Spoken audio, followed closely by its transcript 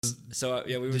So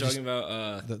we were talking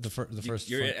about the first.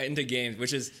 You're into games,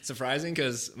 which is surprising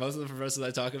because most of the professors I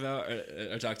talk about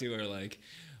or talk to are like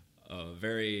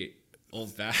very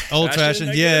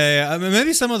old-fashioned. Yeah. I mean,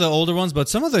 maybe some of the older ones, but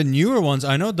some of the newer ones.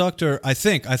 I know I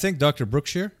think Dr.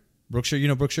 Brookshire, you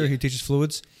know Brookshire. He teaches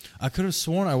fluids. I could have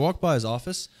sworn I walked by his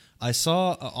office. I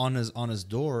saw on his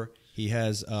door he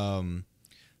has.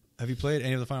 Have you played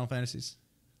any of the Final Fantasies?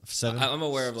 7. I'm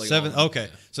aware of like 7. Okay,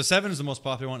 so 7 is the most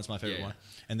popular one. It's my favorite one,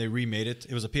 and they remade it.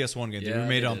 It was a PS1 game. They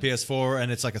remade it on PS4,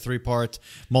 and it's like a 3-part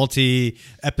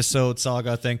multi-episode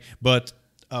saga thing. But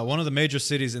one of the major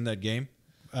cities in that game,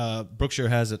 Brookshire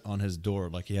has it on his door.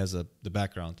 Like he has the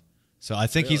background. So I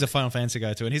think he's a Final Fantasy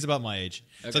guy too, and he's about my age.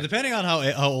 Okay. So depending on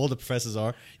how old the professors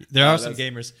are, there are some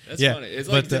gamers. That's funny. It's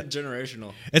like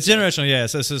generational. It's generational, yeah.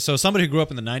 So somebody who grew up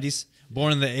in the 90s,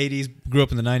 born in the 80s, grew up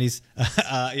in the 90s.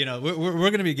 We're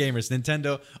going to be gamers.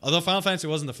 Nintendo. Although Final Fantasy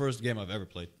wasn't the first game I've ever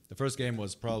played. The first game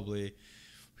was probably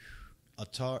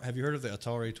Atari. Have you heard of the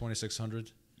Atari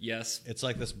 2600? Yes. It's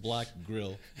like this black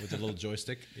grill with a little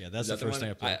joystick. Yeah, that's the first thing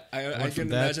I played. I can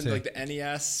imagine like the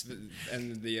NES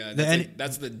and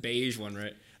that's the beige one,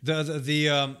 right? The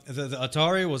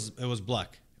Atari was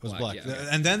black. It was black. Yeah.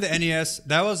 And then the NES,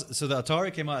 the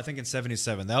Atari came out I think in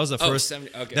 77. That was the first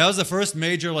That was the first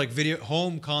major like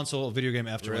home console video game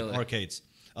after like arcades.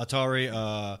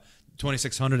 Atari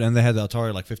 2600, and they had the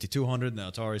Atari like 5200 and the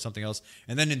Atari something else.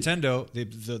 And then Nintendo,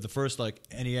 the first like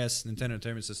NES, Nintendo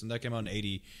Entertainment System, that came out in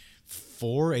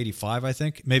 84, 85 I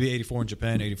think. Maybe 84 in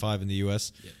Japan, 85 in the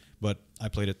US. Yeah. But I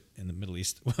played it in the Middle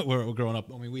East where we're growing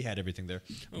up. I mean, we had everything there.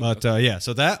 But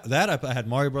so that I had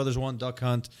Mario Brothers 1, Duck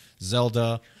Hunt,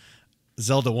 Zelda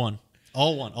 1.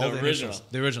 All the originals.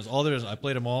 The originals. All the originals. I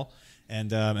played them all.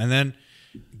 And then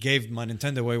gave my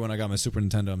Nintendo away when I got my Super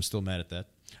Nintendo. I'm still mad at that.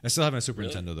 I still have my Super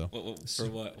Nintendo though. For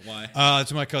what? Why?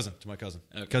 To my cousin.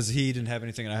 Because he didn't have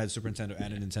anything, and I had Super Nintendo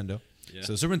and a Nintendo. Yeah.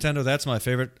 So Super Nintendo, that's my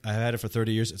favorite. I had it for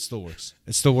 30 years. It still works.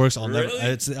 I'll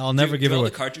never give it away. Do all the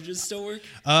cartridges still work?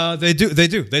 They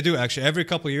do actually. Every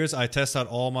couple of years, I test out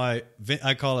all my.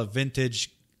 I call it vintage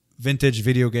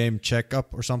video game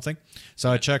checkup or something.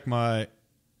 So I check my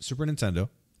Super Nintendo,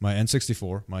 my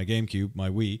N64, my GameCube,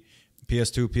 my Wii,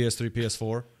 PS2, PS3,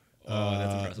 PS4,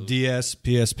 that's impressive. DS,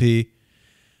 PSP.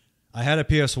 I had a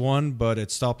PS1, but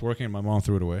it stopped working, and my mom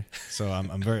threw it away. So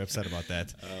I'm very upset about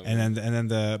that. And then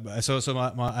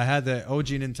I had the OG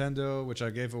Nintendo, which I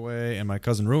gave away, and my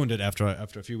cousin ruined it after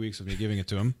a few weeks of me giving it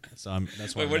to him. So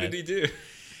that's why. Wait, what did he do?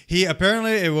 He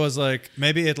apparently it was like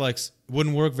maybe it like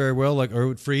wouldn't work very well, like or it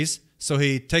would freeze. So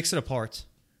he takes it apart.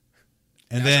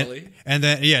 Naturally,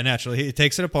 he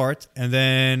takes it apart, and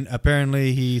then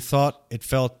apparently he thought it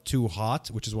felt too hot,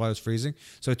 which is why it was freezing.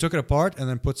 So he took it apart and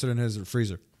then puts it in his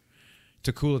freezer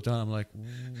to cool it down. I'm like,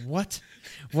 what?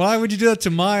 Why would you do that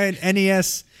to my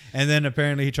NES? And then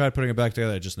apparently he tried putting it back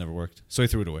together. It just never worked. So he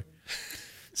threw it away.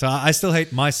 So I still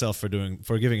hate myself for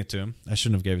giving it to him. I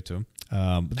shouldn't have gave it to him.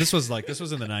 But this was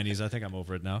in the 90s. I think I'm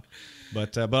over it now.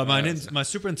 But my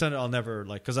Super Nintendo, I'll never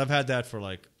like, because I've had that for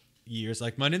like years.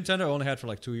 Like my Nintendo I only had for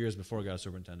like 2 years before I got a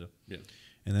Super Nintendo. Yeah.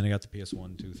 And then I got the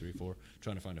PS1, 2, 3, 4.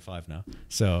 Trying to find a 5 now.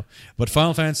 So, but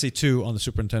Final Fantasy 2 on the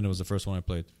Super Nintendo was the first one I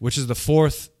played, which is the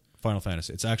fourth Final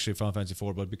Fantasy. It's actually Final Fantasy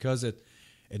 4, but because it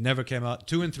never came out,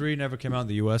 2 and 3 never came out in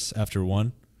the US after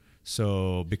 1.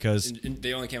 So because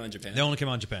they only came out in Japan. They only came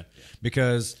out in Japan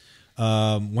because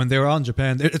when they were out in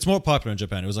Japan, it's more popular in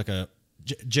Japan. It was like a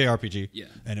JRPG,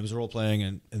 and it was role playing.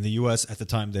 And in the US at the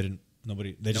time,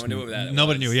 nobody knew that.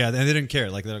 Nobody knew, and they didn't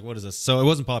care. Like they're like, what is this? So it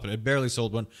wasn't popular. It barely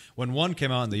sold. When 1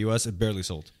 came out in the US, it barely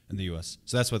sold in the US.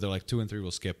 So that's why they're like 2 and 3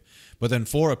 will skip. But then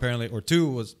 4 apparently, or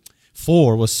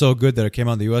 4 was so good that it came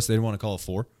out in the US. They didn't want to call it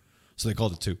 4, so they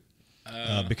called it 2.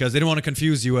 Because they didn't want to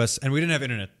confuse US, and we didn't have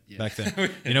internet back then. We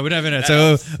didn't have internet,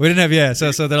 so we didn't have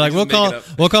So they're like, we'll call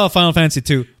it Final Fantasy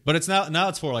 2. But it's now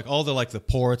it's for like all the like the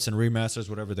ports and remasters,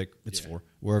 whatever it's for,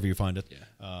 wherever you find it.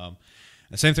 And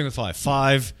same thing with 5.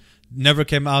 5 never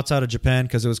came outside of Japan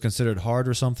because it was considered hard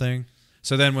or something.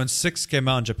 So then when 6 came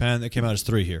out in Japan, it came out as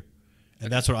 3 here, and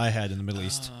that's what I had in the Middle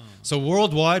East. So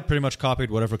worldwide, pretty much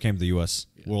copied whatever came to the US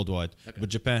worldwide, but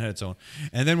Japan had its own.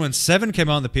 And then when 7 came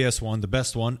out on the PS1, the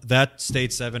best one, that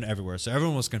stayed 7 everywhere. So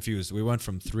everyone was confused. We went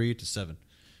from 3 to 7.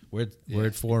 Where'd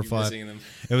 4 or 5?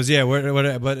 It was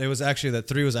but it was actually that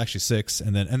 3 was actually 6,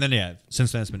 and then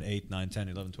since then it's been 8, 9, 10,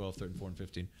 11, 12, 13, 14,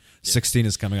 15. 16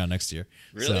 is coming out next year.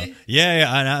 Really? So,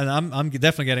 yeah. I'm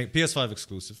definitely getting PS5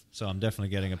 exclusive, so I'm definitely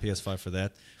getting a PS5 for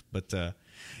that. But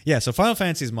so Final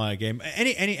Fantasy is my game.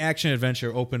 Any action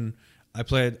adventure open. I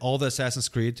played all the Assassin's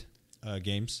Creed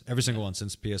games, every single one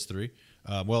since PS3.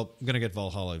 I'm gonna get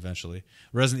Valhalla eventually.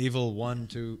 Resident Evil 1,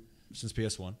 2 since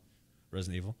PS1.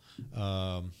 Resident Evil.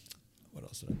 What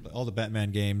else did I play? All the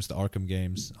Batman games, the Arkham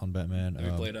games on Batman. Have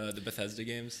you played the Bethesda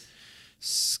games?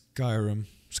 Skyrim.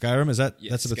 Skyrim, is that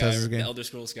that's a Bethesda game? The Elder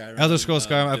Scrolls Skyrim. Elder Scrolls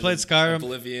Skyrim. I played Skyrim.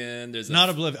 Oblivion. There's not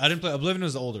Oblivion. I didn't play Oblivion.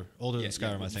 Was older than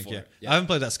Skyrim. I think. Yeah. I haven't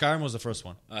played that. Skyrim was the first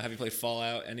one. Have you played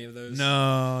Fallout? Any of those?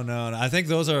 No. I think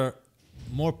those are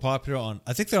more popular on.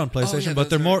 I think they're on PlayStation, but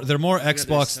they're more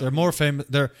Xbox. They're more famous.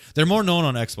 They're more known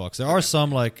on Xbox. There are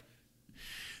some like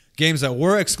games that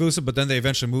were exclusive, but then they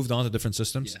eventually moved on to different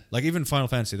systems. Yeah. Like even Final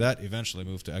Fantasy, that eventually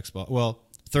moved to Xbox. Well,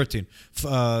 13.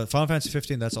 Final Fantasy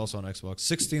 15, that's also on Xbox.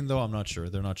 16, though, I'm not sure.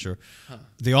 They're not sure. Huh.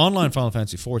 The online Final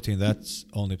Fantasy 14, that's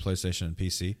only PlayStation and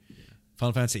PC.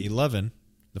 Final Fantasy 11,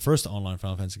 the first online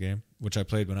Final Fantasy game, which I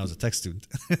played when I was a tech student.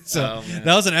 So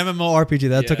that was an MMORPG.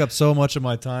 That took up so much of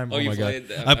my time. Oh my God.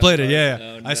 I played it,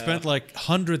 No. I spent like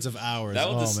hundreds of hours. That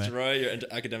will destroy your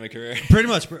academic career. Pretty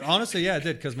much. Honestly, yeah, it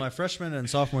did. Because my freshman and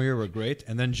sophomore year were great.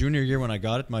 And then junior year when I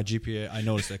got it, my GPA, I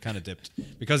noticed that kind of dipped.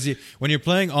 Because when you're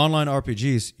playing online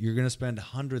RPGs, you're going to spend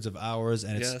hundreds of hours.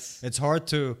 And it's hard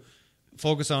to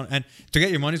focus on. And to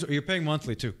get your money's worth, you're paying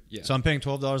monthly too. Yeah. So I'm paying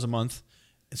 $12 a month.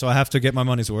 So I have to get my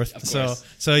money's worth.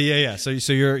 So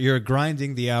you're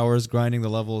grinding the hours, grinding the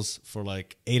levels for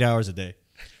like 8 hours a day.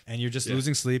 And you're just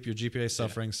losing sleep. Your GPA is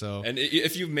suffering. So, and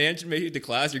if you manage to make it to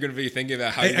class, you're going to be thinking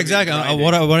about how. Exactly.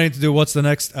 What I need to do. What's the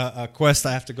next quest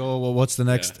I have to go? What's the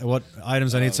next? What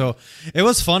items I need? So it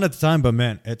was fun at the time, but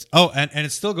man, it's and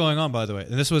it's still going on. By the way,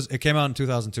 and it came out in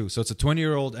 2002, so it's a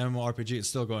 20-year-old MMORPG. It's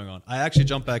still going on. I actually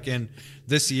jumped back in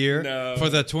this year for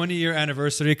the 20-year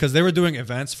anniversary because they were doing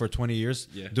events for 20 years,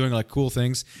 doing like cool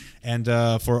things, and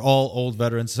for all old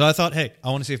veterans. So I thought, hey,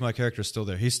 I want to see if my character is still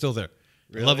there. He's still there.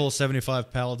 Really? Level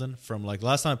 75 Paladin from like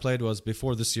last time I played was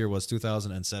before this year was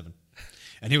 2007.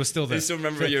 And he was still there. You still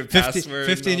remember your password?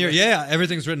 15 years. Yeah,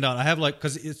 everything's written down. I have like,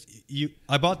 because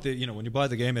I bought the, when you buy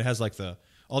the game, it has like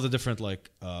all the different like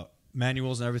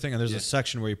manuals and everything. And there's a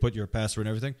section where you put your password and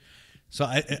everything. So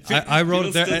I wrote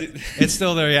it there. It's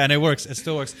still there, yeah, and it works. It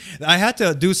still works. I had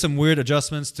to do some weird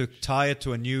adjustments to tie it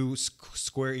to a new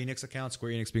Square Enix account,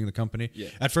 Square Enix being the company. Yeah.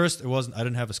 At first, it wasn't. I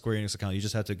didn't have a Square Enix account. You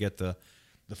just had to get the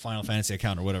Final Fantasy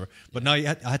account or whatever. But now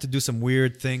I had to do some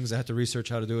weird things. I had to research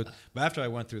how to do it. But after I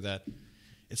went through that,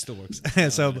 it still works.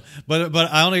 So, but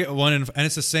I only got one in, and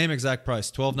it's the same exact price,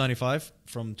 $12.95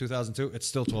 from 2002. It's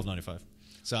still $12.95.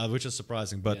 So, which is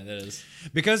surprising, but that is.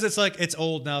 Because it's like it's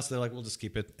old now, so they're like, we'll just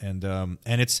keep it, and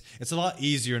it's a lot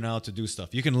easier now to do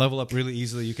stuff. You can level up really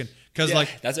easily. You can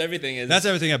that's everything. That's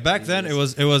everything. Back then, it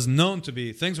was known to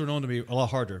be things were known to be a lot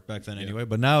harder back then anyway.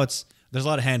 But now there's a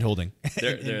lot of hand holding.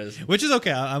 There is, which is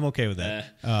okay. I'm okay with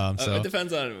that. So it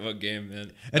depends on what game.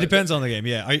 Man. It depends on the game.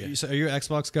 Yeah. Are you an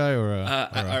Xbox guy or?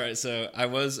 All right. So I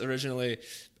was originally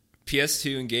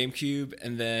PS2 and GameCube,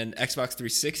 and then Xbox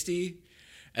 360,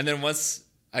 and then once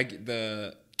I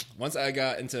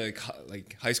got into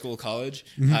high school, college,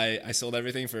 I sold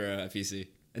everything for a PC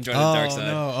and joined the dark side.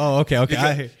 No. Oh, okay. No,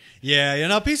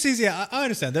 PCs. Yeah, I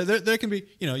understand. There can be,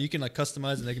 you can like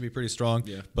customize and they can be pretty strong.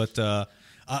 Yeah. But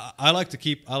I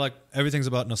like everything's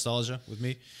about nostalgia with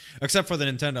me, except for the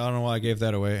Nintendo. I don't know why I gave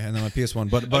that away, and then my PS1.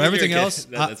 But everything else,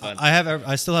 that's fine.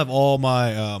 I still have all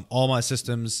my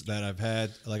systems that I've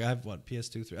had. Like I have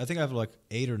PS2, 3. I think I have like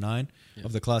 8 or 9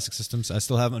 of the classic systems. I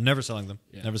still have them. I'm never selling them.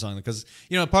 Yeah. Never selling them because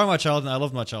part of my childhood. I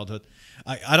love my childhood.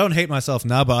 I don't hate myself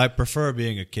now, but I prefer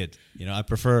being a kid. I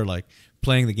prefer like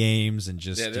playing the games and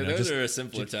just those are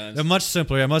simpler times. They're much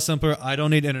simpler. Yeah, much simpler. I don't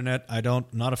need internet.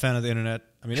 Not a fan of the internet.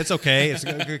 I mean, it's okay. It's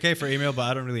okay for email, but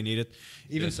I don't really need it.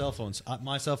 Even cell phones.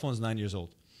 My cell phone is 9 years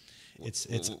old. It's.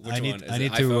 Which I need. One? I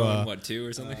need to. iPhone, 2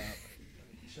 or something?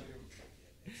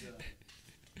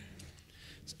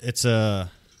 It's a.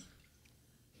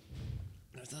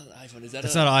 No, it's not an iPhone. Is that?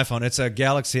 It's not an iPhone. It's a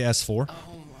Galaxy S4. Oh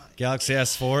my. Galaxy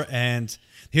S4, and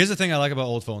here's the thing I like about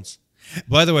old phones.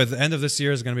 By the way, the end of this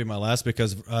year is going to be my last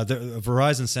because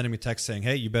Verizon sending me text saying,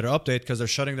 "Hey, you better update because they're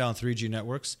shutting down 3G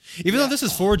networks." Even though this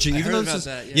is 4G, even though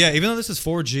this is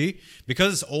 4G,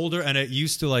 because it's older and it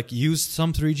used to use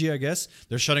some 3G, I guess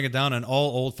they're shutting it down, and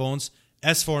all old phones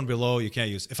S4 and below you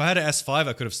can't use. If I had an S5,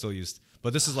 I could have still used,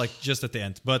 but this is just at the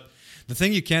end. But the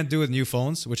thing you can't do with new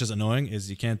phones, which is annoying, is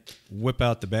you can't whip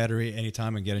out the battery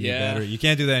anytime and get a new battery. You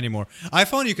can't do that anymore.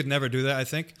 iPhone, you could never do that, I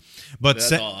think. But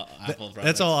that's all Apple.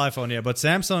 That's all iPhone, yeah. But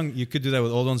Samsung, you could do that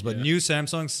with old ones. But new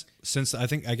Samsungs, since I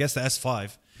guess the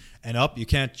S5 and up. You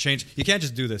can't change. You can't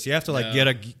just do this. You have to get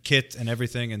a kit and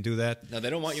everything and do that. No, they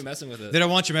don't want you messing with it. They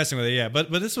don't want you messing with it. Yeah,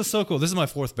 but this was so cool. This is my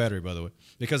 4th battery, by the way,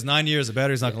 because 9 years. The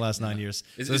battery's not gonna last 9 years.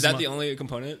 Is that the only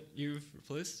component you've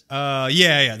replaced?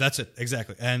 Yeah, that's it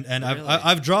exactly. And really?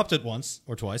 I've dropped it once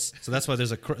or twice, so that's why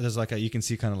there's like you can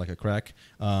see kind of like a crack.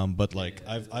 But like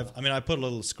I put a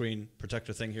little screen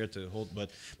protector thing here to hold.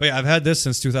 But yeah, I've had this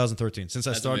since 2013, since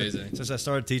I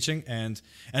started teaching, and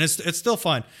it's still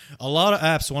fine. A lot of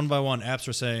apps, one by one, apps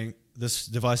are saying this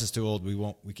device is too old.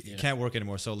 It can't work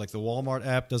anymore. So like the Walmart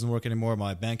app doesn't work anymore.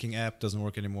 My banking app doesn't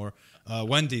work anymore.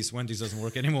 Wendy's doesn't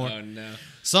work anymore. Oh no.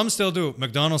 Some still do.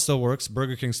 McDonald's still works.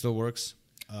 Burger King still works.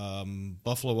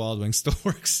 Buffalo Wild Wings still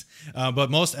works.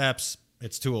 But most apps,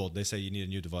 it's too old. They say you need a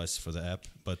new device for the app.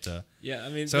 But yeah, I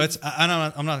mean, so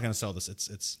I'm not going to sell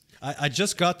this. I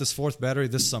just got this 4th battery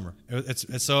this summer.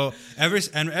 It's so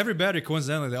every battery,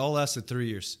 coincidentally, they all lasted 3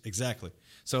 years exactly.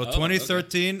 So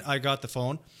 2013, I got the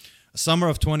phone. Summer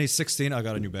of 2016, I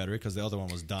got a new battery because the other one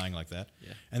was dying like that.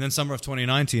 Yeah. And then summer of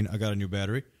 2019, I got a new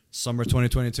battery. Summer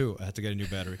 2022, I had to get a new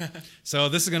battery. So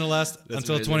this is going to last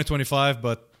until 2025,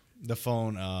 but the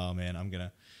phone, oh man,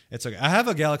 it's okay. I have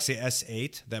a Galaxy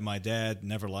S8 that my dad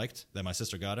never liked, that my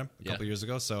sister got him a couple years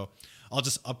ago. So I'll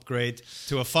just upgrade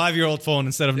to a 5-year-old phone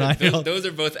instead of 9-year-old. Those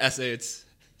are both S8s.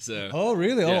 So, oh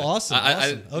really? Yeah. Oh, awesome!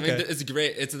 Okay, I mean, it's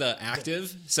great. It's the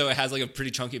active, so it has like a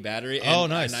pretty chunky battery. And,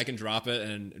 nice! And I can drop it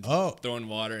and throw in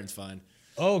water, and it's fine.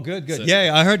 Oh, good. So,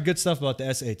 yeah, I heard good stuff about the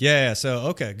S8. Yeah. So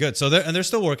okay, good. So they're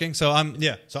still working. So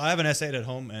So I have an S8 at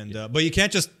home, and but you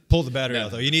can't just pull the battery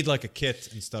out though. You need like a kit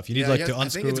and stuff. You need to unscrew it. I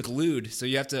think it's glued, so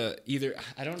you have to either.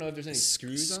 I don't know if there's any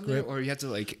screws on there, or you have to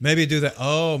like maybe do that.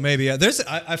 Oh, maybe There's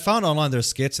I found online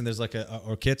there's kits and there's like a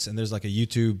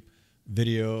YouTube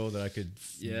video that I could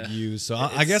use. So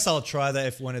I guess I'll try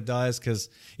that when it dies, because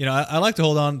I like to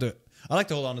hold on to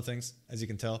things, as you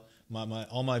can tell.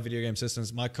 All my video game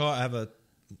systems. My car, I have a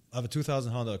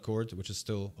 2000 Honda Accord, which is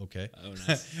still okay. Oh,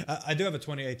 nice. I do have a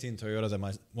 2018 Toyota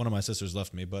that one of my sisters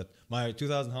left me, but my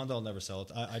 2000 Honda, I'll never sell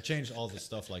it. I changed all the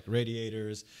stuff like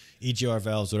radiators, EGR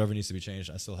valves, whatever needs to be changed.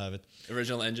 I still have it.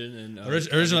 Original engine and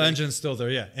original engine's still there.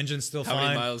 Yeah, engine's still fine. How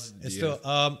many miles?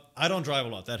 I don't drive a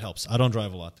lot. That helps. I don't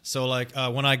drive a lot. So like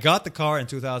when I got the car in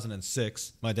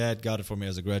 2006, my dad got it for me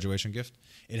as a graduation gift.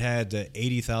 It had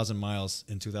 80,000 miles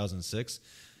in 2006.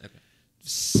 Okay.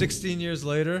 16 years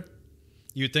later.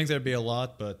 You'd think there'd be a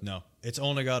lot, but no. It's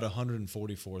only got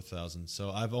 144,000.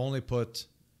 So I've only put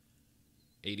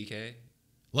 80K?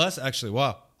 Less, actually.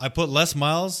 Wow. I put less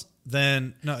miles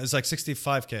than... No, it's like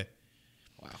 65K.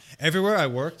 Wow. Everywhere I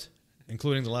worked,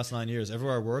 including the last 9 years,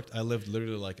 everywhere I worked, I lived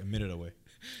literally like a minute away.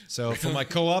 So for my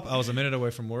co-op, I was a minute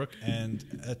away from work. And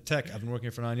at Tech, I've been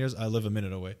working for 9 years, I live a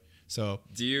minute away. So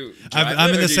do you?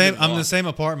 I'm in the same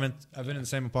apartment. I've been in the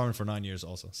same apartment for 9 years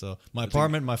also. So my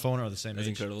apartment, my phone are the same age.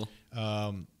 That's incredible.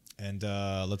 And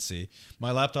let's see,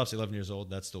 my laptop's 11 years old.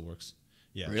 That still works.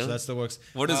 Yeah, really? So that still works.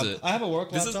 What is it? I have a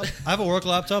work laptop. I have a work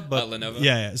laptop, but Lenovo.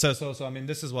 Yeah. So I mean,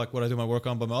 this is like what I do my work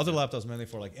on. But my other laptop's mainly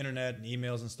for like internet and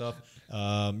emails and stuff.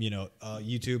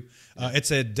 YouTube.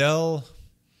 It's a Dell.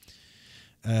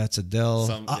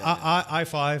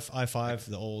 i5,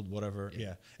 the old whatever.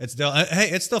 Yeah, it's Dell. Hey,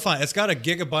 it's still fine. It's got a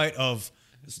gigabyte of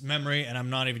memory, and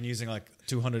I'm not even using like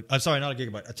 200. I'm sorry, not a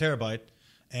gigabyte, a terabyte,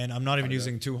 and I'm not even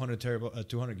using 200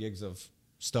 gigs of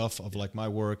stuff of like my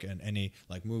work and any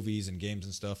like movies and games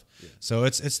and stuff. Yeah. So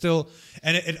it's still,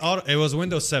 and it was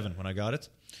Windows 7 when I got it.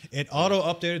 It auto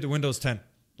updated to Windows 10.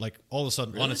 Like all of a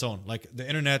sudden, on its own, like the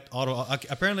internet auto.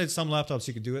 Apparently, some laptops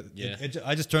you could do it. Yeah.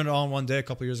 I just turned it on one day a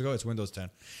couple years ago. It's Windows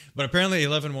 10, but apparently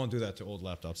 11 won't do that to old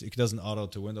laptops. It doesn't auto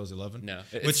to Windows 11. No,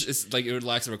 it's like it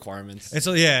lacks the requirements. It's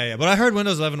yeah. But I heard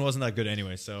Windows 11 wasn't that good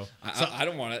anyway. So I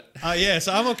don't want it. Yeah,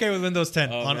 so I'm okay with Windows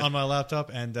 10 on my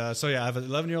laptop, and I have an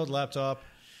 11-year-old laptop.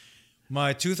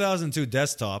 My 2002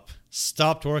 desktop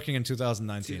stopped working in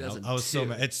 2019. I was so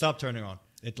mad. It stopped turning on.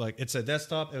 It's a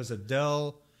desktop. It was a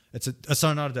Dell. It's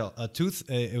sorry, not a Dell.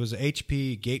 It was an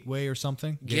HP Gateway or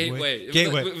something. Gateway.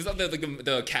 Was that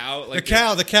the cow? Like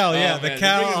the cow. Yeah, the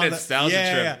cow. On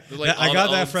yeah. Like I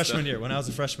got that freshman year when I was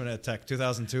a freshman at Tech,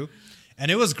 2002, and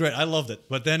it was great. I loved it.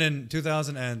 But then in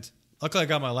 2000, luckily I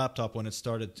got my laptop when it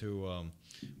started to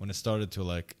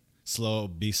like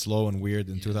be slow and weird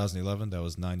in 2011. That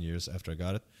was 9 years after I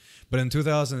got it. But in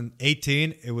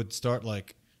 2018, it would start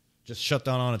like. Just shut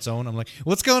down on its own. I'm like,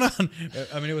 what's going on?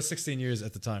 I mean, it was 16 years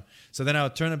at the time. So then I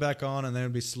would turn it back on, and then it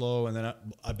would be slow, and then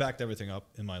I backed everything up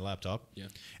in my laptop. Yeah.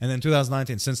 And then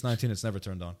 2019, since 19, it's never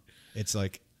turned on. It's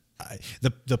like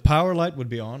the power light would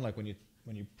be on, like when you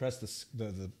press the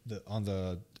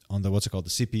what's it called, the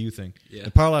CPU thing. Yeah.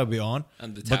 The power light would be on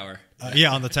the tower.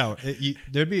 Yeah, on the tower.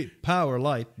 There'd be power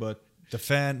light, but the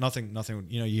fan, nothing.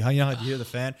 You know how you hear the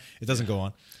fan? It doesn't go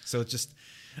on. So it's just.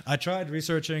 I tried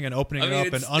researching and opening it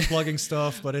up and unplugging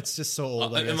stuff, but it's just so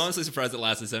old. I'm honestly surprised it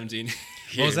lasted 17 years.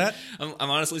 What was that? I'm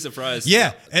honestly surprised.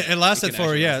 Yeah, it lasted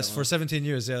for 17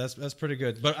 years. Yeah, that's pretty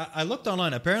good. But I looked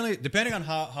online. Apparently, depending on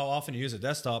how often you use a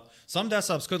desktop, some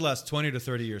desktops could last 20 to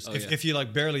 30 years if you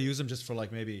like barely use them, just for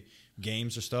like maybe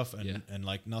games or stuff and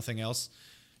like nothing else.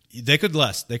 They could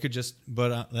last. They could just,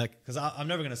 but because I'm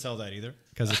never gonna sell that either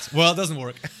because it doesn't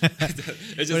work.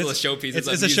 It's just a showpiece. It's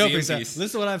a showpiece. This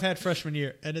is what I've had freshman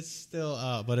year, and it's still,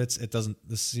 but it doesn't.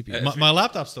 The CPU. My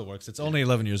laptop still works. It's only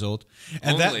 11 years old,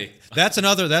 and that's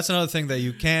another thing that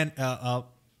you can.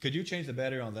 Could you change the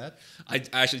battery on that? I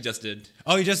actually just did.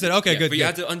 Oh, you just did. Okay, good. But you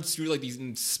have to unscrew like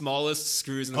these smallest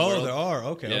screws in the world. Oh, there are.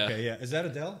 Okay, yeah. Is that a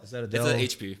Dell? It's an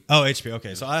HP. Oh, HP.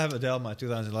 Okay, so I have a Dell, my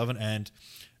 2011, and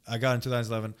I got in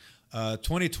 2011.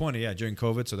 2020, during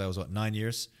COVID, so that was 9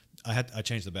 years. I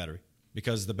changed the battery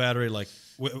because the battery, like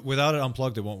without it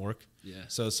unplugged, it won't work. Yeah.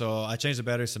 So I changed the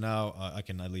battery, so now I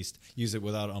can at least use it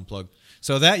without it unplugged.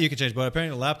 So that you can change, but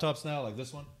apparently laptops now, like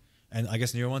this one, and I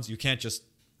guess newer ones, you can't just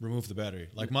remove the battery.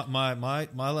 Like my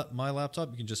laptop,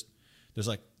 you can just there's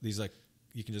like these like.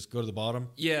 You can just go to the bottom.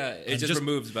 Yeah, it just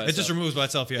removes by itself. It just removes by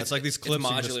itself. Yeah, it's like these clips.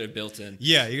 It's modular, built in.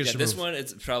 Yeah, you can just this one,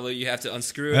 it's probably you have to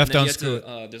unscrew it. You have to unscrew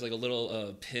it. There's like a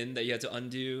little pin that you have to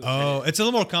undo. Oh, it's a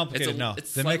little more complicated now.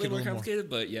 It's slightly more complicated,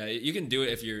 but yeah, you can do it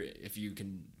if you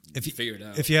can figure it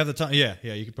out. If you have the time, yeah,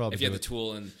 you could probably. If you have the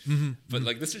tool and, but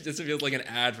like this feels like an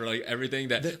ad for like everything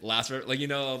that lasts for like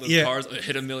all those cars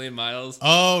hit 1 million miles.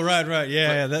 Oh right,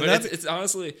 yeah. But it's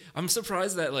honestly, I'm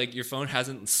surprised that like your phone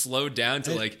hasn't slowed down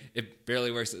to like it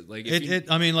barely works. Like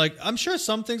I mean, like I'm sure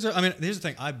some things are. I mean, here's the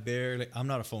thing. I'm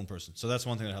not a phone person, so that's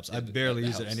one thing that helps. I barely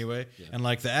use it anyway, and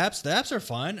like the apps are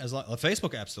fine as long.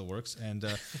 Facebook app still works. And do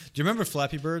you remember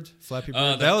Flappy Bird?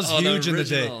 That was huge in the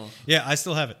day. Yeah, I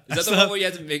still have it. Is that the one where you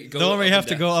have to make? The one where you have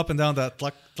to go up and down that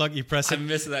plug you press it. I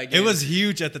missed that game. It was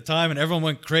huge at the time, and everyone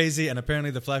went crazy. And apparently,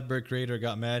 the Flappy Bird creator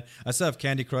got mad. I still have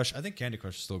Candy Crush. I think Candy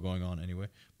Crush is still going on anyway.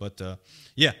 But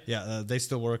they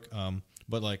still work.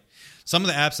 But like some of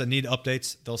the apps that need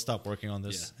updates, they'll stop working on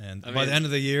this. Yeah. And by the end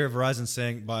of the year, Verizon's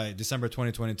saying by December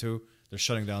 2022, they're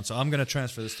shutting down. So I'm going to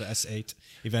transfer this to S8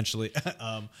 eventually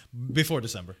before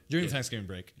December during the Thanksgiving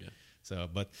break. Yeah. So,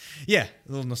 but yeah,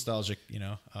 a little nostalgic,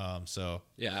 so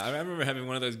yeah, I remember having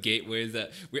one of those gateways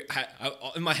that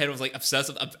in my head I was like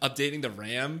obsessed with updating the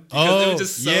RAM because it was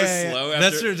just so slow.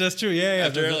 That's true. Yeah.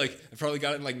 After like I probably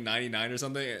got it in like 99 or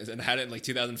something and had it in like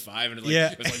 2005 and it was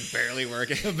like barely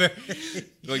working.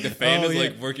 Like the fan is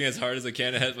like working as hard as it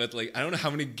can. It had with like I don't know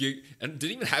how many gig and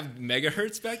didn't even have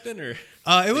megahertz back then or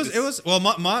it was well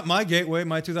my gateway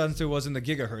my 2002 was in the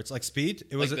gigahertz like speed.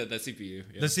 It was like the CPU.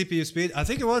 Yeah. The CPU speed. I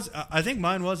think it was. I think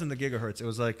mine was in the gigahertz. It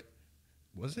was like,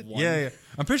 was it? Yeah.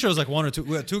 I'm pretty sure it was like 1 or 2.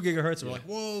 We had 2 gigahertz. We're like,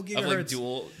 whoa,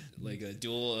 gigahertz. Like a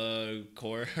dual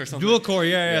core or something. Dual core,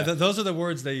 yeah. Those are the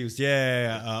words they used.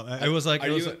 Yeah. It was like. Are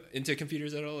you into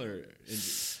computers at all, or?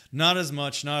 Not as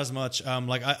much.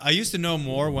 Like I used to know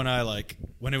more when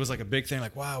it was like a big thing.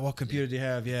 Like, wow, what computer do you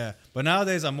have? Yeah. But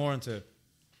nowadays I'm more into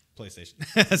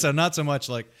PlayStation. So not so much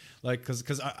like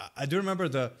because I do remember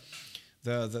the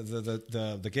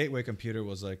gateway computer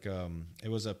was like it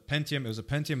was a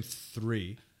Pentium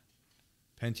 3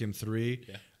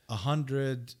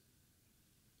 100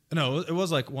 no it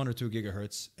was like 1 or 2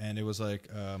 gigahertz and it was like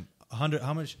 100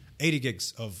 how much 80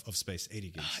 gigs of space 80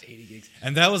 gigs 80 gigs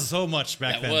and that was so much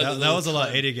back then that was a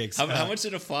lot 80 gigs how much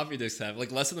did a floppy disk have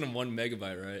like less than 1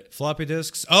 megabyte right floppy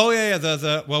disks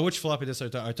which floppy disks are you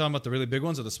talking about the really big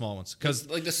ones or the small ones because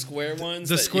like the square ones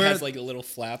has like a little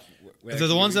flap they're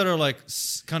the ones that are like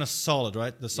kind of solid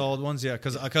right the solid ones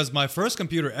because my first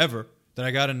computer ever that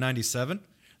I got in 97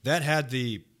 that had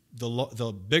the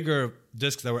bigger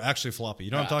discs that were actually floppy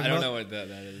you know what I'm talking about I don't know what that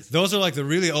is those are like the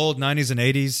really old 90s and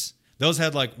 80s. Those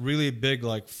had like really big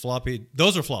like floppy.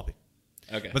 Those are floppy.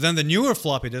 Okay. But then the newer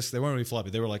floppy disks, they weren't really floppy.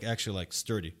 They were like actually like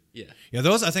sturdy. Yeah. Yeah.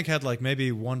 Those I think had like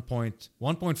maybe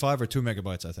 1.5 or 2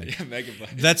 megabytes. I think. Yeah,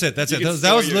 megabytes. That's it.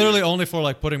 That was literally only for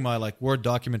like putting my like Word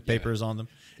document papers on them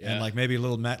and like maybe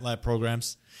little MATLAB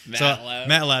programs.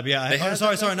 MATLAB. Yeah.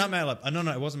 Sorry, not MATLAB.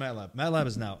 No, it wasn't MATLAB. MATLAB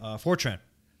is now Fortran.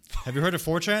 Have you heard of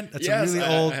Fortran? That's a really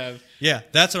old. I have. Yeah,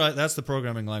 that's the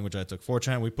programming language I took.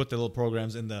 Fortran. We put the little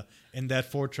programs in that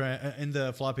Fortran in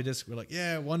the floppy disk. We're like,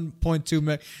 1.2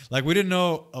 meg. Like we didn't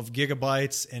know of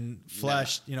gigabytes and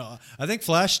flash. Yeah. I think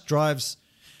flash drives.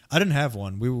 I didn't have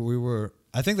one. We were.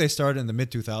 I think they started in the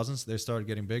mid 2000s. They started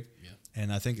getting big. Yeah.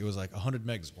 and I think it was like 100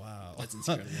 megs. Wow, that's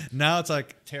incredible. Now it's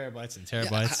like terabytes and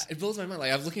terabytes. It blows my mind.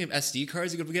 Like I'm looking at SD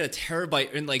cards, you could get a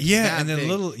terabyte in like and then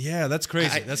little. Yeah, that's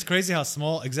crazy. That's crazy how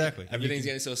small. Exactly. Everything's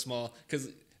getting so small because.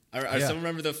 I still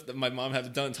remember my mom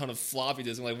had done a ton of floppy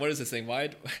disks. I'm like, what is this thing? Why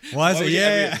is it?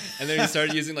 Yeah. And then he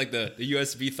started using like the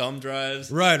USB thumb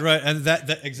drives. Right. And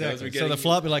that exactly. So the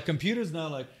floppy, like computers now,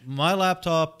 like my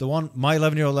laptop, my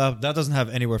 11-year-old laptop, that doesn't have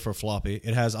anywhere for floppy.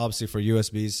 It has obviously for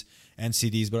USBs and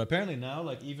CDs, but apparently now,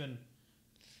 like even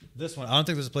this one, I don't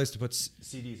think there's a place to put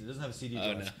CDs. It doesn't have a CD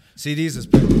drive. No. CDs is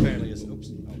apparently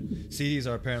CDs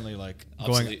are apparently like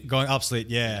going obsolete.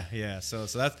 Yeah. So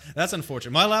that's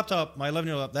unfortunate. My laptop, my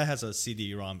 11-year-old laptop, that has a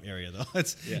CD-ROM area though.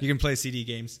 You can play CD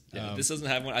games. Yeah, this doesn't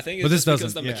have one. I think it's because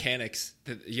of the mechanics.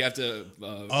 You have to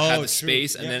have the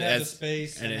space, and then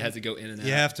it has to go in and out.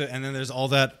 You have to, and then there's all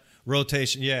that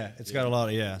rotation. It's got a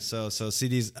lot of So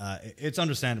CDs, it's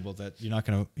understandable that you're not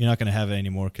gonna have it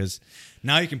anymore because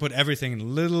now you can put everything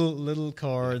in little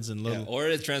cards and little, or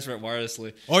just transfer it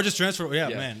wirelessly, or just transfer.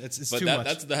 Man, it's too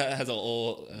much. That has a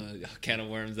whole can of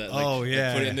worms that put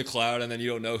it in the cloud and then you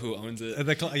don't know who owns it.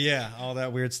 All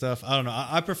that weird stuff. I don't know.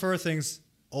 I prefer things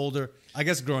older. I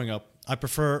guess growing up, I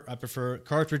prefer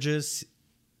cartridges.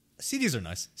 CDs are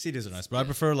nice, but I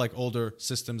prefer like older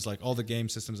systems. Like all the game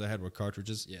systems I had were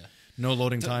cartridges. Yeah, no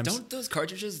loading times. Don't those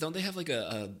cartridges? Don't they have like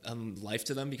a life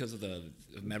to them because of the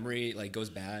memory like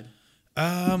goes bad?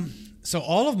 So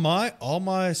all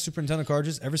my Super Nintendo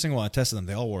cartridges, every single one, I tested them.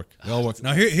 They all work.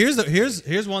 Now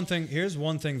here's one thing. Here's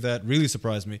one thing that really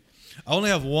surprised me. I only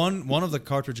have one of the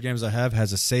cartridge games I have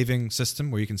has a saving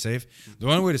system where you can save. The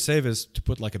only way to save is to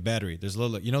put like a battery. There's a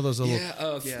little, those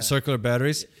little circular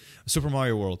batteries. Super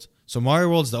Mario World. So Mario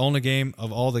World's the only game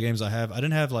of all the games I have. I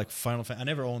didn't have like I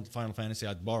never owned Final Fantasy.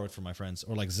 I'd borrow it from my friends,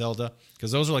 or like Zelda,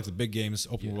 because those are like the big games,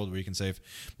 open world where you can save.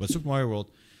 But Super Mario World.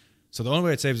 So the only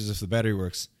way it saves is if the battery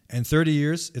works. And 30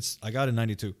 years, I got it in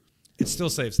 92. It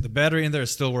still saves. The battery in there is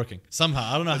still working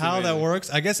somehow. I don't know how that works.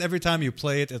 I guess every time you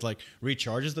play it like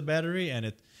recharges the battery and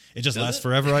it just lasts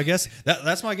forever. I guess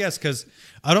that's my guess because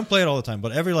I don't play it all the time.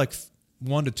 But every like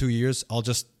 1 to 2 years, I'll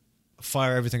just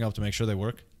fire everything up to make sure they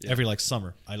work. Every like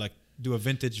summer, I like do a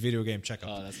vintage video game checkup.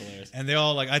 Oh, that's hilarious. And they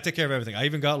all I take care of everything. I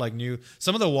even got like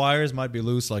some of the wires might be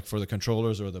loose like for the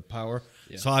controllers or the power.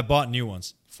 Yeah. So I bought new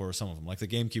ones for some of them. Like the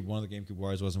GameCube, one of the GameCube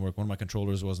wires wasn't working. One of my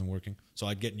controllers wasn't working. So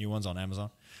I'd get new ones on Amazon.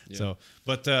 Yeah. So,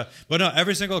 but no,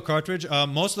 every single cartridge,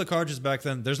 most of the cartridges back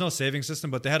then, there's no saving system,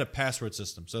 but they had a password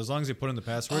system. So as long as you put in the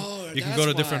password, you can go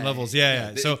to different levels.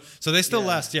 Yeah. So they still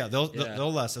last. Yeah,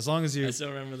 they'll last as long as you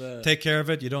take care of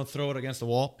it. You don't throw it against the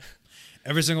wall.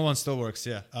 Every single one still works,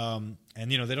 and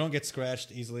they don't get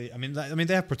scratched easily. I mean,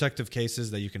 they have protective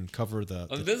cases that you can cover the.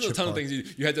 There's a ton of things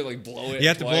you had to like blow it. You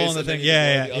have to blow on the thing. You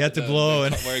have to blow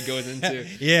and where it goes into.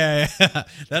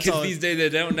 That's all. These days they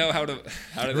don't know how to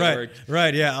work.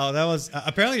 Right. Yeah. Oh, that was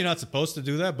apparently you're not supposed to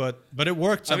do that, but it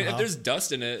worked somehow. I mean, if there's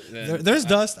dust in it, then there's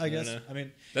dust. I guess. I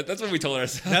mean, that's what we told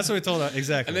ourselves. That's what we told us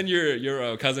exactly. And then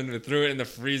your cousin threw it in the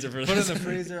freezer. Put it in the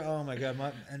freezer. Oh my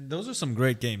god! And those are some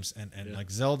great games, and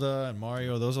like Zelda and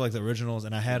Mario. Those are like the originals,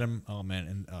 and I had them. Oh man,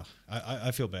 and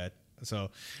I feel bad.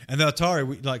 So, and the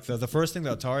Atari, the first thing,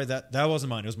 the Atari, that wasn't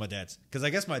mine. It was my dad's. Because I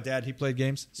guess my dad, he played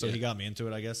games, so he got me into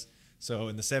it, I guess. So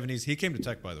in the 70s, he came to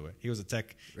Tech, by the way. He was a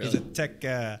Tech. Really? He's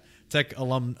a Tech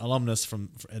alumnus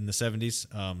in the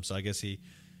 70s. So I guess he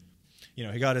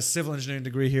got his civil engineering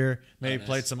degree here. Maybe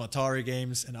played some Atari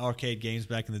games and arcade games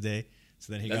back in the day.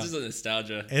 So then that's just a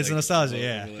nostalgia. It's a nostalgia,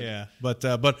 yeah. But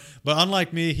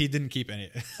unlike me, he didn't keep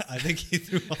any. I think he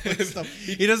threw all his stuff.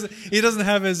 He doesn't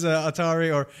have his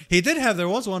Atari, or he did have. There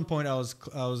was one point I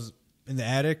was in the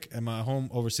attic at my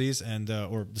home overseas and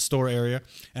or the store area,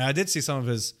 and I did see some of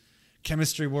his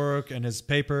chemistry work and his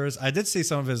papers. I did see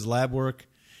some of his lab work.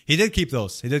 He did keep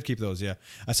those, yeah.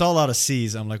 I saw a lot of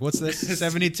C's. I'm like, what's this?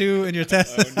 72 in your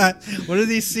test? What are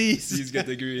these C's? C's get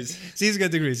degrees. C's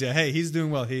get degrees, yeah. Hey, he's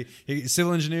doing well. He's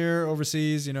civil engineer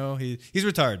overseas, he's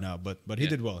retired now, but he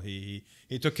did well. He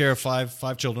took care of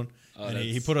five children, and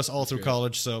he put us all through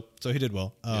college, so he did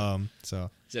well. So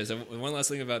one last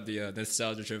thing about the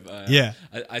nostalgia trip.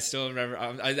 I still remember.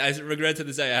 I regret to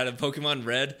this day I had a Pokemon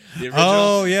Red. The original,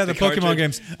 oh yeah, the Pokemon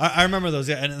games. I remember those.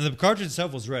 Yeah, and the cartridge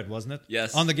itself was red, wasn't it?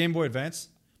 Yes. On the Game Boy Advance.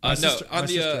 On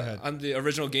the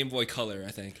original Game Boy Color,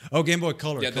 I think. Oh, Game Boy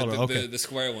Color. Yeah, okay. The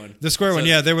square one. The square one.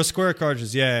 Yeah, there were square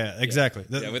cartridges. Yeah, exactly.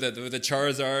 With the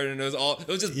Charizard, and it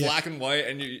was just black and white,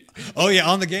 and you. Oh yeah,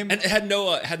 on the game. And it had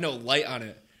no light on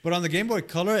it. But on the Game Boy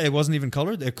Color, it wasn't even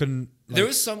colored. It couldn't. There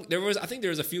was I think there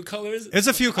was a few colors. It's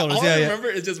a few colors. All I remember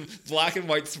is just black and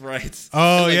white sprites.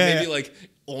 Oh and maybe like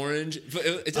orange. But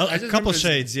a couple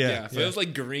shades. Yeah. But it was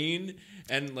like green,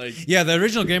 And like the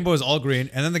original Game Boy was all green,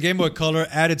 and then the Game Boy Color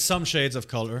added some shades of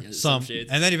color, some shades.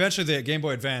 And then eventually the Game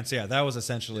Boy Advance, that was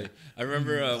essentially. I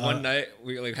remember one night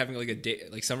we were like having like a day,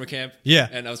 like summer camp. Yeah.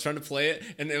 And I was trying to play it,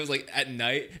 and it was like at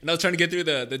night, and I was trying to get through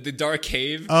the dark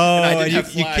cave. Oh, and I didn't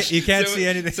have flash. You can't see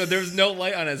anything. So there was no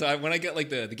light on it. So when I get like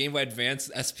the Game Boy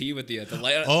Advance SP with the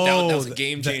light on it, that was a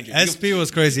game changer. The SP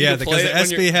was crazy, because the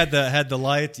SP had the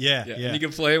light. Yeah. And you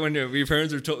can play it when your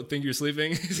parents think you're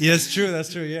sleeping. Yeah,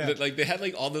 that's true. Yeah. But, like they had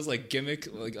like all those like gimmick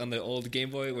like on the old Game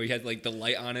Boy where you had like the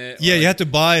light on it. Yeah, you had to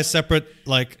buy a separate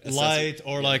like light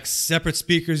or like separate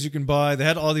speakers you can buy. They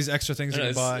had all these extra things you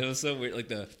can buy. It was so weird. Like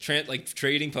the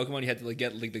trading Pokemon, you had to like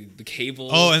get like the cable.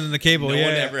 Oh, and then the cable. No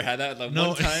one ever had that. Like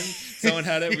one time, someone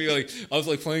had it. I was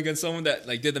like playing against someone that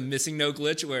like did the missing no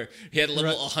glitch where he had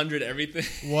level 100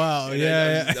 everything. Wow.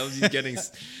 That was getting.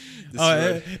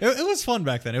 It was fun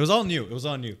back then. It was all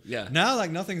new. Yeah. Now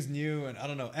like nothing's new, and I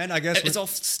don't know. And I guess it's all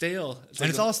stale.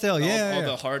 It's all stale. All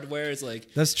the hardware is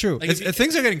like. That's true. Like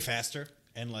things are getting faster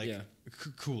and like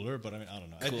cooler, but I mean I don't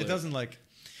know. It doesn't like.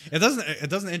 It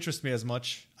doesn't interest me as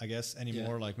much, I guess,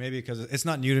 anymore. Like maybe because it's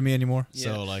not new to me anymore.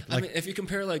 Yeah. So like I mean, if you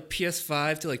compare like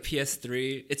PS5 to like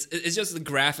PS3, it's just the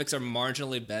graphics are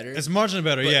marginally better. It's marginally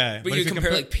better, But you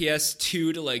compare like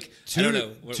PS2 to like I don't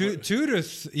know,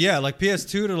 like PS2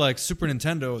 to like Super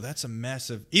Nintendo. That's a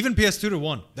massive. Even PS2 to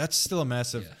 1, that's still a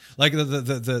massive. Yeah. Like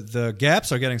the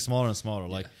gaps are getting smaller and smaller.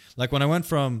 Like when I went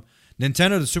from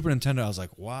Nintendo to Super Nintendo, I was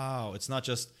like, wow, it's not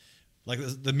just. Like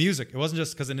the music, it wasn't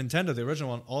just because the Nintendo, the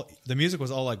original one, the music was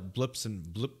all like blips and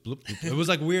blip, blip, blip. It was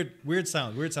like weird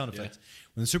sound effects. Yeah.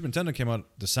 When the Super Nintendo came out,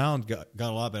 the sound got a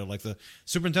lot better. Like the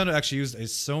Super Nintendo actually used a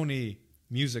Sony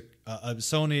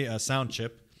sound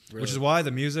chip, which is why the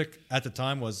music at the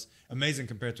time was amazing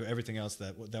compared to everything else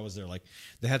that was there. Like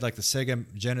they had like the Sega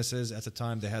Genesis at the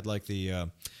time. They had like the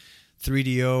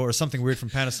 3DO or something weird from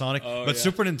Panasonic, but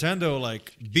Super Nintendo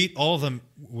like beat all of them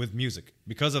with music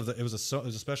because of it was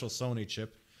a special Sony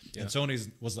chip, and Sony's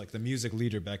was like the music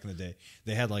leader back in the day.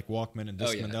 They had like Walkman and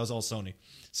Discman, that was all Sony.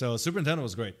 So Super Nintendo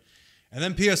was great. And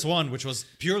then PS1, which was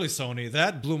purely Sony,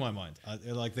 that blew my mind.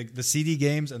 Like the CD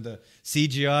games and the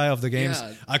CGI of the games,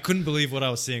 I couldn't believe what I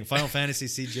was seeing. Final Fantasy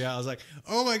CGI, I was like,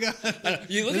 oh my god!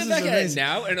 You look back at it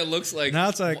now, and it looks like now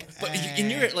it's like, but in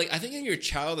your like I think in your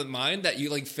childhood mind that you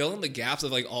like fill in the gaps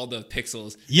of like all the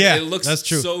pixels. Yeah, it looks that's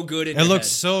true. So good. It looks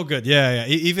so good. Yeah.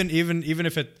 Even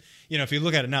if it, if you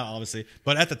look at it now, obviously,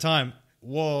 but at the time.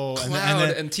 Whoa!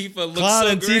 Cloud and Tifa look Cloud so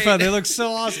and great. Tifa, they look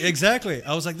so awesome. Exactly.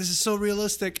 I was like, this is so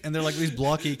realistic, and they're like these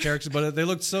blocky characters, but they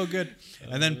looked so good.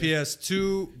 And then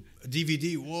PS2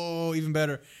 DVD, whoa, even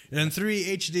better. And then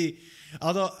 3 HD.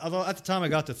 Although at the time I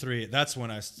got to 3, that's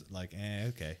when I like,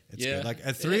 okay, it's good. Like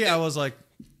at 3, I was like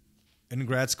in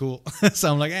grad school,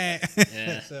 so I'm like,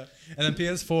 So, and then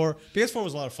PS4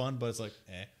 was a lot of fun, but it's like,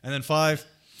 And then 5,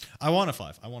 I want a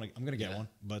 5. I'm gonna get one,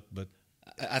 but.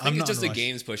 I think it's just the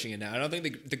games pushing it now. I don't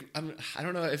think I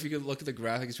don't know if you could look at the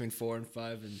graphics between 4 and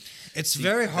 5 and it's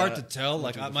very hard to tell.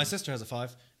 Like my sister has a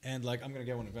 5, and like I'm gonna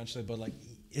get one eventually. But like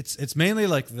it's mainly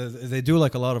like they do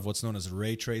like a lot of what's known as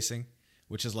ray tracing,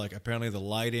 which is like apparently the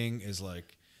lighting is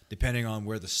like depending on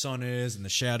where the sun is and the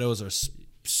shadows are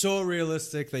so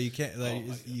realistic that you can't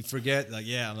you forget. Like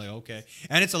I'm like okay,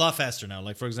 and it's a lot faster now.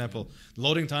 Like for example,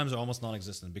 loading times are almost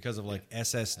non-existent because of like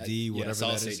SSD, whatever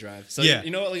solid that is. state drive. So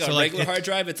you know what, like a regular hard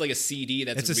drive, it's like a CD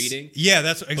that's reading.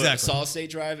 That's exactly. But a solid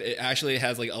state drive, it actually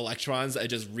has like electrons that it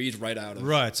just reads right out of.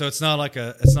 Right, so it's not like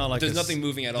there's nothing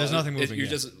moving at all. There's nothing moving.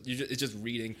 It's just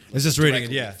reading. It's just reading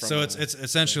it. Yeah. So it's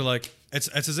essentially like it's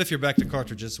as if you're back to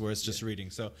cartridges where it's just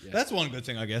reading. So that's one good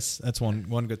thing, I guess. That's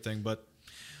one good thing, but.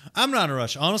 I'm not in a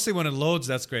rush. Honestly, when it loads,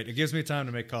 that's great. It gives me time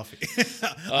to make coffee.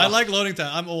 I like loading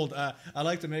time. I'm old. I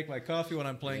like to make my coffee when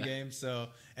I'm playing games. So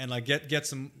and like get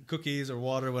some cookies or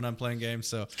water when I'm playing games.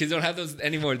 So kids don't have those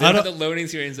anymore. They don't have the loading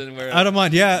screens anywhere. I don't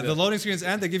mind. Yeah, the loading screens,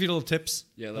 and they give you little tips.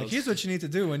 Yeah, like here's what you need to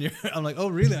do when you're. I'm like, oh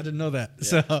really? I didn't know that. Yeah.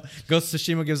 So Ghost of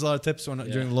Tsushima gives a lot of tips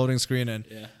during the loading screen and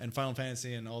Final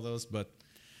Fantasy and all those. But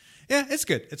yeah, it's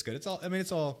good. It's good. It's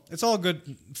all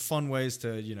good, fun ways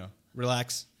to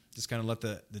relax. Just kind of let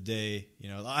the day,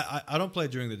 I don't play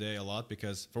during the day a lot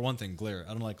because, for one thing, glare.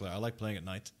 I don't like glare. I like playing at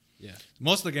night. Yeah.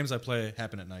 Most of the games I play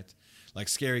happen at night. Like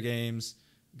scary games,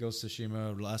 Ghost of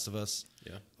Tsushima, Last of Us.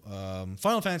 Yeah.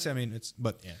 Final Fantasy,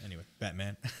 anyway,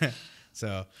 Batman.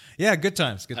 So yeah, good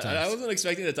times. I wasn't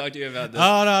expecting to talk to you about this.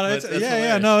 Oh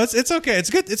no, it's okay. It's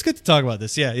good to talk about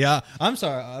this. Yeah. I'm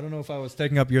sorry. I don't know if I was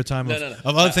taking up your time of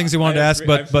other things you wanted to ask,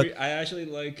 but I actually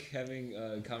like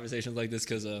having conversations like this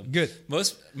because good.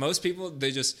 Most people,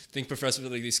 they just think professors are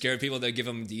like these scared people that give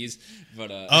them D's.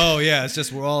 But oh yeah, it's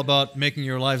just we're all about making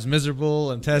your lives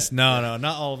miserable and test. No,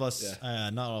 not all of us.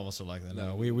 Not all of us are like that.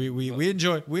 No, we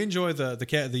enjoy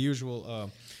the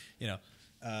usual.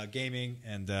 Gaming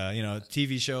and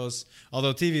TV shows.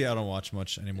 Although TV I don't watch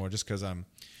much anymore, just because I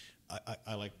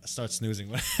start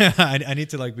snoozing. I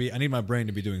need my brain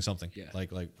to be doing something. Yeah.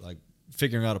 Like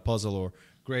figuring out a puzzle or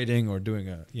grading or doing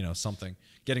something,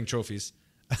 getting trophies,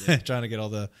 trying to get all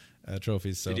the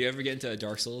trophies. So. Did you ever get into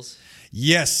Dark Souls?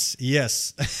 Yes.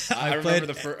 I played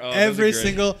every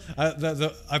single.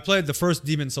 I played the first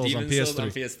Demon Souls on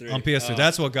PS3. On PS3,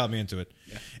 that's what got me into it.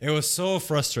 Yeah. It was so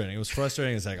frustrating. It's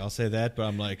like I'll say that, but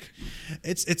I'm like,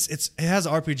 it has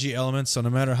RPG elements. So no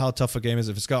matter how tough a game is,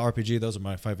 if it's got RPG, those are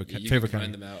my favorite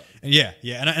kind. Them out. And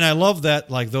and I love that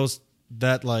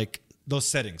those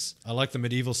settings. I like the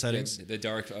medieval settings. The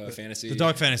dark fantasy. The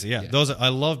dark fantasy, yeah. Those I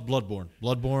love Bloodborne.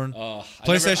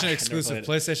 PlayStation exclusive.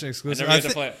 PlayStation exclusive. I never had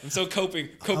to play it. I'm so coping.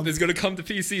 Cope is going to come to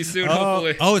PC soon,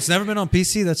 hopefully. Oh, it's never been on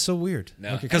PC? That's so weird.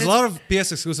 No. Because a lot of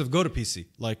PS exclusive go to PC.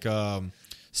 Like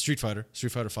Street Fighter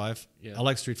 5. Yeah. I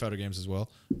like Street Fighter games as well.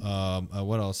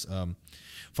 What else?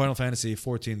 Final Fantasy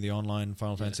 14, the online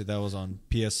Final Fantasy, that was on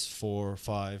PS4,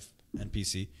 5, and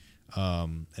PC.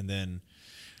 And then...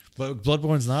 But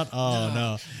Bloodborne's not. Oh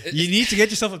no! You need to get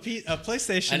yourself a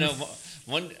PlayStation. I know.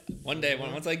 One day,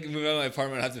 once I move out of my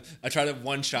apartment, I try to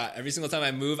one shot every single time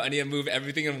I move. I need to move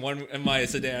everything in my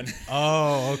sedan.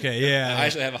 Oh, okay, yeah. I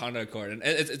actually have a Honda Accord, and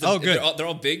good. They're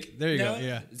all big. There you now. Go.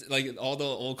 Yeah. It's like all the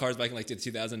old cars back in like the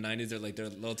 2090s, they're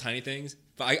little tiny things.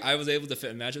 But I was able to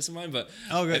fit and match some of mine. But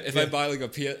if I buy like a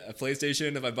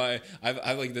PlayStation, I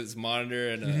have like this monitor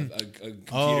and a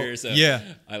computer, so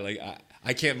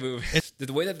I can't move.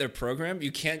 The way that they're programmed,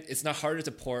 you can't. It's not harder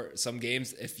to port some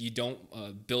games if you don't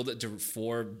build it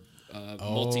for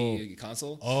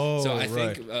multi-console. So I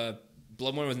think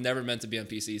Bloodborne was never meant to be on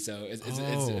PC. So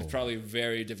it's probably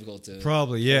very difficult to.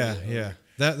 Probably, yeah.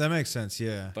 That makes sense,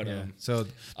 yeah. But so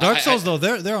Dark Souls though,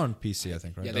 they're on PC, I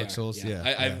think, right? Yeah, Dark Souls, yeah.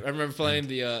 I remember playing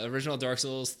the original Dark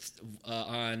Souls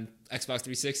on Xbox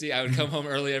 360. I would come home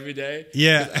early every day.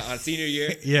 Yeah. On senior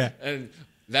year. Yeah. And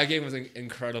that game was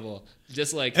incredible.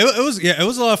 Just like it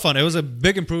was a lot of fun. It was a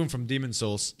big improvement from Demon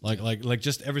Souls. Like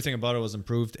just everything about it was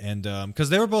improved, and because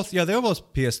they were both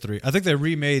PS3. I think they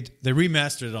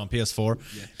remastered it on PS4.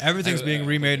 Yeah. Everything's being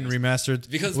remade and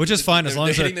remastered, which is fine as long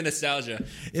as they're hitting the nostalgia.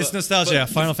 It's nostalgia.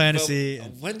 Final Fantasy.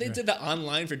 When they did the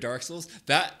online for Dark Souls,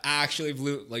 that actually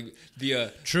blew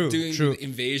the true the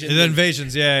invasion. The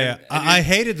invasions, yeah. I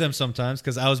hated them sometimes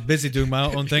because I was busy doing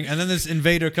my own thing, and then this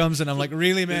invader comes, and I'm like,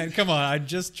 really, man, come on, I'm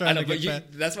just trying to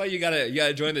get. That's why you gotta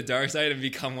join the dark side and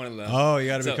become one of them. Oh, you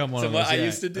gotta become one of them. So what I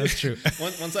used to do, that's true.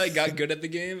 once I got good at the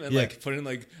game and put in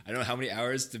I don't know how many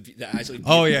hours to actually.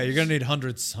 You're gonna need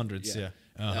hundreds. Yeah.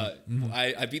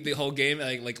 I beat the whole game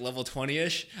at like level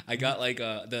 20ish. I got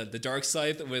the dark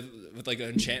scythe with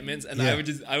enchantments, and I would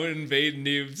invade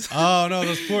noobs. Oh no,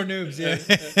 those poor noobs! Yeah,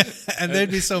 and they'd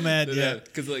be so mad.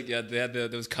 Because they had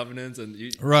those covenants and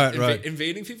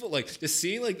invading people. Like just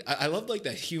seeing I love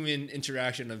the human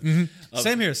interaction of. Mm-hmm.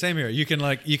 Same here. You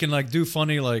can do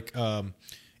funny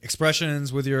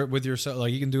expressions with your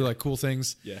like you can do cool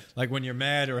things like when you're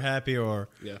mad or happy or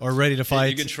ready to fight.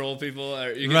 You can troll people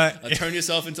or you can turn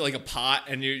yourself into a pot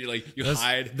and you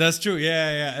hide. That's true.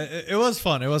 Yeah. It was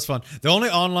fun. The only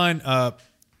online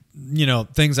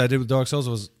things I did with Dark Souls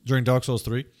was during Dark Souls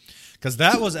 3 because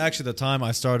that was actually the time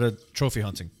I started trophy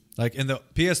hunting. Like in the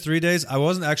PS3 days, I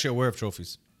wasn't actually aware of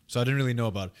trophies. So I didn't really know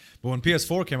about it. But when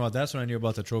PS4 came out, that's when I knew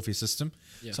about the trophy system.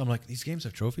 Yeah. So I'm like, these games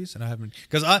have trophies? And I haven't...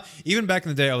 Because even back in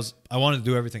the day, I wanted to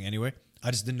do everything anyway.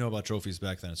 I just didn't know about trophies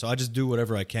back then. So I just do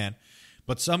whatever I can.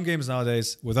 But some games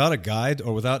nowadays, without a guide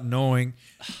or without knowing,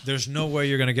 there's no way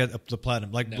you're going to get up to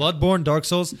platinum. Like Bloodborne, Dark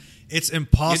Souls, it's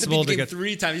impossible to get...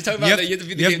 3 times. You're talking about you have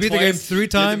to beat the game 3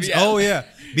 times? Oh, yeah.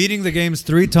 Beating the games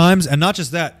 3 times. And not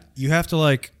just that. You have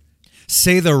to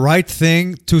say the right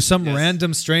thing to some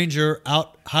random stranger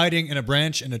out hiding in a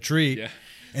branch in a tree. Yeah.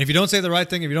 And if you don't say the right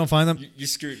thing, if you don't find them, you're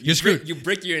screwed. You're screwed. You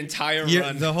break your entire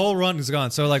run. The whole run is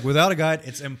gone. So without a guide,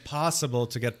 it's impossible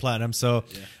to get platinum. So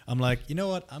I'm like, you know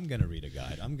what? I'm going to read a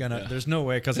guide. There's no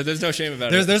way. Because there's no shame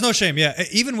about it. There's no shame. Yeah.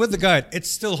 Even with the guide, it's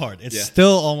still hard. It's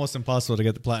still almost impossible to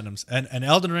get the platinums. And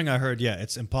Elden Ring, I heard,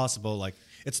 it's impossible.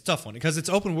 It's a tough one because it's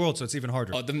open world. So it's even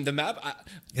harder. Oh, the map.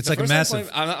 It's a massive.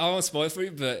 I won't spoil it for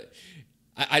you, but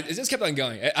it just kept on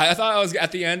going. I thought I was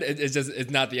at the end. It's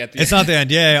not the at the end. It's not the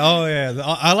end. Yeah. Oh yeah.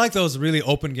 I like those really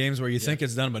open games where you think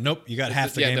it's done, but nope, you got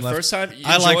half the game left. The first time.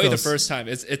 I like the first time.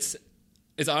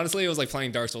 It's honestly, it was like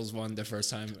playing Dark Souls 1 the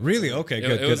first time. Really? Okay,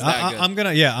 good. I'm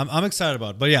gonna, I'm excited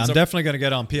about it. But yeah, I'm definitely gonna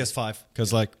get on PS5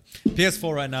 because like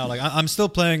PS4 right now, like I'm still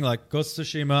playing like Ghost of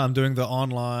Tsushima. I'm doing the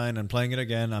online and playing it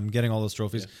again. I'm getting all those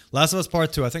trophies. Yeah. Last of Us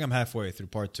Part 2. I think I'm halfway through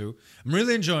Part 2. I'm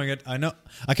really enjoying it. I know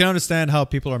I can understand how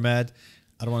people are mad.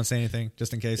 I don't want to say anything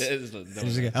just in case. I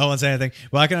don't want to say anything,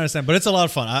 but I can understand. But it's a lot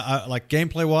of fun. I like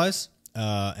gameplay wise,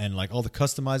 and like all the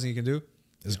customizing you can do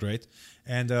is great.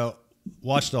 And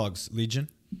Watch Dogs Legion.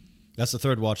 That's the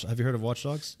third Watch. Have you heard of Watch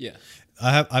Dogs? Yeah.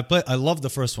 I love the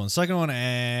first one. Second one,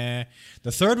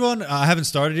 the third one I haven't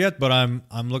started yet, but I'm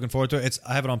looking forward to it.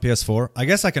 I have it on PS4. I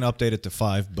guess I can update it to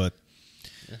 5, but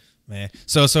man.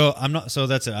 So I'm not. So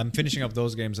that's it. I'm finishing up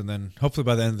those games, and then hopefully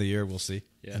by the end of the year we'll see.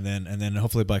 Yeah. And then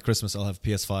hopefully by Christmas I'll have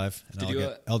PS5 and I'll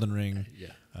get Elden Ring,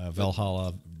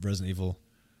 Valhalla, Resident Evil.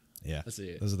 Yeah.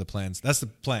 Those are the plans. That's the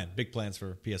plan. Big plans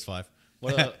for PS5.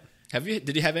 What?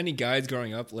 Did you have any guides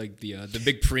growing up, like the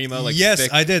big Prima? Like yes,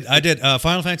 I did.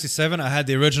 Final Fantasy VII. I had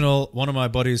the original. One of my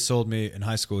buddies sold me in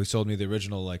high school. He sold me the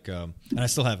original, like, and I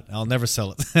still have it. I'll never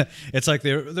sell it. It's like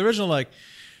the original, like,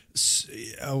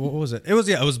 what was it? It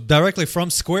was directly from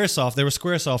SquareSoft. They were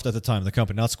SquareSoft at the time, the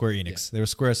company, not Square Enix. Yeah. They were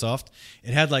SquareSoft.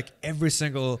 It had like every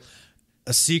single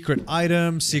a secret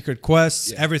item, secret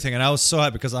quests, everything, and I was so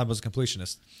happy because I was a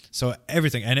completionist. So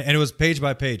everything, and it was page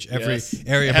by page, every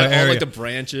area by area, all like the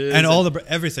branches and all the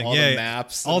everything, all the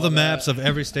maps, all the maps of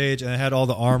every stage, and it had all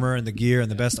the armor and the gear and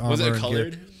the best armor. Was it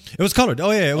colored? Gear. It was colored.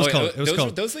 Oh yeah, it was colored. It was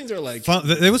colored. Those things are like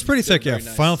it was pretty thick. Yeah,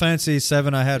 nice. Final Fantasy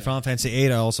VII I had. Final Fantasy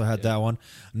VIII I also had that one.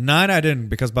 9 I didn't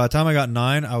because by the time I got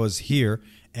 9 I was here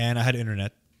and I had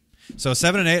internet. So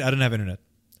 7 and 8 I didn't have internet.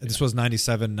 This was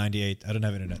 97, 98. I didn't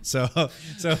have internet, so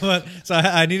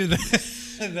I needed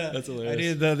That's hilarious. I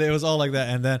needed it was all like that.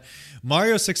 And then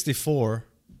Mario 64,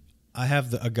 I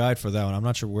have a guide for that one. I'm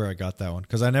not sure where I got that one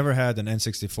because I never had an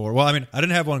N64. Well, I mean, I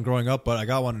didn't have one growing up, but I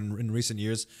got one in recent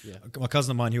years. Yeah. My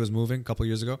cousin of mine, he was moving a couple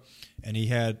years ago, and he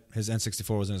had his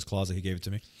N64 was in his closet. He gave it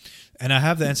to me, and I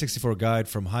have the N64 guide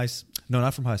from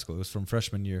not from high school. It was from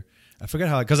freshman year. I forget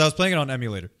how because I was playing it on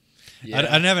emulator. Yeah. I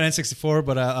didn't have an N64,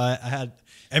 but I had.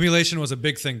 Emulation was a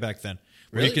big thing back then.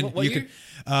 Where really? What year?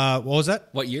 What was that?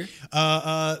 What year?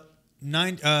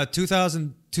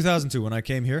 2002 when I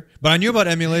came here. But I knew about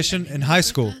emulation in high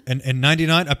school. In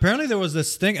 99, apparently there was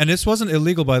this thing, and this wasn't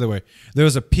illegal, by the way. There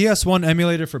was a PS1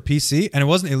 emulator for PC, and it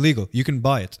wasn't illegal. You can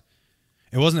buy it.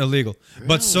 It wasn't illegal. Really?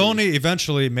 But Sony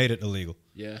eventually made it illegal.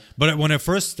 Yeah. But when it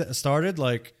first started,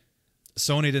 like,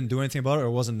 Sony didn't do anything about it or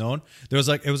it wasn't known. There was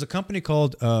it was a company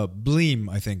called Bleem,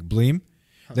 I think. Bleem.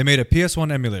 They made a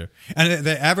PS1 emulator. And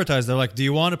they advertised, they're like, do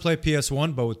you want to play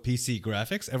PS1 but with PC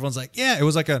graphics? Everyone's like, yeah. It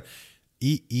was like a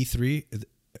E3.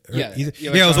 Yeah.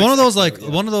 It was one of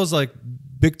those like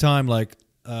big time like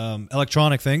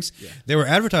electronic things. Yeah. They were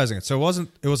advertising it. So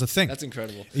it was a thing. That's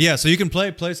incredible. Yeah, so you can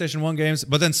play PlayStation 1 games,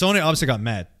 but then Sony obviously got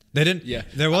mad. They didn't. Yeah.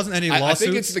 There wasn't any lawsuits. I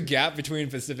think it's the gap between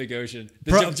Pacific Ocean.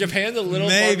 Japan's a little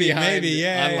far behind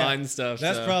online stuff.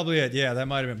 That's probably it. Yeah, that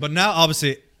might have been. But now,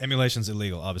 obviously, emulation's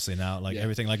illegal. Obviously now, like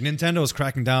everything, like Nintendo is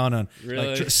cracking down on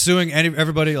like suing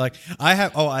everybody. Like I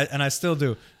have. I still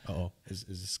do. Is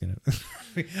this gonna?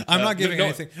 I'm not giving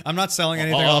anything. I'm not selling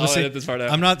anything. Obviously,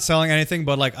 I'm not selling anything.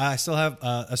 But like, I still have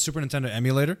a Super Nintendo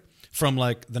emulator. From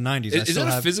like the 90s. Is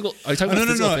that a physical? Are you talking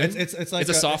about no. It's like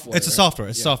a software. It's a software.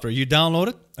 It's software. You download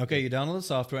it. Okay, you download the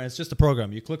software, and it's just a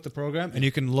program. You click the program, and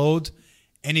you can load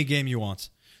any game you want.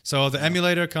 So the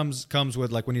emulator comes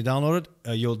with like when you download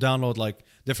it, you'll download like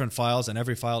different files, and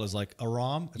every file is like a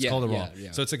ROM. It's called a ROM.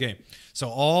 Yeah. So it's a game. So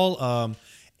all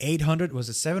 800 was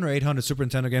it 700 or 800 Super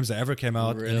Nintendo games that ever came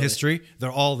out in history? They're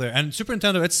all there. And Super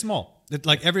Nintendo, it's small.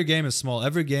 Like every game is small.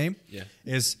 Every game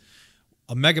is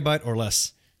a megabyte or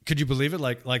less. Could you believe it?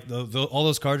 Like all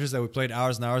those cartridges that we played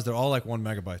hours and hours, they're all like 1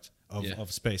 megabyte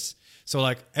of space. So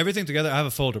like everything together, I have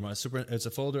a folder. It's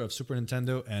a folder of Super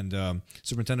Nintendo and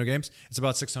Super Nintendo games. It's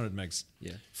about 600 megs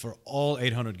for all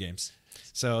 800 games.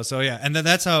 So yeah, and then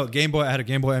that's how Game Boy. I had a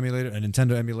Game Boy emulator, a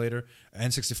Nintendo emulator, an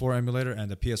N64 emulator,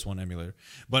 and a PS1 emulator.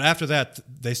 But after that,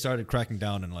 they started cracking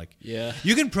down and like,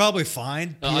 you can probably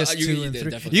find PS2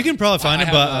 and 3. You can probably find it,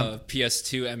 but a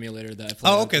PS2 emulator that I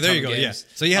played. Oh, okay, there you go. Yeah,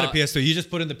 so you had a PS2. You just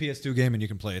put in the PS2 game and you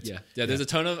can play it. Yeah. There's a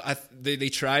ton of. They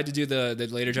tried to do the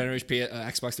later generation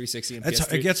Xbox 360 and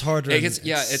PS3. It gets harder.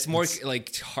 It's more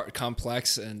like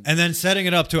complex and then setting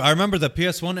it up too. I remember the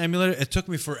PS1 emulator. It took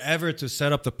me forever to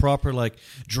set up the proper like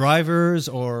drivers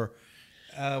or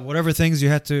whatever things you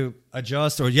had to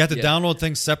adjust, or you had to download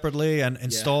things separately and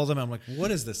install them. I'm like, what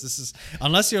is this? This is,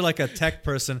 unless you're like a tech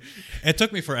person, it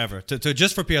took me forever to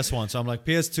just for PS1. So I'm like,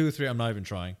 PS2, 3, I'm not even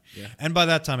trying. Yeah. And by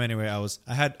that time anyway,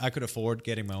 I could afford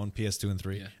getting my own PS2 and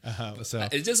 3. Yeah. So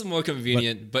it's just more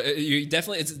convenient, but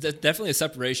it's definitely a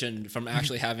separation from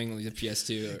actually having like, the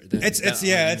PS2.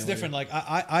 It's different. Like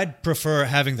I'd prefer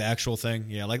having the actual thing.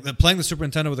 Yeah, like playing the Super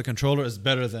Nintendo with a controller is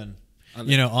better than. On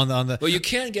the. Well, you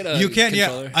can get a. You can,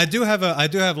 controller. Yeah. I do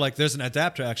have like there's an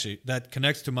adapter actually that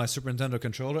connects to my Super Nintendo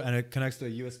controller, and it connects to a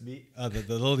USB, the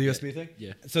little USB thing.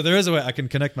 Yeah. So there is a way I can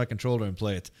connect my controller and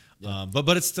play it. Yeah.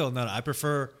 But it's still no. I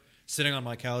prefer sitting on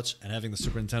my couch and having the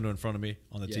Super Nintendo in front of me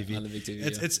on the TV. On the big TV.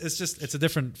 It's a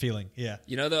different feeling. Yeah.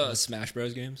 You know the Smash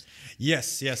Bros games?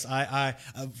 Yes.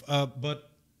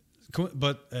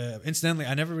 But incidentally,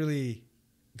 I never really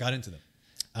got into them.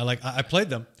 I played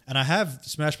them, and I have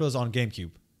Smash Bros on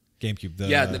GameCube.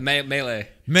 The Melee.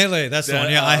 Melee, that's the one.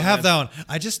 Yeah, I have that one.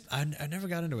 I never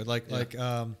got into it.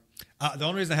 The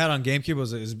only reason I had it on GameCube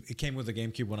was it came with the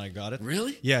GameCube when I got it.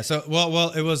 Really? Yeah. So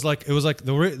it was like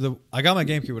I got my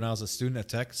GameCube when I was a student at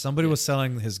Tech. Somebody was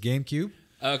selling his GameCube.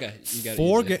 Okay, you got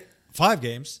it. 5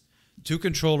 games, 2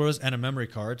 controllers, and a memory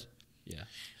card. Yeah.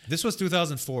 This was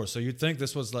 2004, so you'd think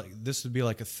this would be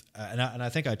like and I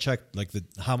think I checked like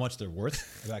how much they're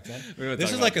worth back then.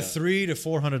 This is like a $300 to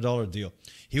 $400 deal.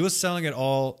 He was selling it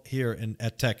all here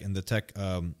at Tech in the Tech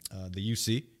the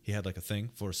UC. He had like a thing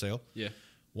for sale. Yeah,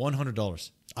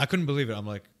 $100. I couldn't believe it. I'm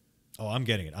like, oh, I'm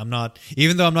getting it. I'm not,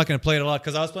 even though I'm not going to play it a lot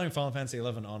because I was playing Final Fantasy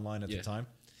 11 online at the time.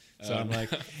 So I'm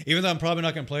like, even though I'm probably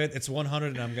not going to play it, it's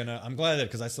 100, and I'm glad that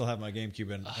because I still have my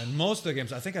GameCube and most of the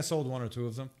games. I think I sold 1 or 2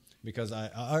 of them. Because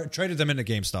I traded them into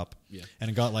GameStop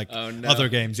and got like other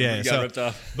games. Yeah, got ripped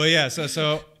off. But yeah,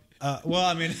 well,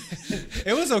 I mean,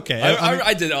 it was okay.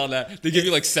 I did all that. They give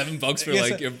you like $7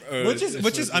 for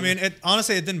which is. I mean,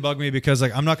 honestly, it didn't bug me because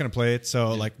like I'm not going to play it.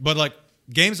 So but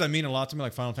games that mean a lot to me,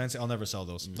 like Final Fantasy, I'll never sell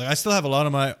those. Like I still have a lot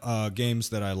of my games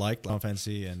that I like, Final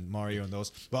Fantasy and Mario and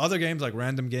those. But other games like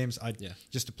random games,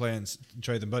 just to play and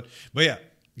trade them. But yeah,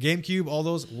 GameCube, all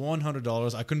those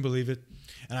 $100. I couldn't believe it.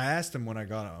 And I asked him when I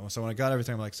got it. So when I got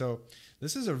everything, I'm like, so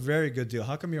this is a very good deal.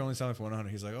 How come you're only selling for $100?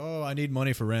 He's like, oh, I need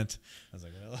money for rent. I was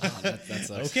like, well, that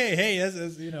sucks. Okay, hey,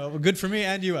 that's good for me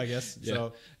and you, I guess. Yeah,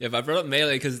 so, but I brought up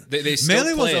Melee because they still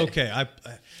Melee play was okay.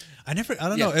 I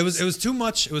don't know. It was too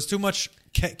much. It was too much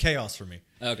chaos for me.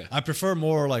 Okay, I prefer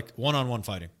more like one-on-one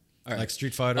fighting. Right. Like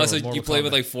Street Fighter. Oh, so you play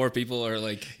with like 4 people or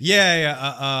like?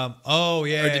 Yeah. Or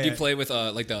did you play with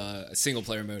like the single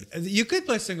player mode? You could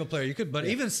play single player. You could, but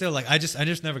even still, like I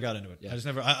just never got into it. Yeah.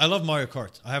 I love Mario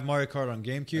Kart. I have Mario Kart on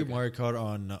GameCube, Mario Kart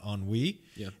on Wii.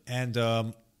 Yeah.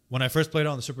 And when I first played it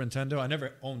on the Super Nintendo, I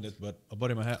never owned it, but a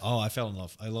buddy of mine had. Oh, I fell in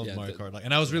love. I love Mario Kart,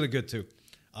 and I was really good too.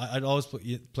 I'd always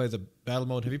play the battle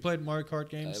mode. Have you played Mario Kart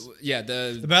games? Yeah,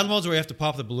 the battle modes where you have to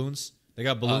pop the balloons. They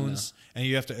got balloons, and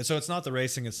you have to. So it's not the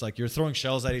racing. It's like you're throwing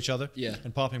shells at each other,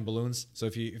 and popping balloons. So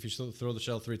if you throw the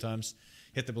shell 3 times,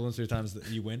 hit the balloons 3 times,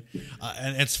 you win.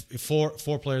 And it's four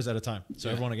players at a time. So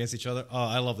everyone against each other. Oh,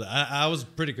 I love that. I was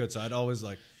pretty good, so I'd always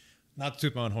like. Not to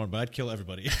toot my own horn, but I'd kill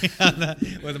everybody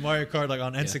with the Mario Kart, like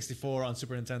on N64, on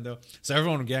Super Nintendo. So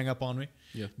everyone would gang up on me.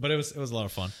 Yeah, but it was a lot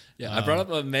of fun. Yeah, I brought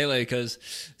up a Melee because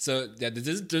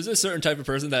there's a certain type of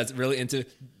person that's really into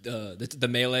the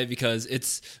Melee because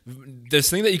it's this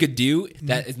thing that you could do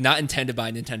that is not intended by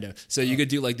Nintendo. So you could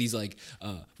do like these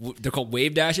they're called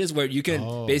wave dashes where you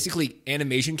can basically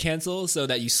animation cancel so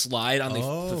that you slide on the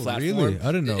platform. Really?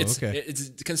 I didn't know. It's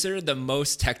considered the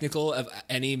most technical of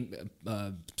any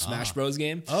Smash Bros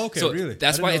game. Oh, okay, so really?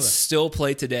 That's why it's still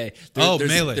played today.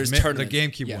 Melee. There's tournaments. The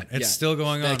GameCube one. It's still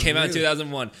going on. It came out in 2001.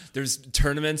 There's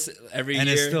tournaments every year. And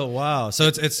it's still, wow. So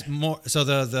it's more, so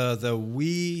the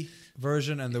Wii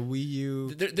version and the Wii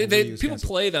U. People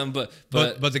play them, but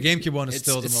the GameCube one is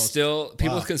still the most. Still,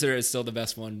 people consider it still the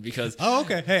best one because. Oh,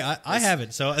 okay. Hey, I have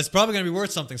it, so it's probably going to be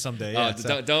worth something someday. Yeah,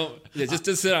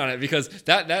 just sit on it because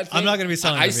that thing, I'm not going to be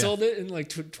selling. I sold it in like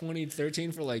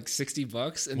 2013 for like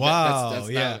 $60. And wow.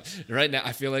 That's right now.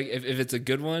 I feel like if it's a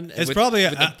good one, it's probably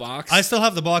with the box. I still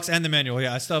have the box and the manual.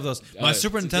 Yeah, I still have those. My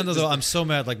Super Nintendo though, I'm so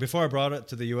mad. Like before I brought it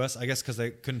to the US, I guess because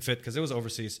they couldn't fit because it was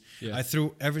overseas. Yeah. I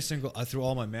threw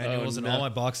all my manuals and all my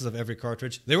boxes of every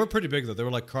cartridge. They were pretty big though. They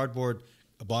were like cardboard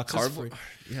boxes. Cardboard?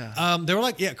 Yeah. They were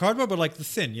like cardboard, but like the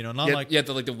thin, not like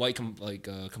the white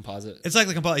composite. It's like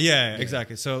the composite. Yeah,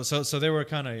 exactly. So they were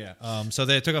kind of so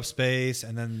they took up space,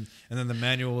 and then the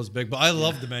manual was big. But I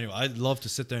loved the manual. I love to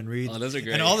sit there and read. Oh, those are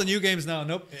great. And all the new games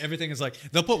now, everything is like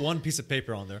they'll put one piece of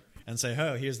paper on there, and say,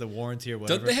 "Oh, here's the warranty or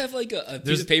whatever." Don't they have like a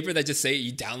piece of paper that just say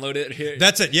you download it here?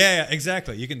 That's it. Yeah,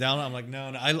 exactly. You can download. I'm like,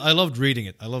 no. I loved reading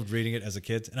it. I loved reading it as a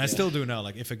kid, and I still do now.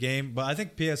 Like if a game, but I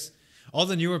think all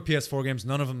the newer PS4 games,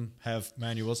 none of them have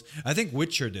manuals. I think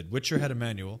Witcher did. Witcher had a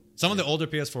manual. Some of the older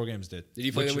PS4 games did. Did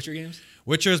you play the Witcher games?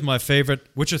 Witcher is my favorite.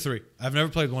 Witcher 3. I've never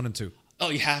played 1 and 2. Oh,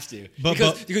 you have to.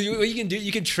 Because what you can do,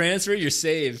 you can transfer your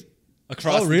save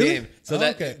across really? the game. So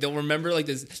they'll remember like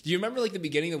this. Do you remember like the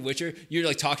beginning of Witcher? You're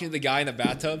like talking to the guy in the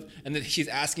bathtub and then he's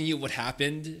asking you what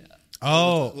happened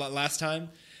last time.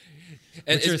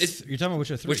 And you're talking about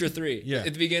Witcher 3? Witcher 3. Yeah. At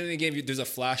the beginning of the game, there's a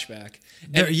flashback.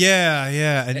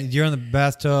 Yeah. And you're in the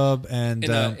bathtub and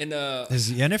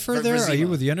is Yennefer there? Verzima. Are you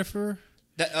with Yennefer?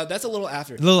 That's a little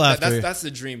after. That's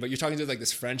the dream. But you're talking to like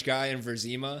this French guy in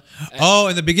Verzima.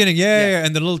 In the beginning, yeah,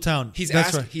 in the little town. He's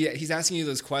asking you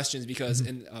those questions because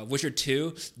in Witcher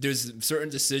 2, there's certain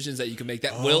decisions that you can make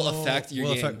that will affect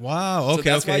your game. Wow. Okay. So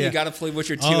that's why you got to play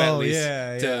Witcher 2 at least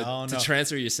to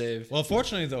transfer your save. Well,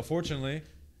 fortunately,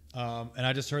 and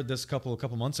I just heard this a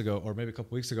couple months ago, or maybe a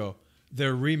couple weeks ago,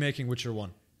 they're remaking Witcher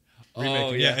 1.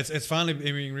 It's finally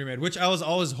being remade, which I was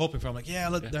always hoping for. I'm like, they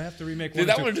have to remake one. Dude,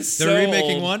 that one is They're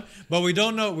remaking one, but we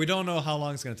don't know how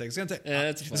long it's going to take. It's going to take.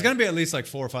 It's going to be at least like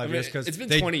 4 or 5 years because it's been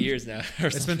 20 years now.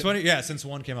 It's been 20, since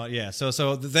 1 came out. Yeah,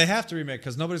 so they have to remake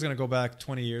because nobody's going to go back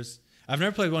 20 years. I've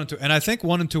never played 1 and 2, and I think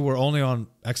 1 and 2 were only on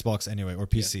Xbox anyway or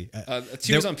PC.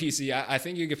 2 was on PC. I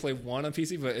think you could play 1 on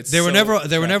PC, but they were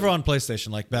never on PlayStation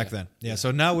like back then. Yeah,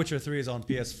 so now Witcher 3 is on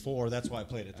PS4. That's why I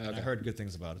played it. Okay. I heard good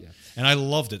things about it, and I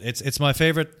loved it. It's my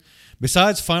favorite.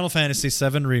 Besides Final Fantasy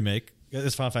VII Remake,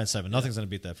 it's Final Fantasy VII. Nothing's going to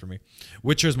beat that for me.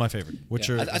 Witcher is my favorite.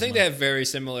 Witcher. I think they have very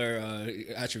similar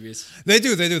attributes. They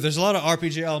do. There's a lot of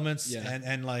RPG elements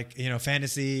and like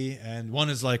fantasy, and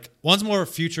one's more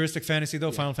futuristic fantasy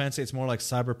though. Final Fantasy, it's more like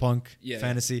cyberpunk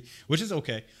fantasy, which is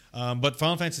okay. But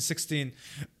Final Fantasy 16,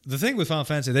 the thing with Final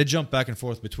Fantasy, they jump back and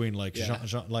forth between like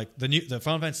the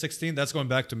Final Fantasy 16, that's going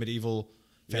back to medieval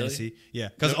fantasy. Really? Yeah,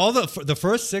 because all the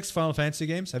first 6 Final Fantasy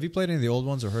games. Have you played any of the old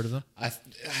ones or heard of them? I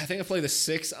think I played the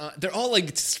 6. They're all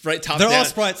like sprite top. They're down, all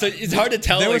sprite. so it's hard to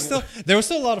tell. They were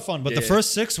still a lot of fun, but the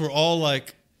first 6 were all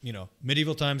like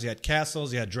medieval times. You had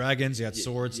castles, you had dragons, you had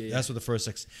swords. That's what the first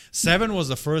 6. 7 was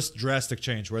the first drastic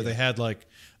change where they had like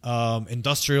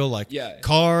industrial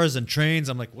cars and trains.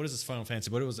 I'm like, what is this Final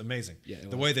Fantasy? But it was amazing.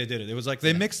 The way they did it. It was like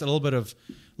they mixed a little bit of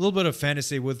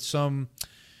fantasy with some.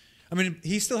 I mean,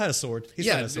 he still had a sword.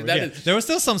 There was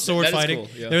still some sword fighting.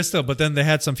 Cool. There was still, but then they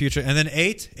had some future. And then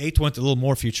 8 went a little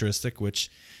more futuristic, which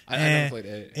I never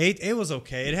played 8. 8 was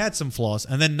okay. It had some flaws.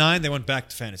 And then 9 they went back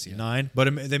to fantasy. 9,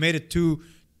 but they made it too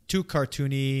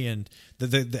cartoony, and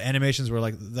the animations were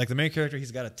like the main character,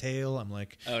 he's got a tail. I'm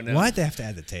like, why'd they have to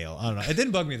add the tail? I don't know. It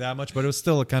didn't bug me that much, but it was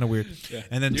still kind of weird.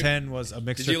 And then 10 was a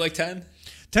mixture. Did you like 10?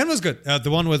 10 was good. The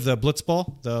one with the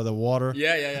Blitzball, the water.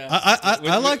 Yeah.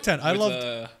 I like 10. I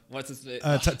love. What's his name?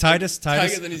 Titus.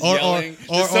 And he's yelling.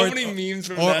 There's so many memes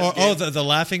from that game. The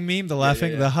laughing meme, the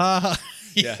ha ha.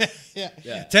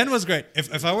 Yeah. 10 was great.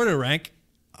 If I were to rank,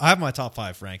 I have my top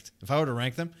 5 ranked. If I were to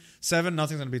rank them, 7,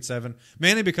 nothing's gonna beat 7.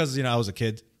 Mainly because I was a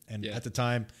kid, and at the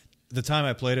time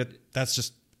I played it, that's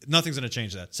just nothing's gonna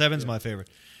change that. 7's my favorite.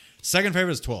 Second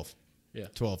favorite is 12. Yeah,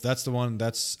 12. That's the one.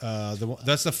 That's the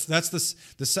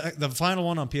final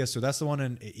one on PS2. That's the one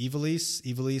in Ivalice.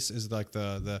 Ivalice is like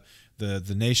the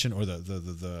nation or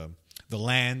the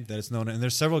land that it's known. And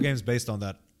there's several games based on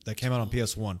that came out on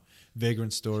PS1.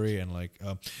 Vagrant Story and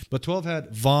but 12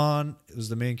 had Vaughn. It was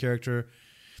the main character.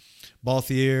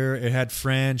 Balthier. It had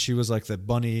Fran. She was like the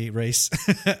bunny race.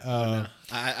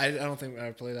 I don't think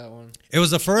I played that one. It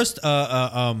was the first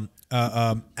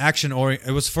action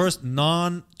it was first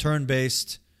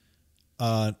non-turn-based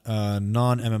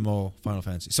non-MMO Final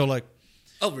Fantasy. So like,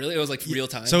 oh really? It was like real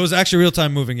time. So it was actually real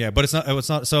time moving, but it's not. It was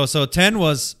not. So 10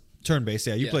 was turn-based.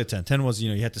 Yeah, you played 10. 10 was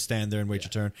you had to stand there and wait your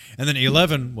turn, and then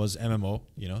 11 was MMO.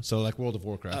 So like World of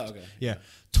Warcraft. Oh, okay. Yeah,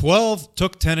 12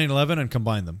 took 10 and 11 and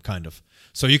combined them, kind of.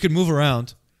 So you could move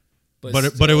around.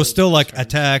 But it was still like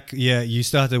attack. Yeah, you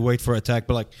still had to wait for attack,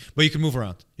 but you can move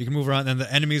around. You can move around, and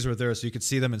the enemies were there, so you could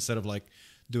see them instead of like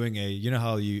doing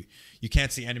how you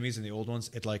can't see enemies in the old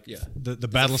ones. It the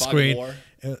battle screen. What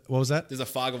was that? There's a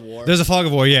fog of war. There's a fog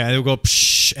of war. Yeah, and it would go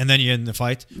psh, and then you're in the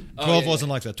fight. 12 wasn't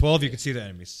like that. 12 you could see the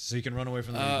enemies, so you can run away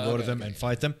from them, and go to them, and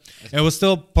fight them. And it was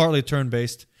still partly turn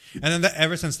based, and then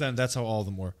ever since then, that's how all of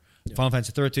them were. Final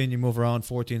Fantasy 13, you move around.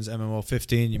 14 is MMO.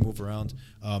 15, you move around.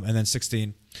 And then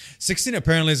 16. 16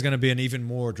 apparently is going to be an even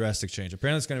more drastic change.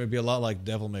 Apparently it's going to be a lot like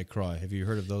Devil May Cry. Have you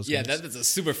heard of those games? That's a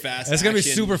super fast It's going to be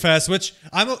super fast, which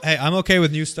I'm okay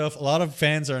with new stuff. A lot of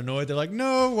fans are annoyed. They're like,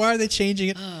 no, why are they changing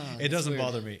it? It doesn't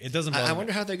bother me. It doesn't bother me. I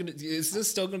wonder how they're going to... Is this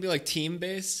still going to be like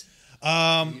team-based?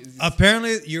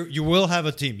 Apparently you will have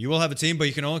a team. You will have a team, but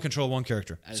you can only control one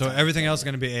character. So everything else is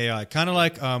going to be AI. Kind of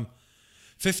like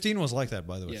 15 was like that,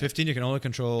 by the way. 15 you can only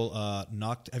control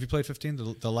Noct. Have you played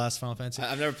 15, the last Final Fantasy?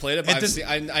 I've never played it, but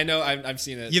I've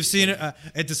seen it. You've seen it.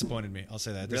 It disappointed me. I'll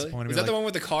say that. It really? disappointed Is me. that the one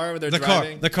with the car where they're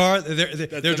driving? The car.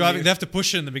 They're driving. They have to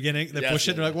push it in the beginning. They push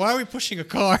it. They're like, why are we pushing a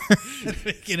car at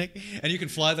the beginning? And you can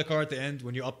fly the car at the end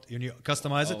when you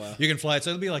customize it. Wow. You can fly it.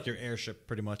 So it'll be like your airship,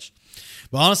 pretty much.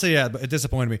 But honestly, but it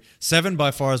disappointed me. 7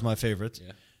 by far is my favorite.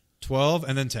 12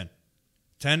 and then 10.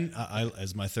 10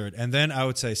 is my third. And then I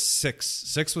would say 6.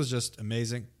 6 was just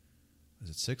amazing. Is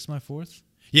it 6 my fourth?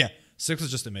 Yeah, 6 was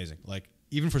just amazing. Like,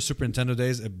 even for Super Nintendo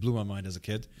days, it blew my mind as a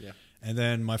kid. Yeah. And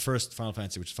then my first Final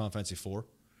Fantasy, which is Final Fantasy 4,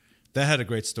 that had a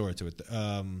great story to it.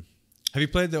 Have you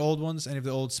played the old ones? Any of the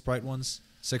old Sprite ones?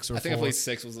 6 or 4? I think I played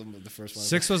 6 was the first one.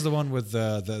 6 was the one with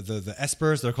the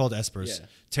Espers. They're called Espers.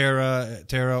 Yeah.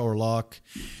 Terra or Locke.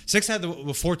 6 had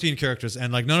the 14 characters,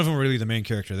 and like none of them were really the main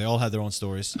character. They all had their own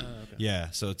stories. Okay.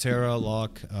 Yeah. So Terra,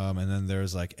 Locke, and then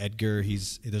there's like Edgar.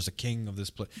 There's a king of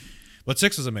this place. But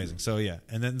 6 was amazing. So yeah,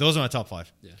 and then those are my top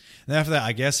 5. Yeah. And after that,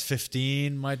 I guess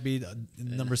 15 might be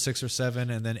number 6 or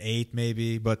 7, and then 8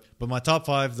 maybe. But my top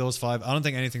 5, those 5, I don't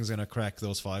think anything's gonna crack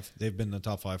those 5. They've been in the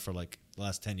top 5 for like the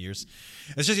last 10 years.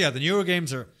 It's just the newer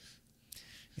games are,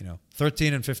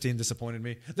 13 and 15 disappointed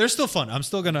me. They're still fun.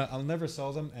 I'll never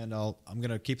sell them, and I'm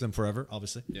gonna keep them forever,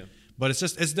 obviously. Yeah. But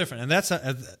it's different, and that's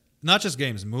not just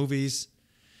games, movies.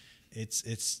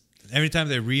 It's every time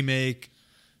they remake.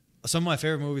 Some of my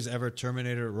favorite movies ever,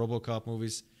 Terminator, RoboCop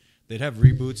movies, they'd have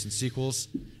reboots and sequels.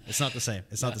 It's not the same.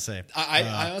 It's not the same.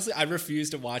 I honestly, I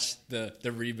refuse to watch the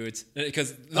reboots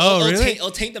because it'll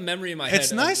taint the memory in my head.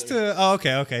 It's nice to. Oh,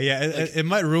 okay, yeah. It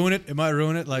might ruin it. It might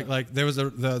ruin it. Like there was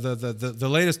the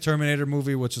latest Terminator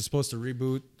movie, which was supposed to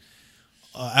reboot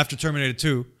after Terminator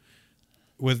 2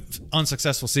 with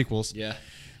unsuccessful sequels. Yeah,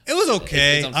 it was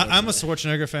okay. I'm a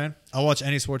Schwarzenegger fan. I'll watch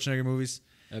any Schwarzenegger movies.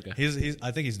 Okay.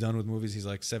 I think he's done with movies. He's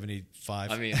like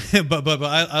 75. I mean, but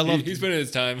I love. He's been in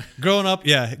his time. Growing up in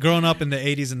the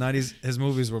 80s and 90s, his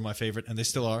movies were my favorite, and they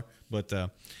still are. But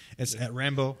it's at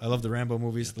Rambo. I love the Rambo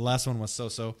movies. The last one was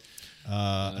so.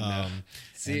 No.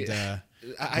 See.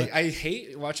 I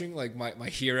hate watching like my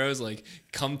heroes like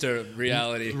come to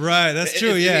reality. Right, that's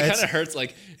true. It kind of hurts.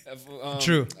 Like,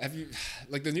 true. Have you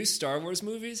like the new Star Wars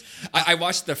movies? I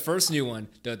watched the first new one,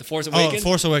 the Force Awakens. Oh,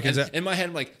 Force Awakens. In my head,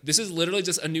 I'm like, this is literally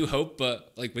just a New Hope,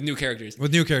 but like with new characters.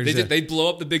 They blow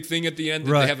up the big thing at the end.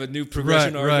 Right. They have a new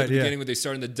progression arc at the beginning where they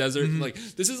start in the desert. Mm-hmm. Like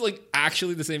this is like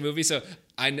actually the same movie. So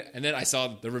and then I saw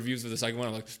the reviews for the second one.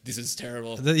 I'm like, this is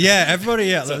terrible. Everybody.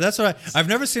 Yeah, so, that's what I've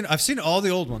never seen. I've seen all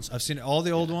the old ones. All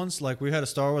the old ones. Like we had a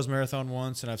Star Wars marathon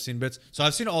once, and I've seen bits. So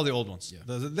I've seen all the old ones. Yeah.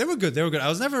 They were good. I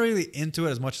was never really into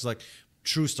it as much as like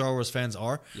true Star Wars fans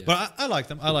are. Yeah. But I like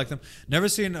them. Never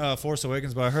seen Force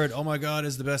Awakens, but I heard, oh my God,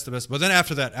 it's the best. But then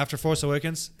after Force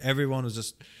Awakens, everyone was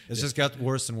just got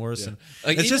worse and worse. Yeah. And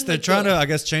like, it's just they're trying to, I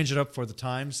guess, change it up for the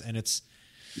times, and it's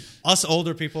us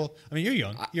older people. I mean, you're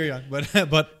young,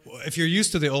 but if you're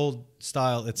used to the old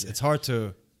style, it's hard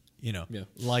to,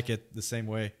 like it the same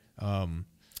way.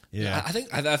 Yeah, I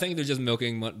think they're just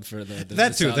milking for the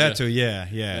that too.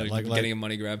 Yeah. Like getting a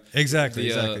money grab.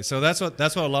 Exactly. So that's what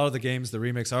a lot of the games, the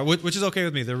remakes are, which is okay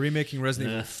with me. They're remaking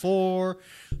Resident Evil 4,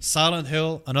 Silent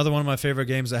Hill, another one of my favorite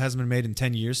games that hasn't been made in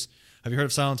 10 years. Have you heard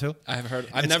of Silent Hill? I have heard.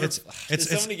 There's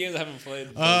so many games I haven't played.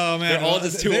 Oh man, they're all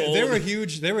just too old. They were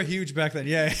huge. They were huge back then.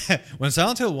 Yeah. When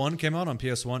Silent Hill 1 came out on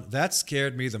PS1, that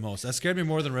scared me the most. That scared me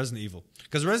more than Resident Evil,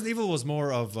 because Resident Evil was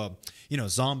more of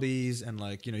zombies and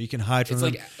like you can hide from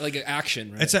them. It's like an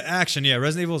action, right? It's an action. Yeah,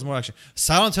 Resident Evil was more action.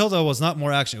 Silent Hill though was not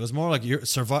more action. It was more like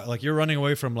you're running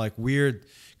away from like weird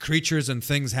creatures and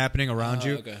things happening around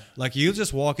you. Okay. Like you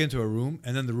just walk into a room,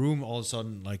 and then the room all of a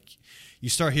sudden like you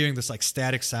start hearing this like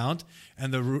static sound,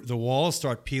 and the walls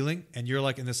start peeling, and you're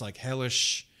like in this like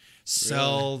hellish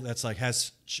cell that's like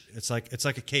it's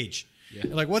like a cage. Yeah.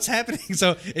 You're like, what's happening?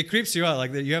 So it creeps you out.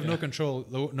 Like you have no control.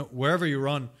 Wherever you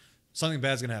run, something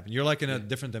bad's gonna happen. You're like in a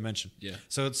different dimension. Yeah.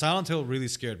 So Silent Hill really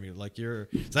scared me. Like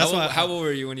how old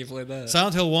were you when you played that?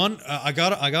 Silent Hill 1, I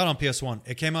got on PS1.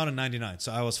 It came out in '99,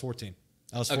 so I was 14.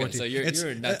 I was 14. Okay, so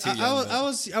you're not too young.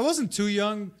 I wasn't too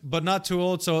young, but not too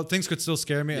old, so things could still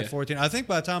scare me at 14. I think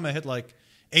by the time I hit like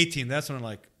 18, that's when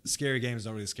like scary games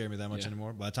don't really scare me that much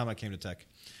anymore. By the time I came to tech,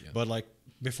 but like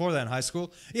before that in high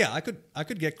school, I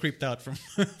could get creeped out from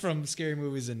from scary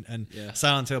movies and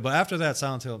Silent Hill. But after that,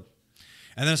 Silent Hill,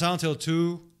 and then Silent Hill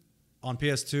 2 on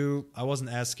PS2, I wasn't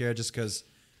as scared just because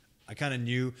I kind of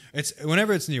knew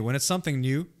whenever it's new, when it's something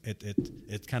new,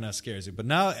 it kind of scares you. But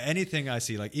now anything I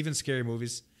see, like even scary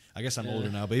movies. I guess I'm older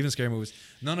now, but even scary movies,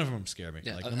 none of them scare me.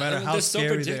 Yeah. Like no matter how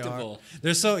scary they are,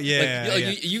 they're so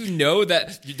you know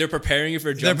that they're preparing you for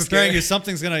a jump scare. They're preparing you.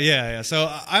 Something's gonna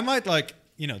So I might like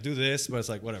do this, but it's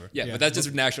like whatever. Yeah, but that's just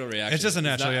a natural reaction. It's just a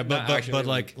natural, But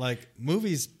like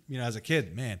movies, as a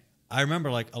kid, man, I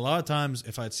remember like a lot of times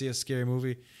if I'd see a scary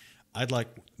movie, I'd like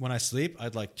when I sleep,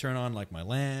 I'd like turn on like my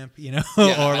lamp, or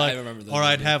like, or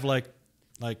I'd have like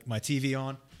my TV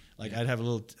on. Like I'd have a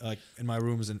little like in my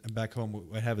rooms and back home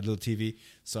I'd have a little TV,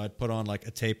 so I'd put on like a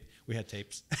tape. We had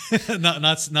tapes, not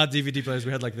DVD players.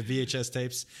 We had like the VHS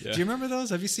tapes. Yeah. Do you remember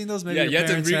those? Have you seen those? Maybe you had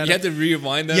to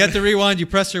rewind them. You had to rewind. You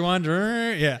press rewind.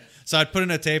 Yeah. So I'd put in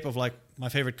a tape of like my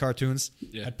favorite cartoons.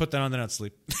 Yeah. I'd put that on, then I'd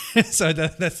sleep. So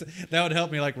that would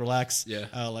help me like relax. Yeah.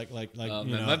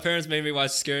 My parents made me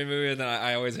watch scary movies, and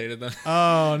I always hated them.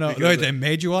 Oh no! Wait, they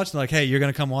made you watch? Like, hey, you're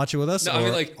gonna come watch it with us?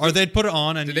 No, or they'd put it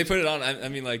on and did they put it on? I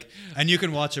mean, like, and you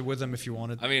can watch it with them if you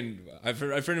wanted. I mean, I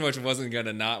pretty much wasn't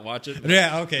gonna not watch it.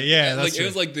 Yeah. Okay. Yeah. That's like true. It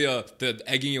was like the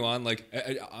egging you on. Like,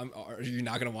 are you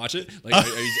not gonna watch it? Like,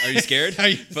 are you scared?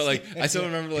 But like, I still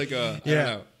remember like I don't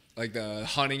know. Like the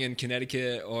Haunting in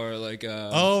Connecticut, or like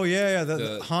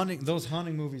the haunting, those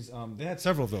haunting movies. They had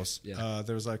several of those. Yeah.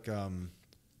 There was like what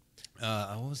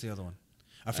was the other one?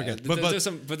 I forget. There's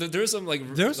some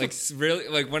really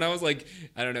like when I was like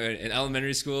I don't know in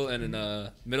elementary school and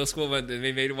in middle school when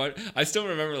they made one. I still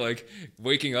remember like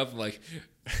waking up like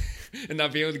and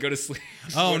not being able to go to sleep.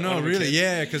 Oh no, really?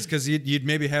 Yeah, because you'd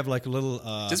maybe have like a little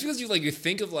just because you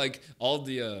think of like all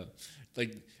the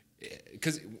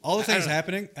because all the things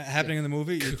happening in the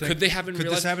movie, could they happen? Could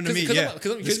this happen to me? Yeah,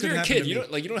 because you're a kid, you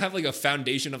don't have like a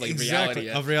foundation of like reality.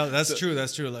 Of reality, that's true.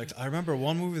 That's true. Like I remember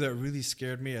one movie that really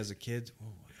scared me as a kid.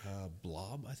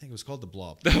 Blob, I think it was called The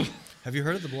Blob. Have you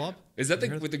heard of The Blob? Is that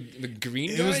with the green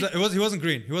guy? He wasn't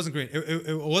green. He wasn't green.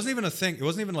 It wasn't even a thing. It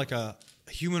wasn't even like a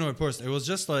humanoid person. It was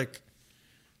just like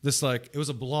this. Like it was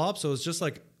a blob, so it was just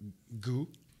like goo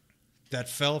that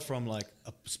fell from like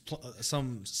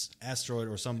some asteroid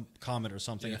or some comet or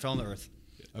something. It fell on the Earth.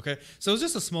 Okay, so it was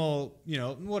just a small,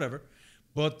 whatever.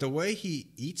 But the way he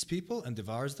eats people and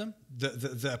devours them,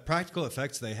 the practical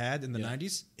effects they had in the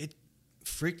 90s, it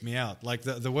freaked me out. Like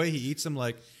the way he eats them,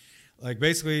 like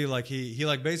basically like he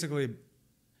like basically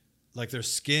like their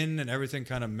skin and everything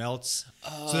kind of melts.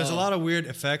 So there's a lot of weird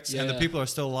effects, and the people are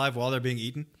still alive while they're being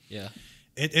eaten. Yeah.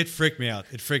 It freaked me out.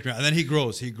 And then he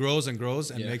grows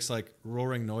and makes like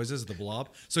roaring noises, the blob.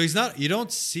 So you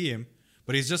don't see him,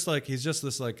 but he's just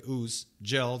this like ooze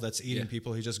gel that's eating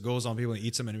people. He just goes on people and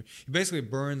eats them, and he basically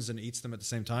burns and eats them at the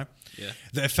same time. Yeah.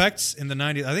 The effects in the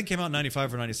 90s, I think came out in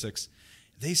 95 or 96.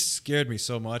 They scared me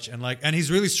so much, and he's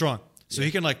really strong. So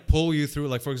he can like pull you through.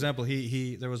 Like for example,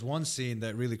 there was one scene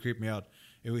that really creeped me out.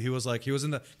 He was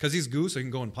in because he's goo, so he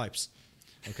can go in pipes.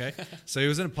 Okay, so he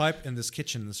was in a pipe in this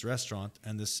kitchen, in this restaurant,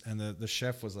 and the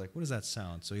chef was like, "What does that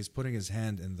sound?" So he's putting his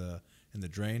hand in the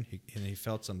drain, and he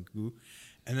felt some goo,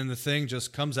 and then the thing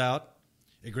just comes out.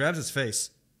 It grabs his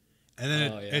face, and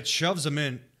then it shoves him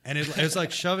in, and it's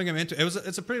like shoving him into.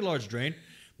 It's a pretty large drain,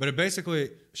 but it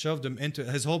basically shoved him into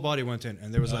his whole body went in,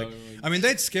 and there was I mean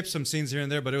they'd skip some scenes here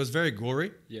and there, but it was very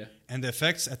gory. Yeah, and the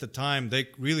effects at the time they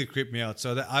really creeped me out.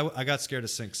 So that I got scared of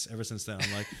sinks ever since then.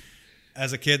 I'm like.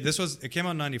 As a kid, it came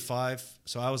out in 95,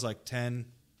 so I was like 10.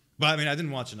 But I mean, I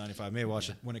didn't watch it in 95. I may have watched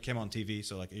it when it came on TV,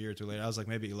 so like a year or two later. I was like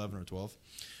maybe 11 or 12.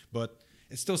 But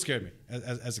it still scared me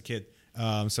as a kid.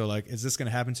 So like, is this going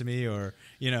to happen to me or,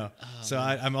 so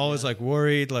I'm always like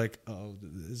worried, like, oh,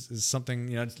 is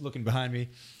something, looking behind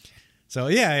me. So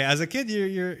yeah, as a kid,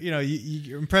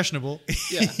 you're impressionable.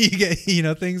 Yeah. You get,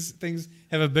 things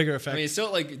have a bigger effect. I mean,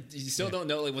 you still don't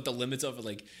know like what the limits of it,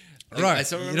 like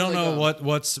right. You don't know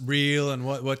what's real and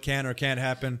what can or can't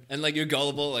happen. And like you're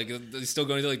gullible, like you're still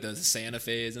going to like the Santa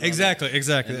phase. And exactly.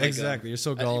 You're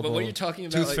so gullible. But what you're talking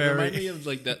about, like, remind me of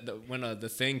like when the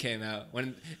Thing came out,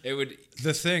 when it would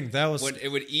when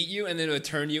it would eat you and then it would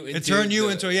turn you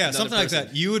into something like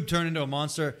that. You would turn into a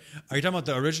monster. Are you talking about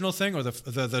the original Thing or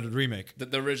the remake?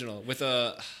 The original with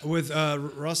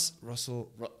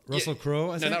Russell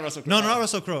Crowe. I think? No, not Russell Crowe. No, not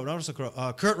Russell Crowe. Not Russell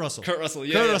Crowe. Kurt Russell. Kurt Russell.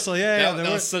 Yeah. That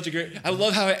was such a great. I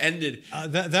love how it ended.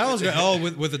 That was great. Oh,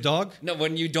 with the dog. No,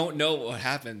 when you don't know what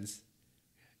happens,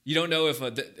 you don't know if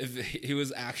he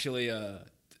was actually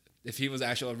if he was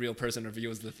actually a real person or if he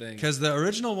was the thing. Because the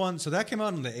original one, so that came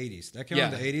out in the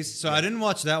 80s. So I didn't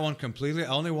watch that one completely. I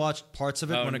only watched parts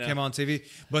of it when it came out on TV.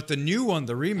 But the new one,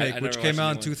 the remake, which came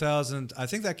out in 2000, I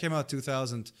think that came out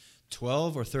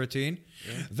 2012 or 13.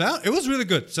 Yeah. It was really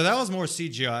good. So that was more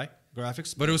CGI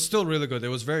graphics, but it was still really good. It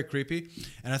was very creepy.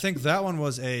 And I think that one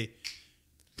was a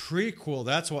prequel.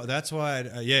 That's why.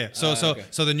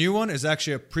 So the new one is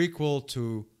actually a prequel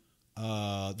to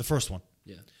the first one.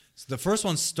 Yeah. So the first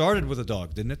one started with a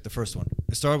dog, didn't it? The first one.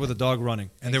 It started with a dog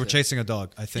running, and they were chasing a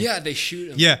dog, I think. Yeah, they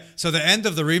shoot him. Yeah. So the end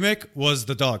of the remake was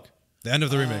the dog. The end of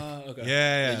the remake. Okay.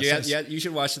 Yeah. You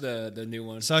should watch the new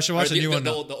one. So I should watch the new one.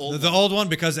 The old one,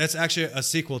 because it's actually a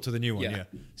sequel to the new one. Yeah.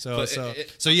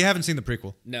 So you haven't seen the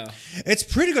prequel? No. It's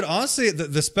pretty good. Honestly,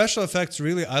 the special effects,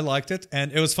 really, I liked it.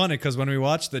 And it was funny because when we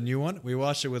watched the new one, we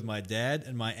watched it with my dad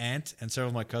and my aunt and several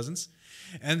of my cousins.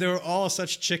 And they were all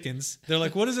such chickens. They're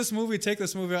like, "What is this movie? Take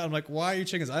this movie out." I'm like, "Why are you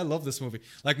chickens? I love this movie."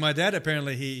 Like my dad,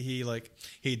 apparently he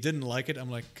didn't like it.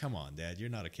 I'm like, "Come on, Dad, you're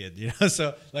not a kid, you know."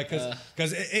 So like,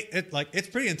 because it's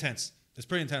pretty intense. It's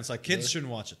pretty intense. Like kids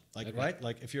shouldn't watch it. Like right?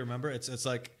 Like if you remember, it's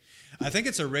like, I think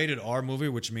it's a rated R movie,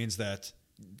 which means that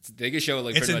they can show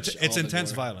like it's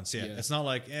intense violence. Yeah, it's not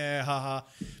like haha.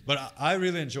 But I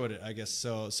really enjoyed it. I guess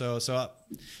so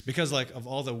because like of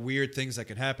all the weird things that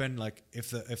could happen, like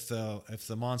if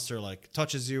the monster like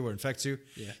touches you or infects you,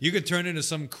 you could turn into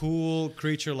some cool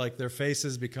creature. Like their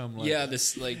faces become like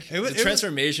this like the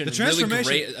transformation. Really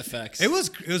great effects. It was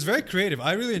very creative.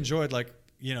 I really enjoyed like.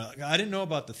 You know, I didn't know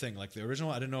about the thing, like the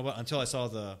original. I didn't know about until I saw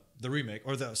the remake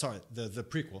or the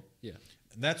prequel. Yeah,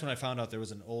 and that's when I found out there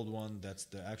was an old one that's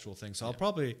the actual thing. So I'll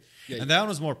probably and that one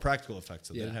was more practical effects,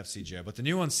 so they didn't have CGI. But the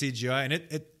new one's CGI, and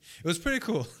it was pretty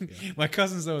cool. Yeah. My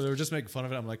cousins though, they were just making fun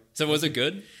of it. I'm like, so was it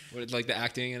good? Like the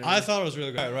acting and everything? I thought it was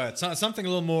really good. Right. So, something a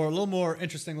little more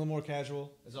interesting, a little more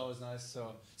casual is always nice.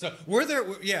 So were there?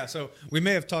 Yeah. So we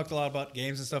may have talked a lot about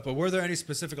games and stuff, but were there any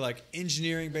specific like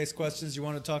engineering based questions you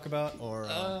want to talk about, or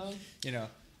you know?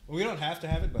 We don't have to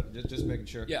have it, but just making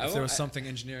sure. Yeah, if there was something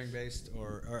engineering based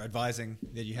or advising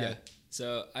that you had. Yeah.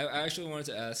 So I actually wanted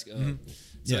to ask.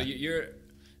 You're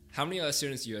how many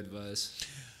students do you advise?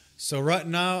 So right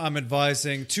now I'm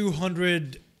advising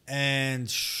 200, and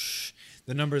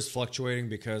the number is fluctuating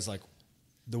because like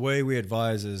the way we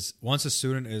advise is once a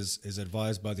student is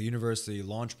advised by the university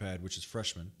launchpad, which is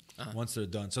freshmen, once they're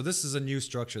done. So this is a new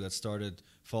structure that started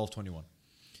fall of 21.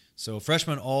 So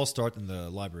freshmen all start in the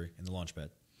library in the launchpad.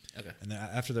 Okay. And then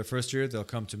after their first year, they'll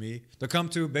come to me. They'll come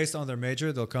to, based on their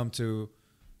major, they'll come to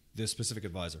the specific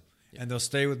advisor. Yeah. And they'll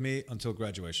stay with me until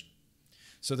graduation.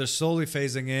 So they're slowly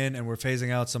phasing in, and we're phasing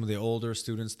out some of the older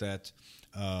students that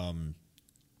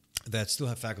still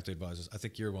have faculty advisors. I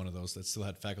think you're one of those that still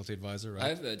had faculty advisor, right? I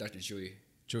have Dr. Chui.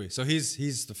 So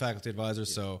he's the faculty advisor.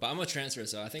 So, but I'm a transfer,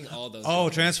 so I think all those. Oh,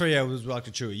 transfer, yeah, it was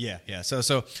Dr. Chui, yeah.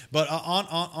 So, but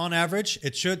on average,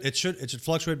 it should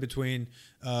fluctuate between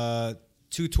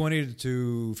 220 to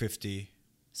 250.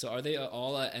 So are they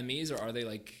all MEs, or are they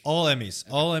like all MEs?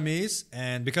 Okay. All MEs,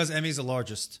 and because ME is the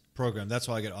largest program, that's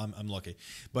why I'm lucky.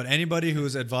 But anybody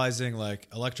who's advising like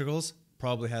electricals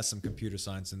probably has some computer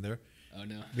science in there. Oh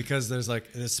no! Because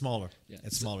it's smaller. Yeah.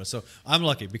 It's smaller. So I'm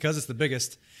lucky because it's the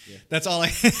biggest. Yeah. That's all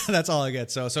I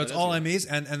get. So it's all MEs,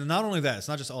 and not only that, it's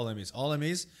not just all MEs. All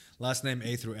MEs, last name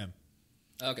A through M.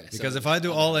 Okay. Because if I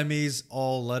do all MEs,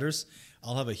 all letters,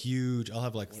 I'll have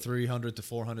like 300 to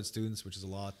 400 students, which is a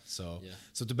lot. So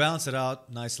to balance it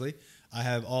out nicely, I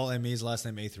have all MEs, last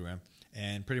name A through M,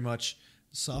 and pretty much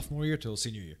sophomore year till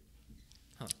senior year,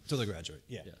 till they graduate.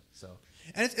 Yeah. So.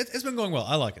 And it's been going well.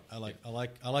 I like it.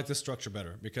 I like this structure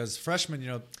better because freshmen,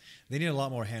 they need a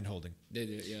lot more hand holding. They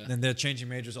do, yeah. And they're changing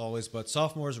majors always, but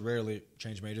sophomores rarely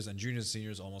change majors, and juniors and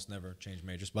seniors almost never change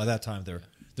majors. By that time,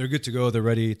 they're good to go. They're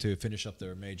ready to finish up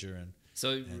their major.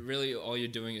 So really, all you're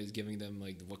doing is giving them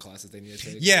like what classes they need to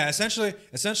take. Yeah, essentially,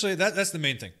 that's the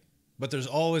main thing. But there's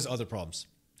always other problems.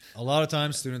 A lot of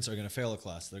times, students are going to fail a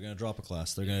class. They're going to drop a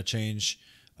class. They're going to change.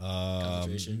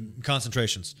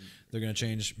 Concentrations. They're going to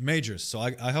change majors. So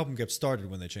I help them get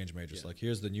started when they change majors. Yeah. Like,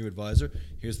 here's the new advisor.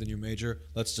 Here's the new major.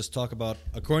 Let's just talk about,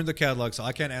 according to the catalog. So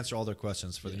I can't answer all their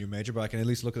questions for the new major, but I can at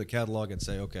least look at the catalog and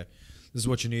say, okay, this is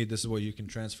what you need. This is what you can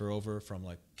transfer over from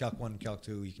like Calc 1 and Calc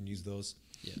 2. You can use those.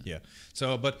 Yeah.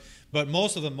 So, but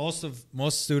most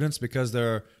students, because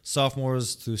they're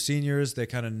sophomores to seniors, they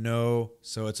kind of know.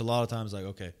 So it's a lot of times like,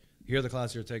 okay, here are the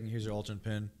classes you're taking. Here's your alternate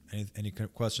pin. Any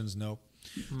questions? No.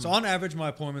 So on average, my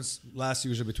appointments last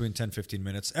usually between 10, 15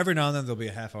 minutes. Every now and then there'll be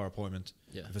a half-hour appointment.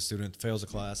 Yeah. If a student fails a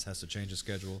class, has to change his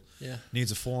schedule,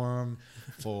 needs a form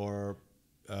for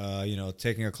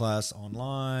taking a class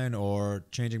online or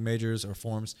changing majors or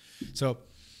forms. So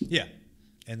Yeah,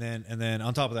 and then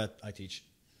on top of that, I teach.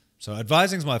 So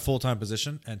advising is my full-time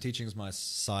position, and teaching is my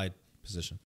side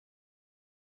position.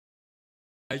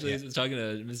 Actually, I was talking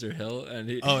to Mr. Hill, and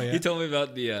he told me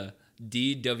about the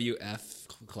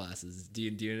DWF classes. Do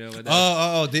you know what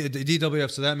that is? The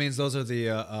DWF. So that means those are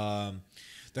the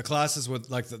classes with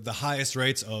like the highest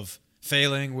rates of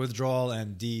failing, withdrawal,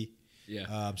 and D.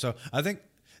 Yeah. So I think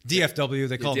DFW,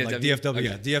 they call them like DFW. Okay.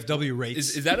 Yeah, DFW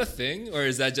rates. Is that a thing, or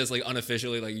is that just like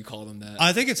unofficially, like you call them that?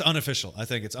 I think it's unofficial.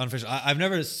 I've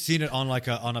never seen it on like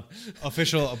on a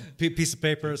official piece of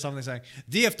paper or something saying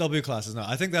DFW classes. No,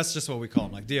 I think that's just what we call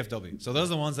them, like DFW. So those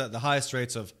are the ones that the highest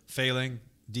rates of failing,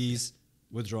 D's,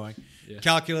 withdrawing,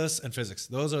 calculus and physics.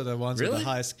 Those are the ones with the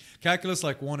highest. Calculus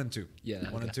like 1 and 2.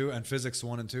 Yeah. 1 and 2, and physics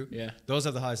 1 and 2. Yeah. Those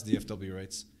are the highest DFW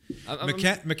rates.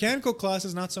 Mechanical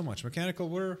classes not so much. Mechanical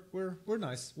we're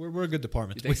nice. We're a good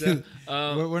department. You think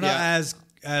so? We're not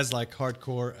as like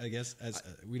hardcore, I guess, as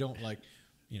we don't like,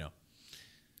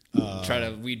 try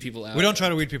to weed people out. We don't try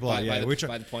to weed people out. By Yeah,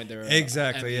 the point they're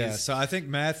exactly. MPs. Yeah. So I think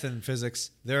math and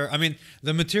physics. The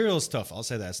material is tough. I'll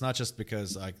say that. It's not just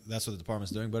because like that's what the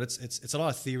department's doing, but it's a lot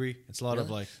of theory. It's a lot of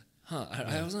like.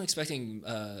 I wasn't expecting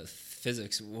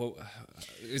physics.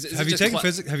 Have you taken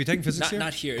physics here?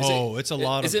 Not here. It's a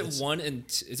lot. Is it one and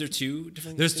is there two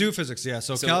different? There's two physics. Yeah.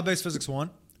 So Cal-based physics 1,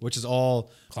 which is all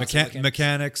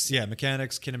mechanics. Yeah,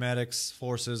 mechanics, kinematics,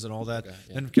 forces, and all that. Okay,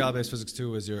 yeah. Then Cal-based physics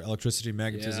 2 is your electricity,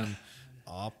 magnetism,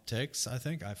 optics. I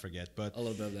think I forget, but a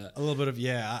little bit of that. A little bit of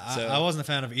I wasn't a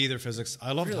fan of either physics.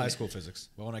 I loved high school physics,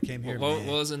 but when I came here, what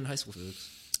was in high school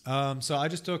physics? So I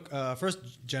just took first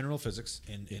general physics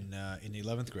in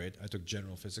 11th grade. I took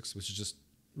general physics, which is just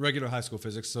regular high school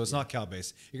physics. So it's not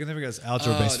Cal-based. You can think of it as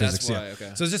algebra-based physics. That's why,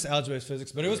 okay. So it's just algebra-based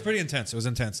physics, but it was pretty intense. It was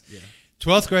intense. Yeah.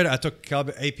 12th grade, I took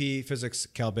AP Physics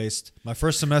Cal-based. My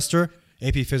first semester,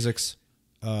 AP Physics,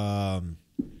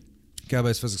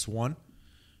 Cal-based Physics 1,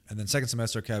 and then second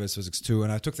semester, Cal-based Physics 2,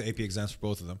 and I took the AP exams for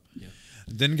both of them. Yeah.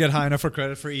 Didn't get high enough for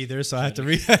credit for either, so I had to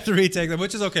retake them,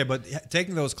 which is okay. But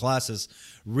taking those classes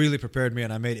really prepared me,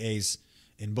 and I made A's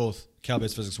in both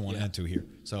Cal-based Physics 1 and 2 here.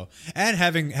 So, and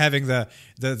having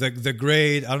the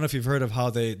grade, I don't know if you've heard of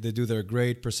how they do their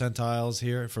grade percentiles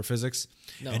here for physics.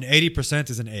 No. And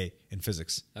 80% is an A in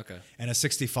physics. Okay. And a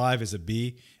 65 is a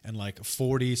B, and like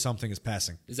 40 something is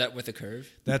passing. Is that with a curve?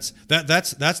 That's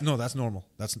normal.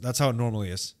 That's how it normally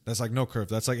is. That's like no curve.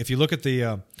 That's like if you look at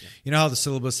the you know how the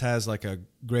syllabus has like a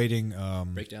grading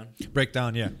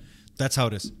breakdown, yeah. That's how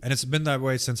it is. And it's been that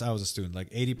way since I was a student. Like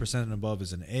 80% and above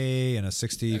is an A, and a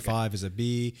 65 is a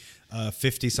B,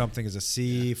 50 something is a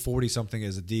C, 40 something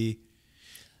is a D.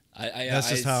 That's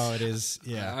just how it is.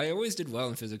 Yeah. I always did well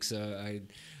in physics, so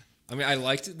I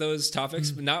liked those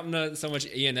topics, but not so much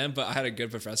E&M, but I had a good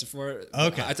professor for it.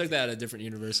 Okay. I took that at a different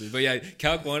university. But yeah,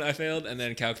 Calc 1 I failed, and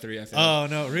then Calc 3 I failed. Oh,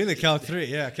 no, really? Calc 3?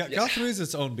 Yeah. Calc 3 is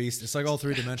its own beast. It's like all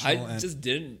three-dimensional. I just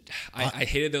didn't. I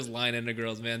hated those line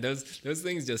integrals, man. Those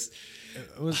things just...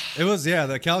 It was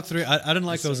the Calc 3. I didn't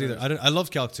like those either. I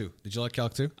loved Calc 2. Did you like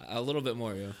Calc 2? A little bit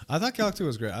more, yeah. I thought Calc 2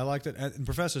 was great. I liked it. And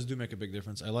professors do make a big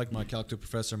difference. I liked my Calc 2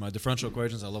 professor. My differential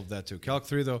equations, I loved that too. Calc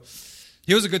 3, though...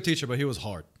 He was a good teacher, but he was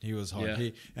hard. Yeah.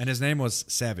 And his name was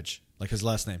Savage, like his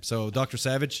last name. So Dr.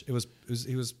 Savage, he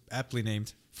was aptly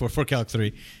named for Calc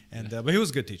 3, and but he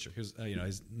was a good teacher. He was,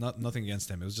 he's nothing against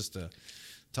him. It was just a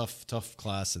tough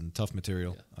class and tough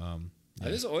material. Yeah. I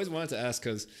just always wanted to ask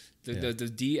because the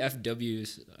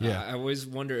DFWs. I always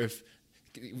wonder if.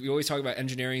 We always talk about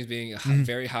engineering as being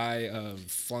very high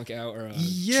flunk out or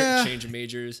change of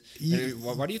majors.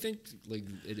 Why do you think like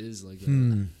it is like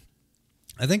that?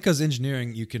 I think because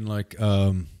engineering, you can like,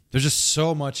 there's just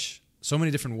so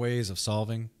many different ways of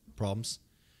solving problems,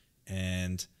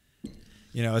 and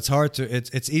it's hard to,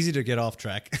 it's easy to get off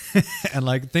track and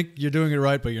like think you're doing it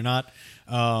right, but you're not.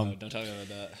 Don't talk about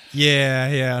that.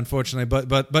 Yeah, unfortunately,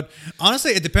 but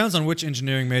honestly, it depends on which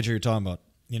engineering major you're talking about.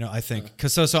 I think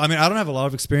because so I mean, I don't have a lot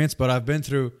of experience, but I've been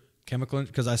through chemical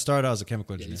because I started out as a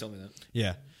chemical engineer. Yeah, you told me that.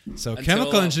 Yeah, so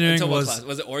chemical engineering was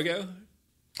it Orgo?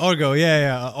 Orgo,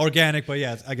 yeah, organic, but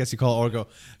yeah, I guess you call it Orgo.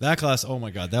 That class, oh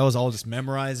my god, that was all just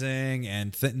memorizing,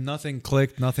 and nothing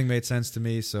clicked, nothing made sense to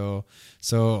me. So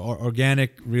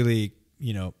organic really,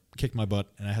 kicked my butt,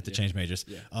 and I had to change majors.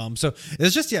 Yeah. So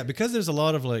it's just because there's a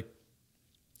lot of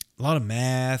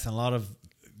math and a lot of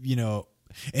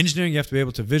engineering. You have to be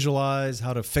able to visualize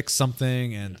how to fix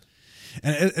something, and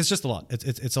it's just a lot.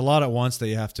 It's a lot at once that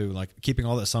you have to like keeping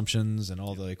all the assumptions and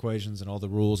all the equations and all the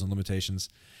rules and limitations.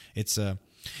 It's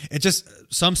just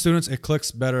some students it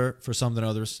clicks better for some than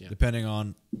others depending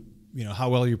on how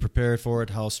well you prepared for it,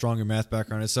 how strong your math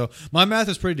background is. So my math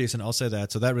is pretty decent, I'll say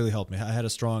that. So that really helped me. I had a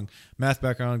strong math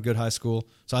background, good high school.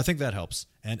 So I think that helps.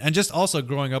 And just also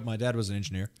growing up, my dad was an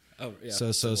engineer. Oh, yeah.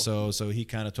 So he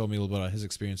kind of told me a little bit about his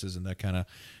experiences, and that kind of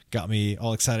got me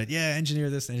all excited. Yeah, engineer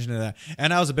this, engineer that.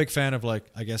 And I was a big fan of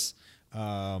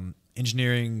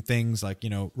engineering things like,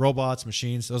 robots,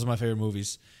 machines. Those are my favorite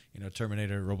movies.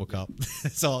 Terminator, RoboCop.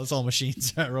 It's all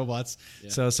machines, robots.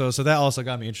 Yeah. So that also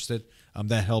got me interested.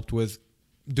 That helped with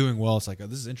doing well. It's like, oh,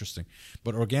 this is interesting.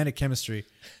 But organic chemistry,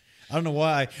 I don't know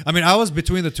why. I mean, I was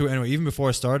between the two anyway. Even before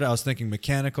I started, I was thinking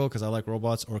mechanical because I like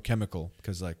robots, or chemical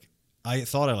because I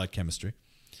thought I liked chemistry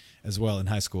as well in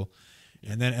high school.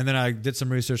 And then I did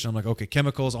some research, and I'm like, okay,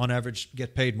 chemicals on average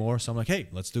get paid more. So I'm like, hey,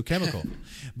 let's do chemical.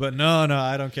 But no,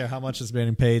 I don't care how much is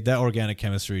being paid. That organic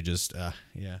chemistry just,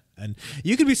 yeah. And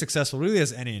you can be successful really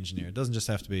as any engineer. It doesn't just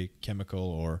have to be chemical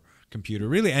or computer.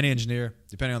 Really any engineer,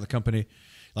 depending on the company.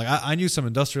 Like I knew some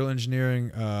industrial engineering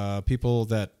people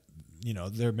that,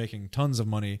 they're making tons of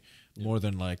money more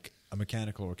than like a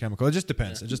mechanical or chemical. It just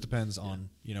depends. Yeah. It just depends on,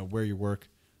 where you work.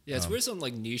 Yeah, it's weird. Some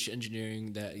like niche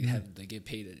engineering that they get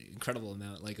paid an incredible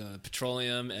amount, like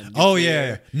petroleum and nuclear. Oh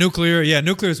yeah, nuclear. Yeah,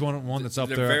 nuclear is one that's up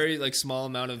there. They're very like small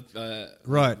amount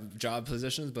of job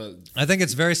positions, but I think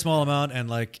it's very small amount, and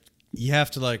like you have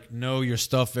to like know your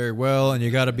stuff very well, and you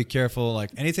got to be careful.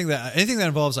 Like anything that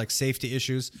involves like safety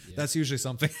issues, that's usually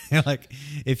something like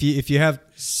if you have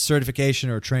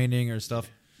certification or training or stuff,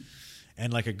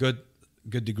 and like a good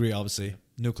degree, obviously.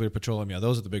 Nuclear, petroleum,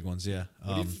 those are the big ones, yeah.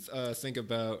 What do you think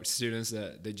about students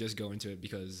that they just go into it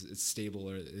because it's stable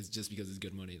or it's just because it's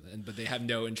good money, but they have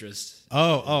no interest? See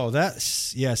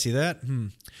that?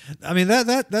 I mean,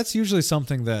 that's usually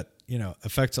something that,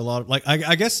 affects a lot of, like,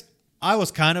 I guess I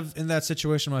was kind of in that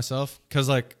situation myself because,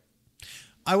 like,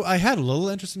 I had a little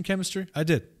interest in chemistry. I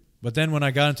did. But then when I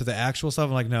got into the actual stuff,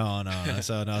 I'm like, no. And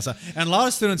a lot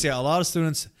of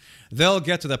students, they'll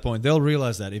get to that point. They'll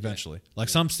realize that eventually. Like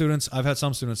some students, I've had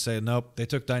some students say, nope, they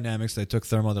took dynamics, they took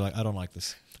thermo. They're like, I don't like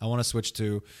this. I want to switch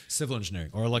to civil engineering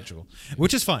or electrical,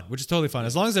 which is fine, which is totally fine.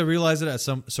 As long as they realize it at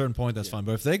some certain point, that's fine.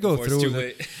 But if they go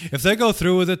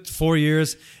through with it 4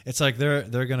 years, it's like they're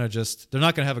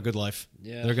not gonna have a good life.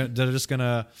 Yeah. They're just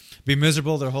gonna be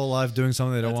miserable their whole life doing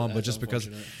something they don't want. But just because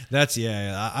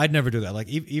I'd never do that. Like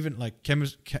even like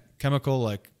chemical,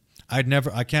 like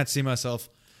I can't see myself,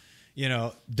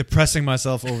 depressing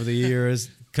myself over the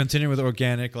years, continuing with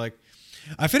organic, like.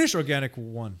 I finished Organic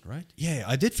 1, right? Yeah,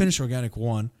 I did finish Organic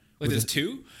 1. Wait, there's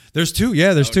two? There's two.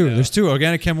 Yeah, there's two. No. There's two.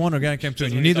 Organic Chem 1, Organic Chem 2.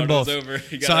 And you need them both.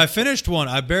 So I finished 1.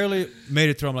 I barely made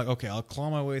it through. I'm like, okay, I'll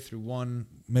claw my way through 1.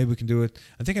 Maybe we can do it.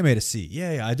 I think I made a C.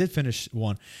 Yeah, I did finish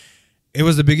 1. It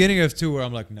was the beginning of 2 where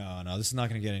I'm like, no, this is not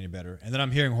going to get any better. And then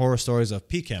I'm hearing horror stories of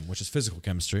PChem, which is physical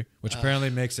chemistry, which apparently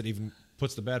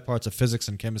puts the bad parts of physics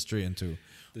and chemistry into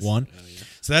 1.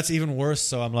 So that's even worse.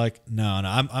 So I'm like, no,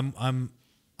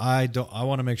 I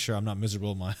want to make sure I'm not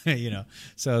miserable.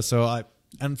 So I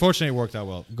unfortunately it worked out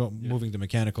well. Moving to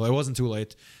mechanical, it wasn't too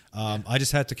late. I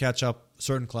just had to catch up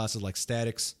certain classes like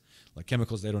statics, like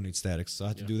chemicals. They don't need statics, so I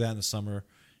had to do that in the summer,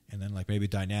 and then like maybe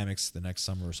dynamics the next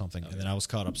summer or something, and then I was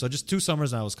caught up. So just 2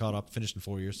 summers and I was caught up. Finished in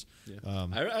 4 years. Yeah.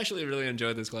 I actually really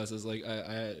enjoyed those classes. Like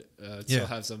I still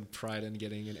have some pride in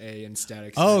getting an A in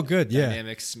statics. Oh, good.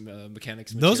 Dynamics,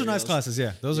 mechanics. Those are nice classes.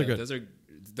 Yeah, those are good.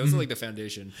 Those are like the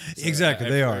foundation. So exactly,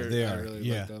 they are. I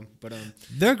really like them. But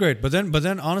they're great. But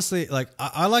then honestly, like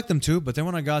I like them too. But then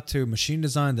when I got to machine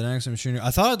design, dynamics and machinery,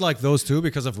 I thought I'd like those too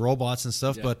because of robots and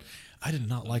stuff. Yeah. But I did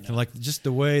not like them. Like just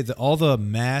the way all the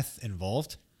math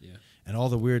involved, and all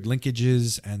the weird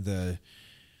linkages and the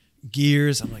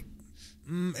gears. I'm like,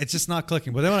 it's just not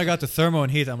clicking. But then when I got to thermo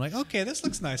and heat, I'm like, okay, this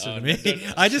looks nicer to me.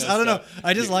 I don't know.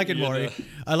 I just like it more.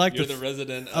 I like the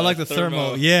resident. I like the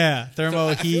thermo. Yeah, thermo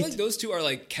heat. I feel like those two are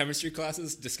like chemistry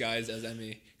classes disguised as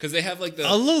ME because they have like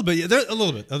the a little bit. Yeah, there's a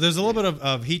little bit. There's a little bit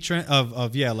of heat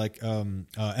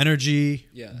energy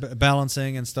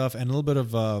balancing and stuff, and a little bit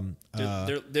of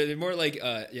they're more like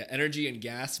energy and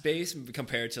gas based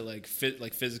compared to like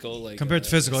physical compared to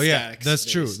physical. Yeah, that's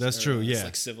true. That's true. Yeah, it's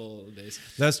like civil based.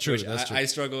 That's true. That's true. I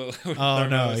struggle with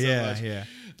no, so yeah, much. Yeah.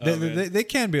 They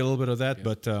can be a little bit of that,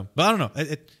 but I don't know.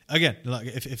 Again, like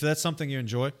if that's something you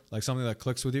enjoy, like something that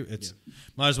clicks with you,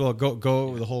 might as well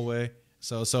go the whole way.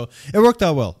 So it worked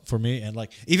out well for me, and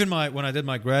like even when I did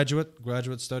my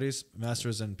graduate studies,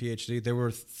 master's and PhD, they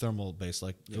were thermal based.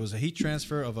 Like it was a heat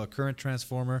transfer of a current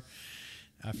transformer.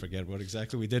 I forget what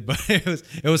exactly we did, but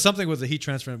it was something with the heat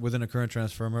transfer within a current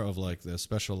transformer of like the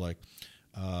special like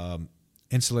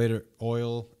insulator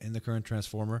oil in the current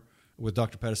transformer with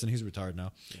Dr. Pedersen. He's retired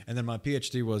now. And then my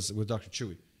PhD was with Dr.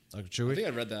 Chewy. Dr. Chewy. I think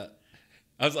I read that.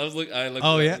 I looked.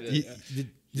 Oh yeah.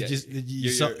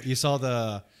 You saw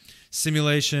the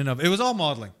simulation of it was all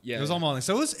modeling. Yeah, it was all modeling.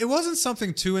 So it wasn't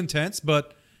something too intense,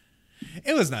 but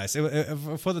it was nice.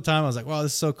 For the time, I was like, "Wow,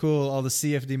 this is so cool! All the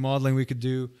CFD modeling we could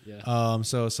do." Yeah.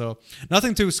 So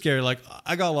nothing too scary. Like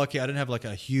I got lucky. I didn't have like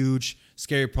a huge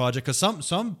scary project because some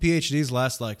PhDs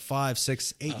last like 5,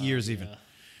 6, 8 years even.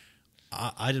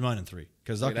 I did mine in 3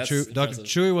 because Dr.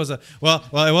 Chewy was a well.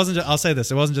 It wasn't. I'll say this.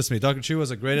 It wasn't just me. Dr. Chewy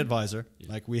was a great advisor.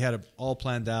 Yeah. Like we had it all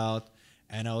planned out.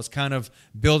 And I was kind of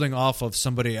building off of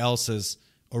somebody else's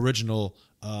original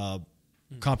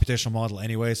computational model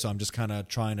anyway, so I'm just kind of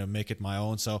trying to make it my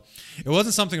own. So it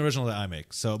wasn't something original that I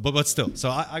make. So, but still, so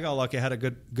I got lucky. I had a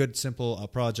good simple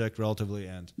project relatively,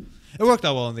 and it worked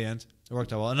out well in the end. It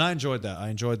worked out well, and I enjoyed that. I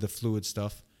enjoyed the fluid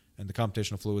stuff and the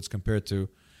computational fluids compared to,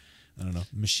 I don't know,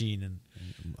 machine and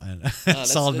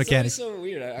solid mechanics. It's so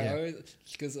weird. I always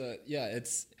because it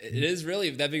is really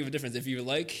that big of a difference. If you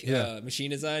like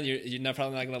machine design, you're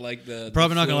probably not gonna like not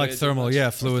gonna like thermal.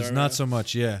 Fluids not so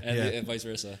much. And vice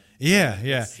versa.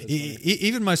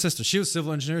 Even my sister, she was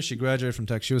civil engineer. She graduated from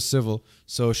tech. She was civil,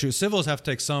 so civils have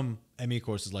to take some ME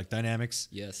courses like dynamics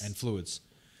and fluids.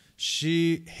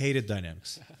 She hated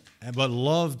dynamics, but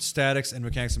loved statics and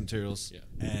mechanics of materials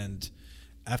and.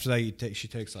 After that, she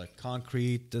takes like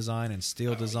concrete design and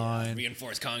steel design,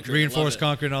 reinforced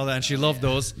concrete, and all that, and she loved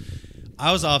those.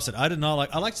 I was opposite. I did not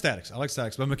like. I liked statics,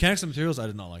 but mechanics and materials I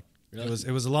did not like. Really?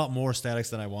 It was a lot more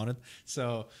statics than I wanted.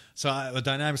 So with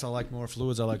dynamics I liked more,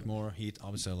 fluids I liked more, heat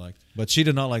obviously I liked. But she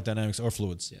did not like dynamics or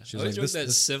fluids. Yeah. She was like,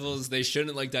 that civils they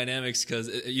shouldn't like dynamics because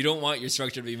you don't want your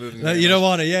structure to be moving. You don't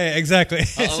want it. Yeah, exactly.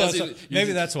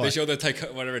 Maybe that's why they show the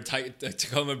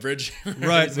Tacoma Bridge.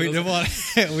 Right. We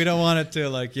don't want it to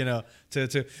like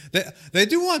they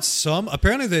do want some.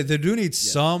 Apparently they do need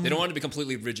some. They don't want it to be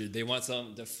completely rigid. They want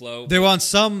some to flow. They want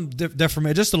some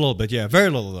deformation, just a little bit. Yeah, very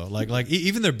little though. Like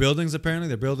even their buildings. Apparently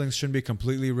their buildings shouldn't be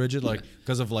completely rigid, like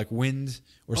because of like wind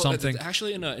or something.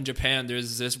 Actually, in Japan,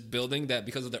 there's this building that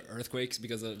because of the earthquakes,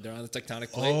 because they're on the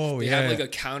tectonic plate, they have like a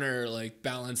counter like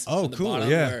balance on the bottom.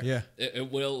 Where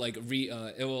it will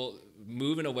it will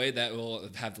move in a way that will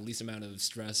have the least amount of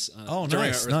stress during an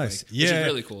earthquake, nice. Which is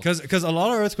really cool. Because a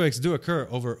lot of earthquakes do occur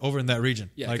over in that region.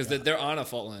 Yeah, because they're on a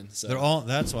fault line. So they're all.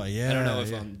 That's why. Yeah. I don't know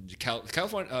if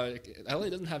California, LA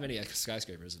doesn't have any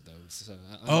skyscrapers though. So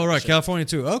right, California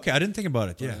too. Okay, I didn't think about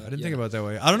it. Yeah, I didn't think about it that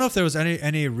way. I don't know if there was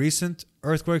any recent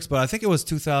earthquakes, but I think it was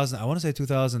 2000. I want to say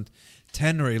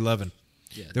 2010 or 11.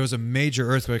 Yeah. There was a major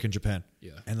earthquake in Japan.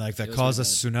 Yeah. And like that caused a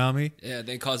tsunami. Yeah,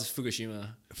 they caused Fukushima.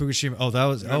 Oh, that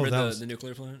was the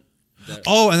nuclear plant?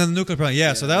 And then the nuclear plant.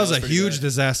 Yeah, so that was a huge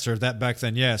disaster that back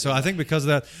then. Yeah. So I think because of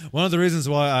that, one of the reasons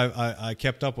why I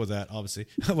kept up with that obviously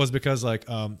was because like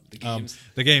the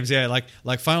games, yeah,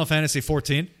 like Final Fantasy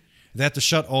 14, they had to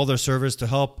shut all their servers to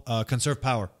help conserve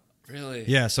power. Really?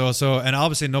 Yeah. So and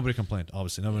obviously nobody complained.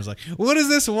 Obviously nobody's like, "What is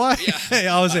this? Why?"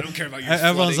 Yeah. I don't care about your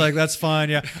everyone's like, "That's fine."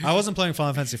 Yeah. I wasn't playing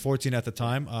Final Fantasy 14 at the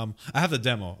time. I have the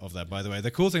demo of that, by the way.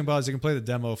 The cool thing about it is you can play the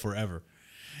demo forever.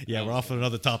 Yeah, we're off on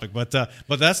another topic, but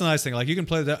that's a nice thing. Like you can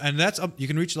play that, and that's up. You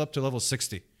can reach it up to level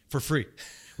 60 for free,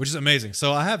 which is amazing.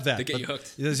 So I have that. They get you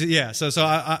hooked. Yeah. So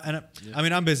I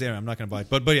mean I'm busy. I'm not going to buy it,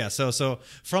 but yeah. So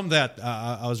from that,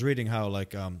 I was reading how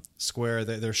like Square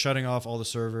they're shutting off all the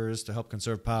servers to help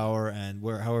conserve power and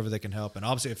however they can help, and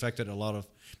obviously affected a lot of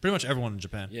pretty much everyone in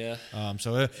Japan. Yeah.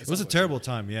 So it was a terrible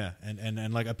time. Yeah.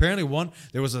 And like apparently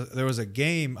there was a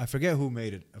game, I forget who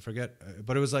made it.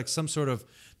 But it was like some sort of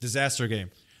disaster game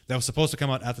that was supposed to come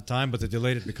out at the time, but they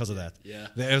delayed it because of that. Yeah.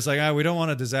 It was like, we don't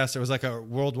want a disaster. It was like a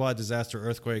worldwide disaster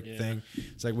earthquake thing.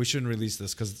 It's like, we shouldn't release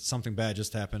this because something bad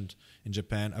just happened in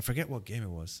Japan. I forget what game it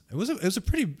was. It was a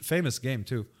pretty famous game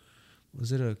too.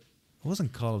 It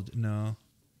wasn't Call of no.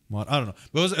 I don't know.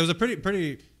 But it was a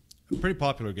pretty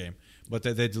popular game. But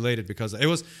they delayed it because it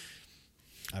was,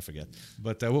 I forget.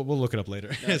 But we'll look it up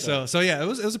later. So yeah, it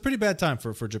was a pretty bad time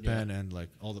for Japan and like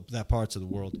all that parts of the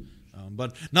world.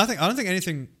 But nothing. I don't think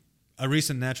anything. A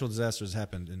recent natural disaster has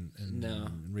happened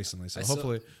in recently. So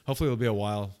hopefully it'll be a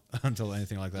while until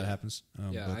anything like that happens.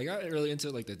 I got really into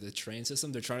like the train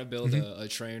system. They're trying to build a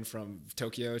train from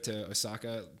Tokyo to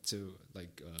Osaka to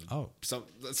like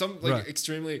some like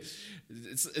extremely.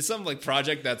 It's some like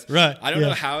project that's right. I don't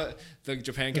know how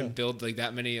Japan can build like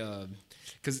that many.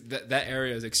 Because that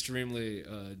area is extremely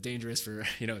dangerous for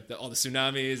all the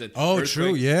tsunamis and earthquakes.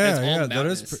 True, yeah.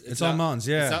 It's all mountains.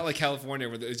 Yeah, it's not like California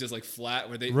where it's just like flat.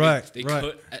 Where they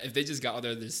could, if they just got all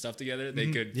their stuff together,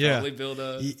 they could probably build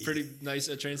a pretty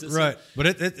nice train system. Right,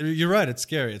 but you're right. It's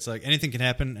scary. It's like anything can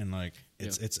happen, and like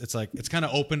it's like it's kind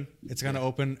of open. It's kind of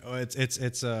open.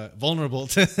 It's vulnerable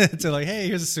to like, hey,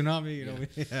 here's a tsunami. You know,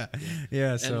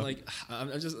 yeah. So and like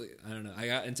I'm just like, I don't know. I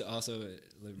got into also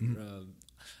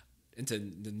into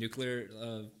the nuclear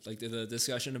like the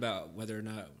discussion about whether or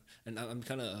not, and I'm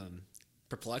kind of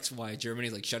perplexed why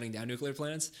Germany's like shutting down nuclear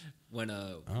plants when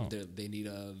they need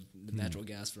natural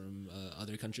gas from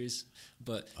other countries.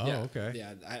 But I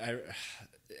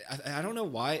don't know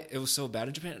why it was so bad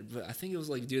in Japan, but I think it was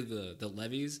like due to the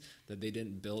levees that they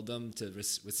didn't build them to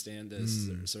withstand a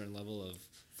certain level of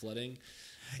flooding.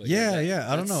 But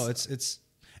I don't know.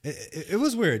 It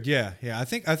was weird. Yeah. I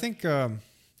think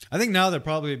now they're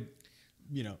probably,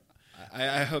 you know,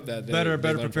 I hope that better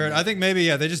prepared. I think maybe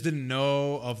they just didn't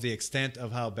know of the extent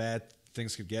of how bad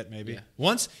things could get. Maybe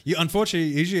once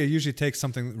unfortunately, it usually takes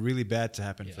something really bad to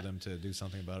happen for them to do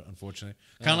something about it. Unfortunately,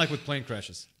 kind of like with plane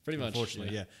crashes. Pretty much.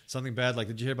 Unfortunately, something bad. Like,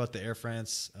 did you hear about the Air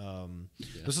France?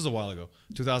 This was a while ago,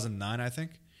 2009, I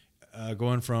think.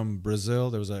 Going from Brazil,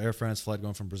 there was an Air France flight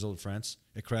going from Brazil to France.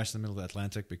 It crashed in the middle of the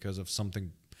Atlantic because of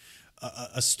something,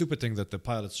 a stupid thing that the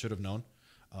pilots should have known.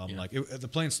 Like the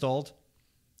plane stalled.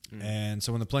 And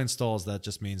so when the plane stalls, that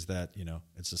just means that, you know,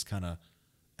 it's just kind of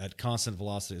at constant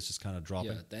velocity, it's just kind of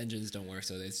dropping. Yeah, the engines don't work,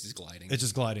 so it's just gliding. It's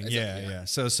just gliding. Yeah.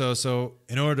 So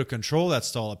in order to control that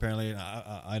stall, apparently,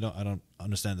 I don't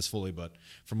understand this fully, but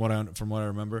from what I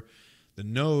remember, the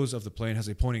nose of the plane has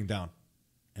a pointing down,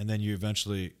 and then you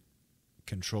eventually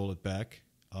control it back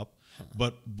up. Huh.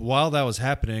 But while that was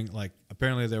happening, like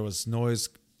apparently there was noise.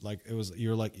 Like it was,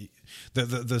 you're like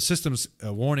the system's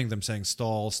warning them saying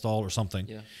stall or something,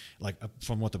 like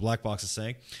from what the black box is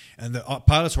saying, and the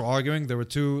pilots were arguing. There were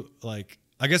two, like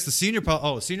I guess the senior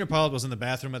pilot was in the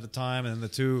bathroom at the time, and the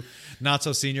two not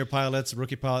so senior pilots,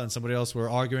 rookie pilot and somebody else, were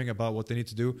arguing about what they need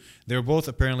to do. They were both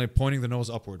apparently pointing the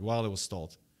nose upward while it was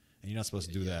stalled, and you're not supposed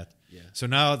to do that. Yeah. So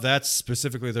now that's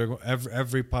specifically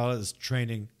every pilot is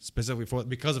training specifically for it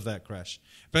because of that crash.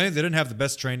 But they didn't have the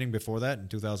best training before that in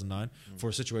 2009 for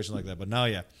a situation like that. But now,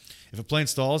 if a plane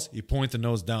stalls, you point the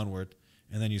nose downward,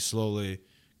 and then you slowly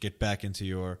get back into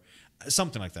your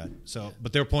something like that. So,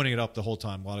 but they're pointing it up the whole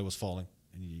time while it was falling,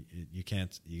 and you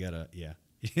can't. You gotta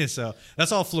So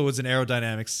that's all fluids and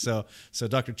aerodynamics. So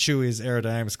Dr. Chewy's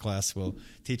aerodynamics class will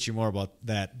teach you more about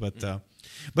that. But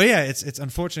yeah, it's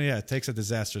unfortunate. Yeah, it takes a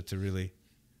disaster to really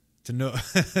know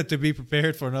to be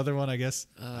prepared for another one, I guess.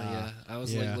 I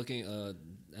was like looking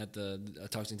at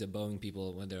talking to Boeing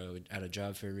people when they were at a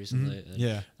job fair recently.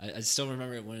 And I still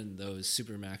remember when those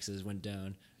Super Maxes went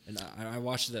down. And I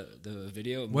watched the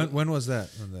video. When was that?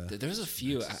 There was a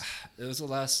few. It was the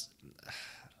last.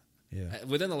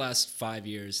 Within the last 5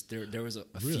 years, there was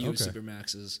a few Super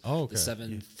Maxes. The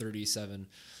 737,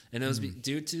 and it was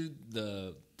due to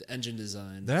the engine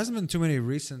design. There hasn't been too many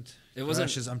recent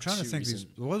crashes. I'm trying to think.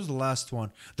 What was the last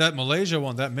one? That Malaysia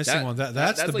one, that missing one.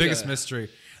 That's the biggest mystery.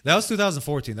 That was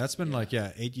 2014. That's been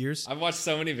 8 years. I've watched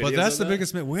so many videos. But that's the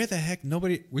biggest. Where the heck?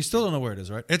 We still don't know where it is,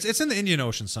 right? It's in the Indian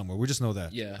Ocean somewhere. We just know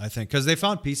that. Yeah. I think because they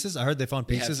found pieces. I heard they found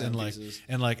pieces in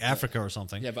Africa or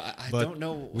something. Yeah, but I don't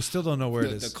know. We still don't know where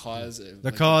it is. The cause.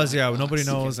 The cause. Yeah, nobody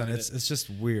knows, and it's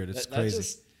just weird. It's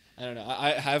crazy. I don't know.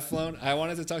 I have flown. I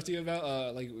wanted to talk to you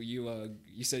about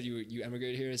you said you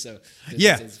emigrated here, so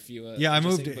I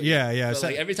moved. But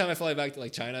like every time I fly back to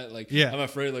like China, I'm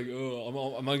afraid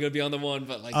am I gonna be on the one?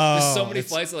 But there's so many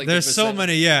flights. There's so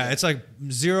many. Yeah, it's like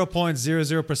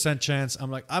 0.00% chance. I'm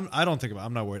like I don't think about it.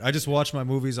 I'm not worried. I just watch my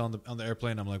movies on the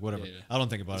airplane. I'm like whatever. I don't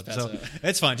think about it. So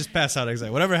it's fine. Just pass out.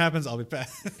 Exactly. Whatever happens, I'll be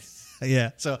passed.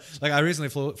 Yeah. So I recently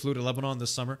flew to Lebanon this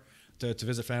summer. To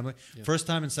visit family. First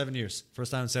time in 7 years.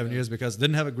 Because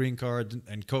didn't have a green card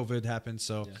and COVID happened.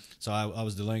 So I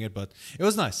was delaying it, but it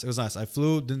was nice. I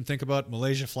flew, didn't think about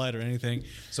Malaysia flight or anything.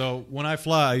 So when I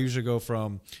fly, I usually go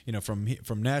from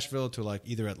Nashville to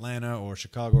either Atlanta or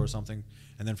Chicago or something.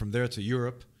 And then from there to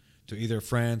Europe, to either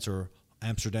France or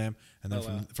Amsterdam. And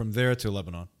then from there to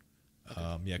Lebanon.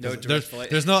 Okay. No direct flight.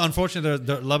 There's no,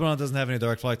 unfortunately, Lebanon doesn't have any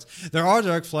direct flights. There are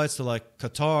direct flights to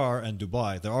Qatar and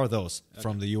Dubai. There are those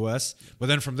from the U.S., but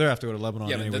then from there I have to go to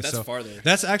Lebanon anyway. But that's farther.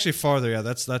 That's actually farther. Yeah,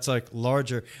 that's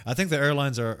larger. I think the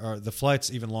airlines are the flights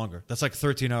even longer. That's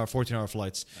 13-hour, 14-hour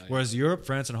flights. Whereas Europe,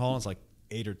 France, and Holland's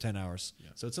 8 or 10 hours. Yeah.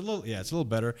 So it's a little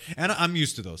better. And I'm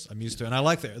used to those. And I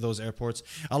like those airports.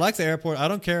 I like the airport. I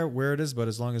don't care where it is, but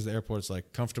as long as the airport's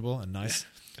comfortable and nice.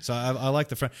 So I like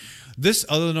the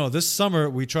this summer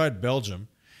we tried Belgium,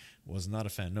 was not a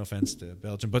fan. No offense to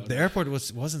Belgium, but the airport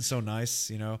wasn't so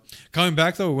nice. Coming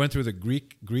back though, we went through the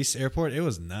Greece airport. It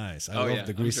was nice. I love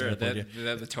the Greece airport. They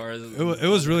had the tourism. It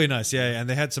was really nice. Yeah, and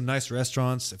they had some nice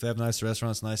restaurants. If they have nice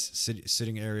restaurants, nice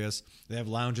sitting areas. They have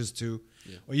lounges too.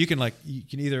 Yeah. Or you can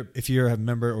either, if you're a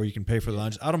member, or you can pay for the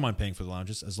lounges. I don't mind paying for the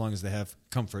lounges as long as they have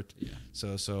comfort. Yeah.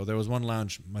 So there was one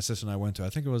lounge my sister and I went to. I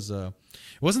think it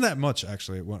wasn't that much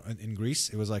actually in Greece.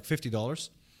 It was like $50.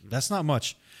 That's not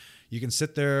much. You can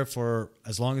sit there for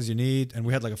as long as you need, and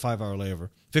we had like a 5-hour layover.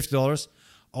 $50.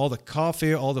 All the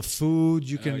coffee, all the food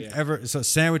you can so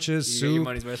sandwiches, soup,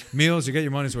 meals. You get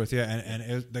your money's worth. Yeah,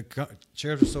 and the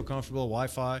chairs were so comfortable.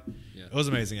 Wi-Fi. Yeah. It was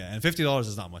amazing. Yeah, and $50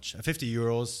 is not much.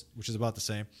 €50, which is about the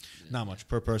same, not much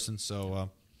per person. So it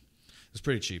was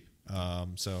pretty cheap.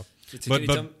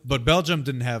 But Belgium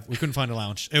didn't have. We couldn't find a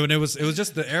lounge. It was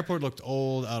just the airport looked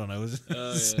old. I don't know. It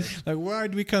was like, why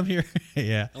did we come here?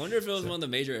 Yeah. I wonder if it was one of the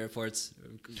major airports.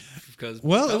 Because it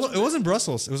was in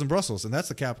Brussels. It was in Brussels, and that's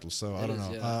the capital. So I don't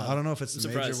know. Yeah. I don't know if it's the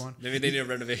major one. Maybe they need a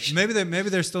renovation. Maybe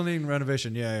they're still needing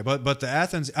renovation. Yeah. But the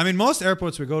Athens. I mean, most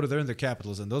airports we go to, they're in the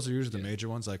capitals, and those are usually the major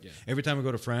ones. Like every time we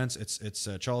go to France, it's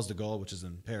Charles de Gaulle, which is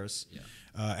in Paris. Yeah.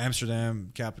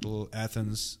 Amsterdam, capital,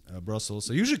 Athens, Brussels.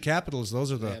 So usually capitals,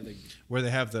 those are where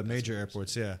they have the major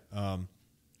airports. Yeah.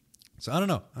 So I don't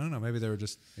know. Maybe they were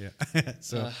just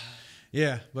So.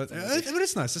 Yeah, but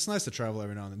it's nice. It's nice to travel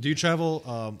every now and then. Do you travel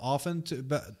often to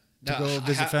go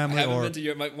visit family? I haven't been to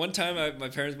Europe. One time, my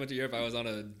parents went to Europe. I was on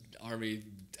an army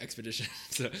expedition,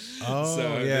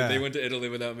 they went to Italy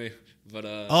without me. But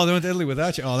they went to Italy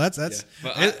without you. Oh, that's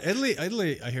But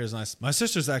Italy. I hear is nice. My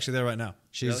sister's actually there right now.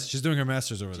 She's doing her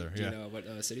master's over there. Do you know what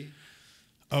city?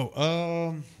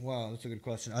 Wow, that's a good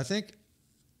question. I think.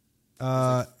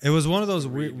 It was one of those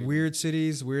weird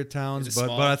cities, weird towns, but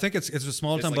I think it's a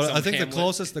small town. But I think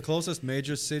the closest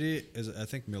major city is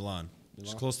Milan.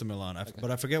 It's close to Milan.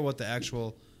 But I forget what the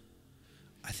actual.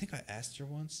 I think I asked her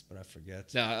once, but I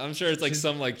forget. No, I'm sure it's like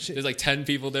there's like 10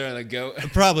 people there and a goat.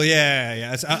 Probably,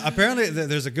 yeah. Apparently,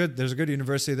 there's a good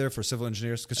university there for civil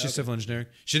engineers because she's civil engineering.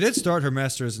 She did start her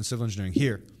master's in civil engineering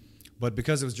here, but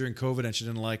because it was during COVID and she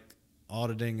didn't like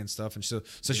auditing and stuff, and she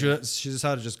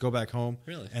decided to just go back home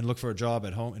and look for a job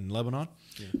at home in Lebanon.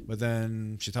 Yeah. But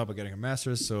then she thought about getting her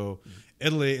master's. So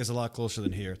Italy is a lot closer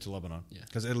than here to Lebanon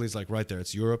because Italy's like right there.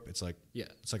 It's Europe. It's like a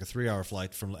 3-hour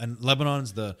flight from, and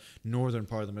Lebanon's the northern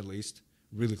part of the Middle East,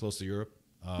 really close to Europe.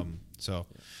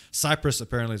 Cyprus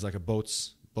apparently is like a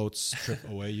boat's trip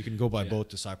away. You can go by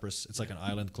boat to Cyprus. It's like an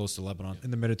island close to Lebanon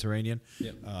in the Mediterranean.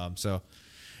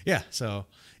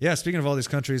 Speaking of all these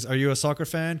countries, are you a soccer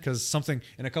fan? Because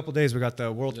in a couple of days we got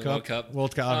the World Cup.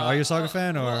 Are you a soccer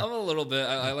fan? Or I'm a little bit.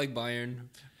 I like Bayern.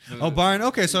 Oh, Bayern.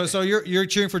 Okay, so you're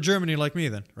cheering for Germany like me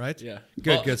then, right? Yeah.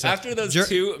 Good. So after those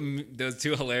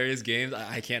two hilarious games,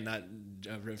 I can't not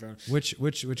root for them.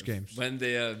 Which games? When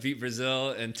they beat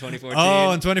Brazil in 2014.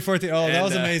 Oh, in 2014. Oh, that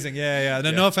was amazing. Yeah.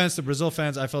 No offense to Brazil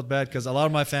fans. I felt bad because a lot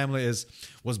of my family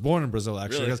was born in Brazil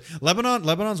actually. Really? Because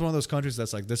Lebanon's one of those countries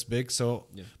that's like this big. So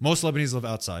most Lebanese live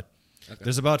outside. Okay.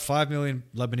 There's about 5 million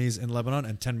Lebanese in Lebanon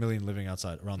and 10 million living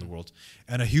outside around the world.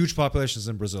 And a huge population is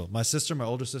in Brazil. My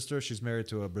older sister, she's married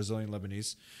to a Brazilian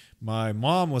Lebanese. My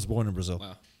mom was born in Brazil.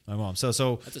 Wow. My mom.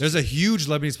 So there's a huge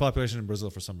Lebanese population in Brazil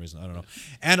for some reason. I don't know.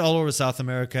 And all over South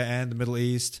America and the Middle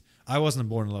East. I wasn't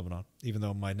born in Lebanon, even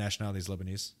though my nationality is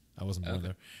Lebanese. I wasn't born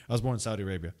there. I was born in Saudi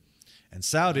Arabia. And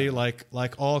Saudi, like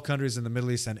all countries in the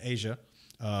Middle East and Asia,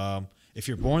 if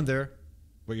you're born there,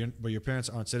 but your parents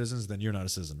aren't citizens, then you're not a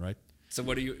citizen, right? So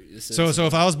what are you? So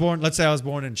if I was born, let's say I was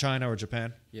born in China or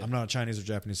Japan, I'm not a Chinese or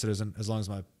Japanese citizen as long as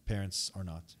my parents are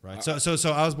not, right? So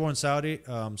I was born Saudi,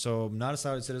 so I'm not a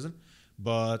Saudi citizen,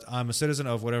 but I'm a citizen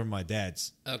of whatever my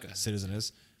dad's citizen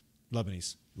is,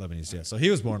 Lebanese, yeah. So he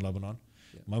was born in Lebanon.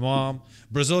 Yeah. My mom,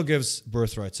 Brazil gives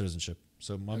birthright citizenship,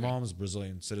 so my mom's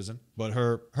Brazilian citizen, but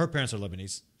her parents are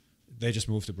Lebanese. They just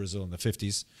moved to Brazil in the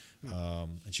 50s,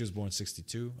 and she was born in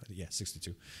 62. Yeah,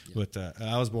 62. Yeah. But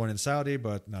I was born in Saudi,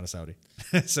 but not a Saudi.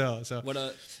 so what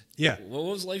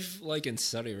was life like in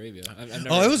Saudi Arabia?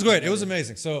 It was great. It was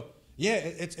amazing. So yeah,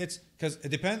 it's because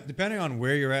depending on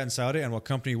where you're at in Saudi and what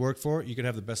company you work for, you could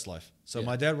have the best life. So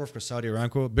my dad worked for Saudi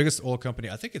Aramco, biggest oil company.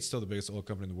 I think it's still the biggest oil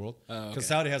company in the world because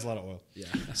Saudi has a lot of oil. Yeah.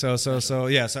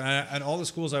 And all the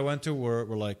schools I went to were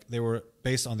like they were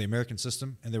based on the American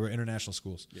system and they were international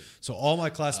schools. Yeah. So all my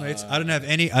classmates, I didn't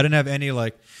have any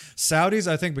like Saudis.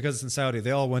 I think because it's in Saudi,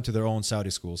 they all went to their own Saudi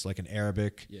schools, like in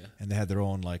Arabic, and they had their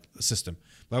own like system.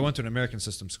 But I went to an American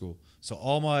system school, so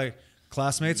all my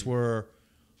classmates were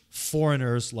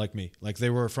foreigners like me. Like they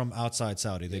were from outside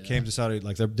Saudi. They came to Saudi,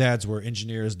 like their dads were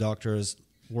engineers, doctors,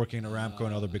 working in Aramco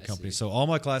and other big companies. So all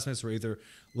my classmates were either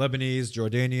Lebanese,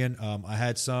 Jordanian. I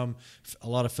had a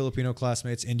lot of Filipino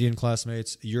classmates, Indian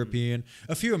classmates, European,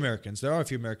 a few Americans. There are a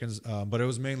few Americans, but it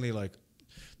was mainly like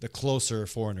the closer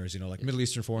foreigners, like Middle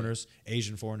Eastern foreigners,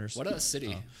 Asian foreigners. What a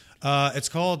city. It's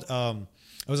called,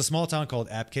 it was a small town called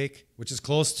Abqaiq, which is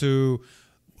close to,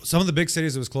 some of the big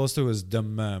cities it was close to is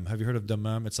Dammam. Have you heard of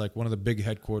Dammam? It's like one of the big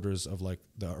headquarters of like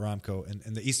the Aramco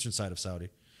in the eastern side of Saudi.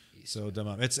 So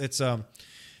Dammam. It's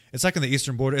like in the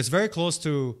eastern border. It's very close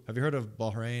to, have you heard of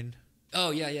Bahrain?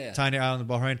 Oh, yeah. Tiny island of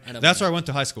Bahrain. That's where I went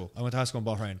to high school. I went to high school in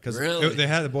Bahrain. Because they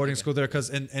had a boarding school there. Because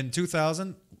in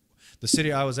 2000, the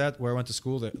city I was at, where I went to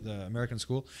school, the American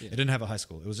school, it didn't have a high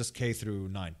school. It was just K through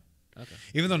 9. Okay.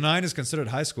 Even though 9 is considered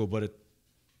high school, but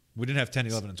we didn't have 10,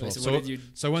 11, and 12.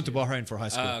 So I went to Bahrain for high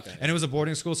school. Okay. And it was a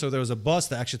boarding school, so there was a bus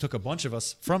that actually took a bunch of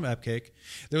us from Abqaiq.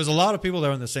 There was a lot of people that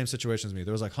were in the same situation as me.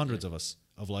 There was like hundreds of us,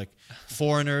 of like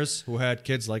foreigners who had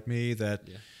kids like me that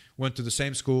went to the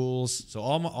same schools. So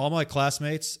all my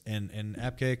classmates in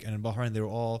Abqaiq and in Bahrain, they were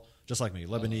all just like me.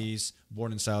 Lebanese,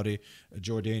 born in Saudi,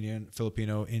 Jordanian,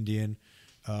 Filipino, Indian,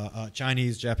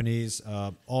 Chinese, Japanese,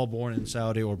 all born in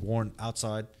Saudi or born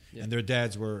outside. Yeah. And their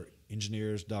dads were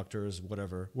engineers, doctors,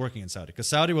 whatever, working in Saudi. Because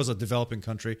Saudi was a developing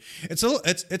country.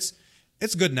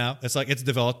 It's good now. It's like it's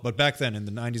developed, but back then in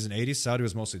the 90s and 80s, Saudi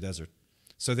was mostly desert.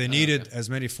 So they needed as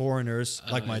many foreigners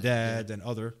like my dad and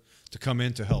other to come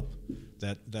in to help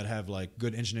that have like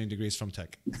good engineering degrees from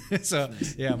tech. So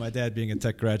yeah, my dad being a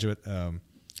tech graduate, that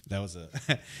was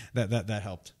that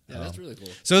helped. Yeah, that's really cool.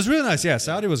 So it was really nice. Yeah,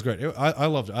 Saudi was great. I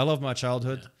loved it. I loved my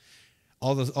childhood. Yeah.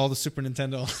 All the Super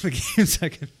Nintendo, all the games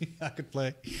I could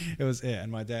play. It was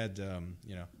and my dad,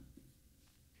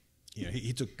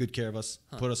 he took good care of us,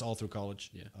 put us all through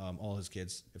college. Yeah. All his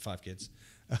kids, 5 kids.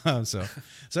 So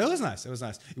it was nice. It was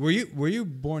nice. Were you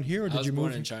born here or did you move? I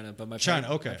was born in China, but my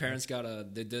parents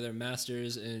they did their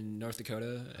masters in North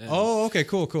Dakota. Oh, okay,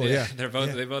 cool. Yeah, they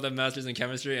both have masters in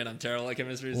chemistry, and I'm terrible at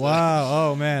chemistry. So. Wow.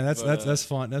 Oh man, that's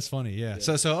fun. That's funny. Yeah.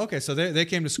 So they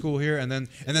came to school here, and then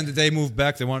did they move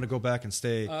back? They wanted to go back and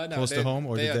stay close to home,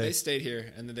 or they stayed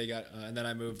here, and then they got and then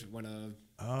I moved when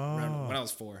I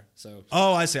was 4. So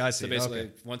I see. So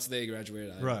basically, once they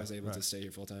graduated, I was able to stay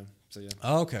here full time. So yeah.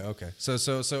 Okay.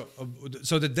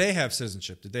 So did they have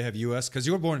citizenship? Did they have U.S.? Because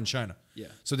you were born in China. Yeah.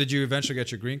 So did you eventually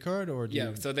get your green card, or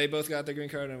So they both got their green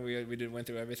card, and we went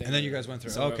through everything. And then you guys went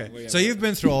through. So you've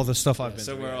been through all the stuff I've been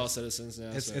through. So we're all citizens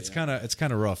now. It's kind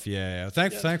of rough. Yeah.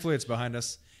 Thankfully, it's behind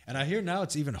us. And I hear now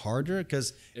it's even harder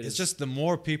because it's just the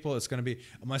more people it's going to be.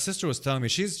 My sister was telling me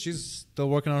she's still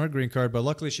working on her green card, but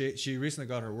luckily she recently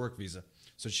got her work visa.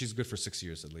 So she's good for 6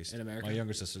 years at least. In America? My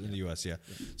younger sister in the U.S., yeah.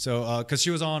 So, because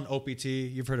she was on OPT.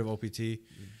 You've heard of OPT?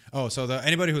 Mm-hmm. Oh, so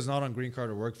anybody who's not on green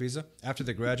card or work visa, after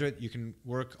they graduate, you can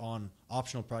work on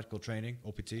optional practical training,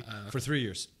 OPT, for 3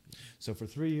 years. So for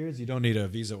 3 years, you don't need a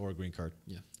visa or a green card.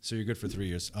 Yeah. So you're good for 3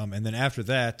 years. And then after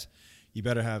that, you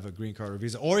better have a green card or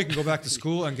visa. Or you can go back to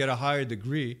school and get a higher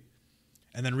degree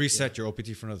and then reset your OPT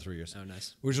for another 3 years. Oh,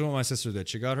 nice. Which is what my sister did.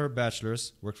 She got her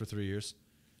bachelor's, worked for 3 years.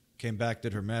 Came back,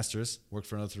 did her master's, worked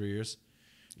for another 3 years,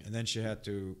 and then she had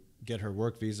to get her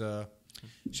work visa.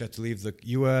 She had to leave the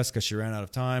U.S. because she ran out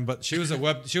of time. But she was a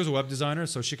web designer,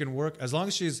 so she can work as long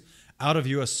as she's out of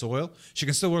U.S. soil. She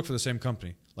can still work for the same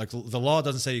company. Like the law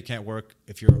doesn't say you can't work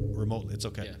if you're remotely. It's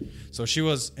okay. Yeah. So she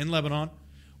was in Lebanon,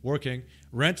 working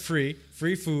rent free,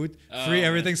 free food, free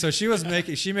everything. So she was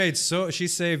making. She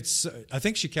saved. I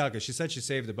think she calculated. She said she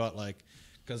saved about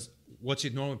because what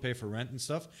she'd normally pay for rent and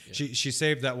stuff. Yeah. She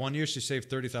saved that 1 year. She saved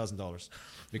 $30,000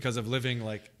 because of living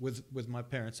with our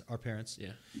parents.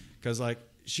 Yeah. Because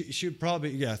she would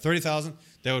probably $30,000.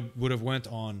 That would have went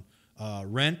on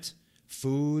rent,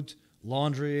 food,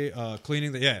 laundry,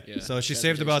 cleaning. So she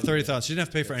saved about $30,000. She didn't have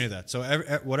to pay for any of that. So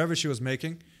whatever she was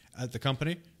making at the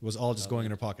company was all just going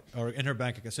in her pocket or in her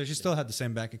bank account. So she still had the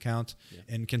same bank account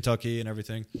in Kentucky and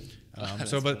everything.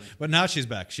 But now she's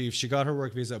back. She got her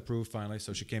work visa approved finally,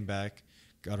 so she came back,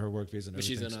 got her work visa and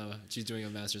everything. She's doing a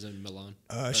master's in Milan.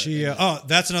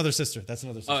 That's another sister.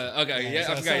 Oh, okay. Yeah,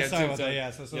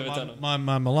 I forgot. So my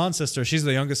Milan sister, she's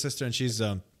the youngest sister, and she's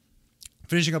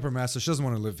finishing up her master's. She doesn't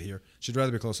want to live here. She'd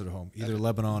rather be closer to home, either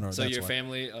Lebanon or. So your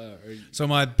family? So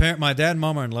my dad and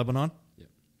mom are in Lebanon.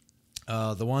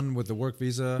 The one with the work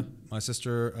visa, my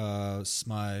sister,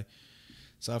 so I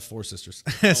have 4 sisters.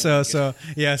 So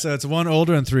it's 1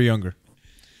 older and 3 younger.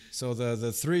 So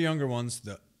the 3 younger ones,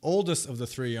 the oldest of the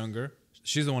 3 younger,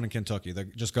 she's the one in Kentucky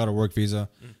that just got her work visa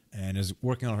and is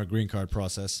working on her green card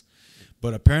process.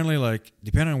 But apparently,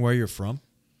 depending on where you're from,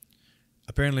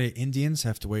 apparently Indians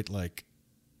have to wait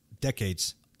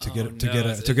decades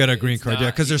to get a green card.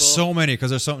 Yeah, because there's so many. Because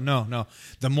there's no.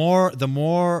 The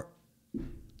more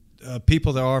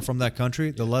people there are from that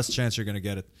country, the less chance you're going to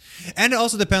get it. And it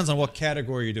also depends on what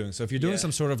category you're doing. So if you're doing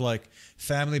some sort of like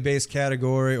family-based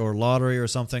category or lottery or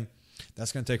something,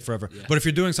 that's going to take forever. Yeah. But if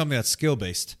you're doing something that's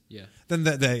skill-based, then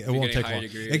it won't take long.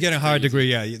 You're getting a higher degree,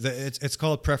 yeah. It's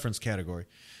called preference category.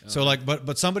 Okay. So like,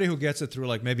 but somebody who gets it through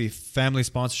like maybe family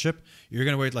sponsorship, you're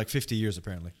going to wait like 50 years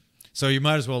apparently. So you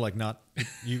might as well like not,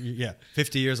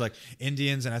 50 years like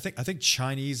Indians, and I think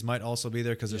Chinese might also be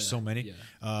there because there's so many.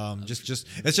 Yeah.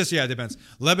 It depends.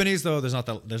 Lebanese though, there's not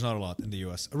a lot in the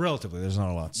U.S. Relatively, there's not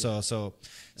a lot. Yeah. So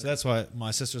that's why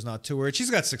my sister's not too worried.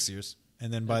 She's got 6 years,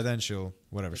 and then by then she'll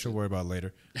worry about it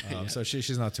later. So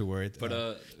she's not too worried.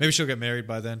 But maybe she'll get married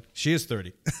by then. She is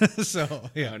 30, so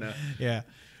yeah, yeah.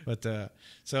 But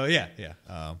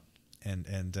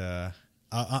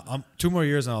I'm 2 more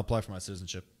years and I'll apply for my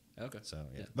citizenship. Okay. So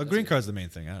but green card's the main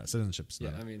thing. Citizenship's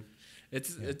not. I mean,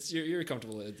 it's you're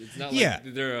comfortable. It's not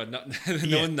like there are no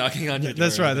one knocking on your door.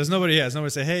 That's right. There's nobody. There's nobody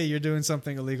say, hey, you're doing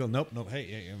something illegal. Nope.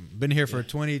 Hey, I've been here for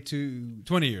 20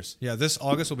 years. Yeah, this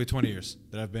August will be 20 years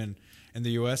that I've been in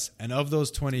the U.S. And of those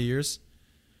 20 years,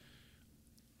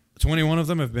 21 of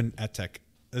them have been at tech.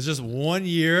 There's just 1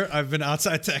 year I've been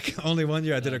outside tech. Only 1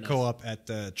 year I did a co-op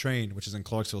at Train, which is in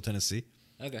Clarksville, Tennessee.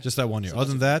 Okay. Just that 1 year. Other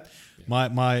than that,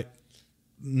 my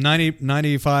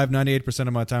 98%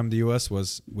 of my time in the U.S.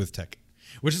 was with tech,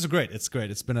 which is great. It's great.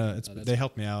 They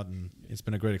helped me out, and it's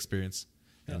been a great experience.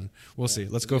 And we'll see.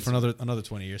 Let's go for another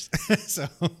 20 years. So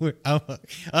I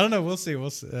don't know. We'll see.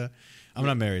 I'm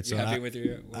not married. So happy with where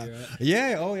you're at?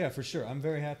 Yeah. Oh yeah, for sure. I'm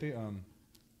very happy.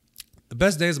 The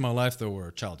best days of my life though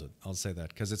were childhood. I'll say that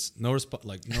because it's no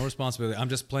responsibility. I'm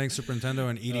just playing Super Nintendo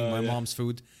and eating my mom's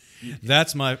food.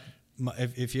 That's my.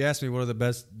 If you ask me what are the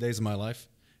best days of my life,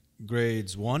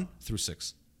 grades 1 through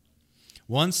 6.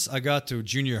 Once I got to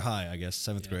junior high, I guess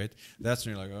 7th grade, that's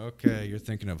when you're like, okay, you're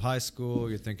thinking of high school,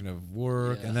 you're thinking of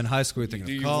work, and then high school, you're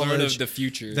thinking of college. You learn of the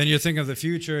future. Then you're thinking of the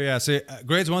future. Yeah. So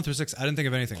grades 1 through 6, I didn't think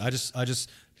of anything. I just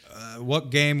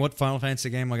what Final Fantasy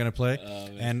game am I going to play,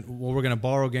 and we're going to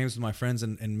borrow games with my friends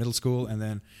in middle school, and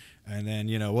then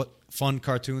what fun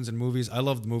cartoons and movies. I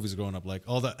loved movies growing up, like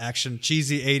all the action,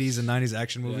 cheesy 80s and 90s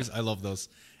action movies. I love those.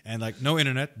 And like no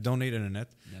internet, don't need internet,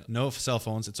 no cell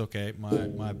phones. It's okay.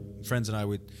 My friends and I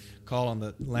would call on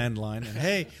the landline and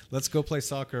hey, let's go play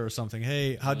soccer or something.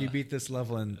 Hey, how do you beat this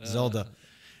level in Zelda?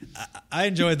 I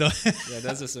enjoyed those. Yeah,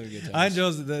 those are some good times. I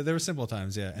enjoyed. They were simple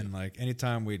times, and like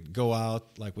anytime we'd go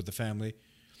out like with the family,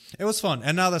 it was fun.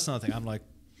 And now that's another thing. I'm like,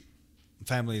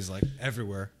 family is like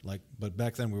everywhere. Like, but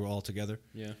back then we were all together.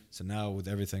 Yeah. So now with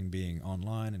everything being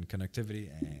online and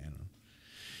connectivity, and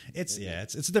it's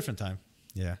a different time.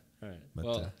 Yeah. All right.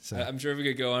 But, I'm sure we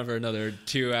could go on for another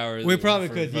 2 hours. We probably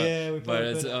could. We probably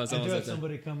could. It's almost I do have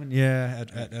somebody coming.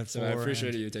 At so 4. I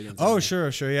appreciate you taking. Oh, sure.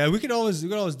 Yeah, we could always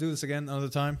do this again another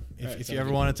time if you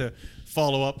ever wanted to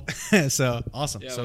follow up. So awesome. Yeah, so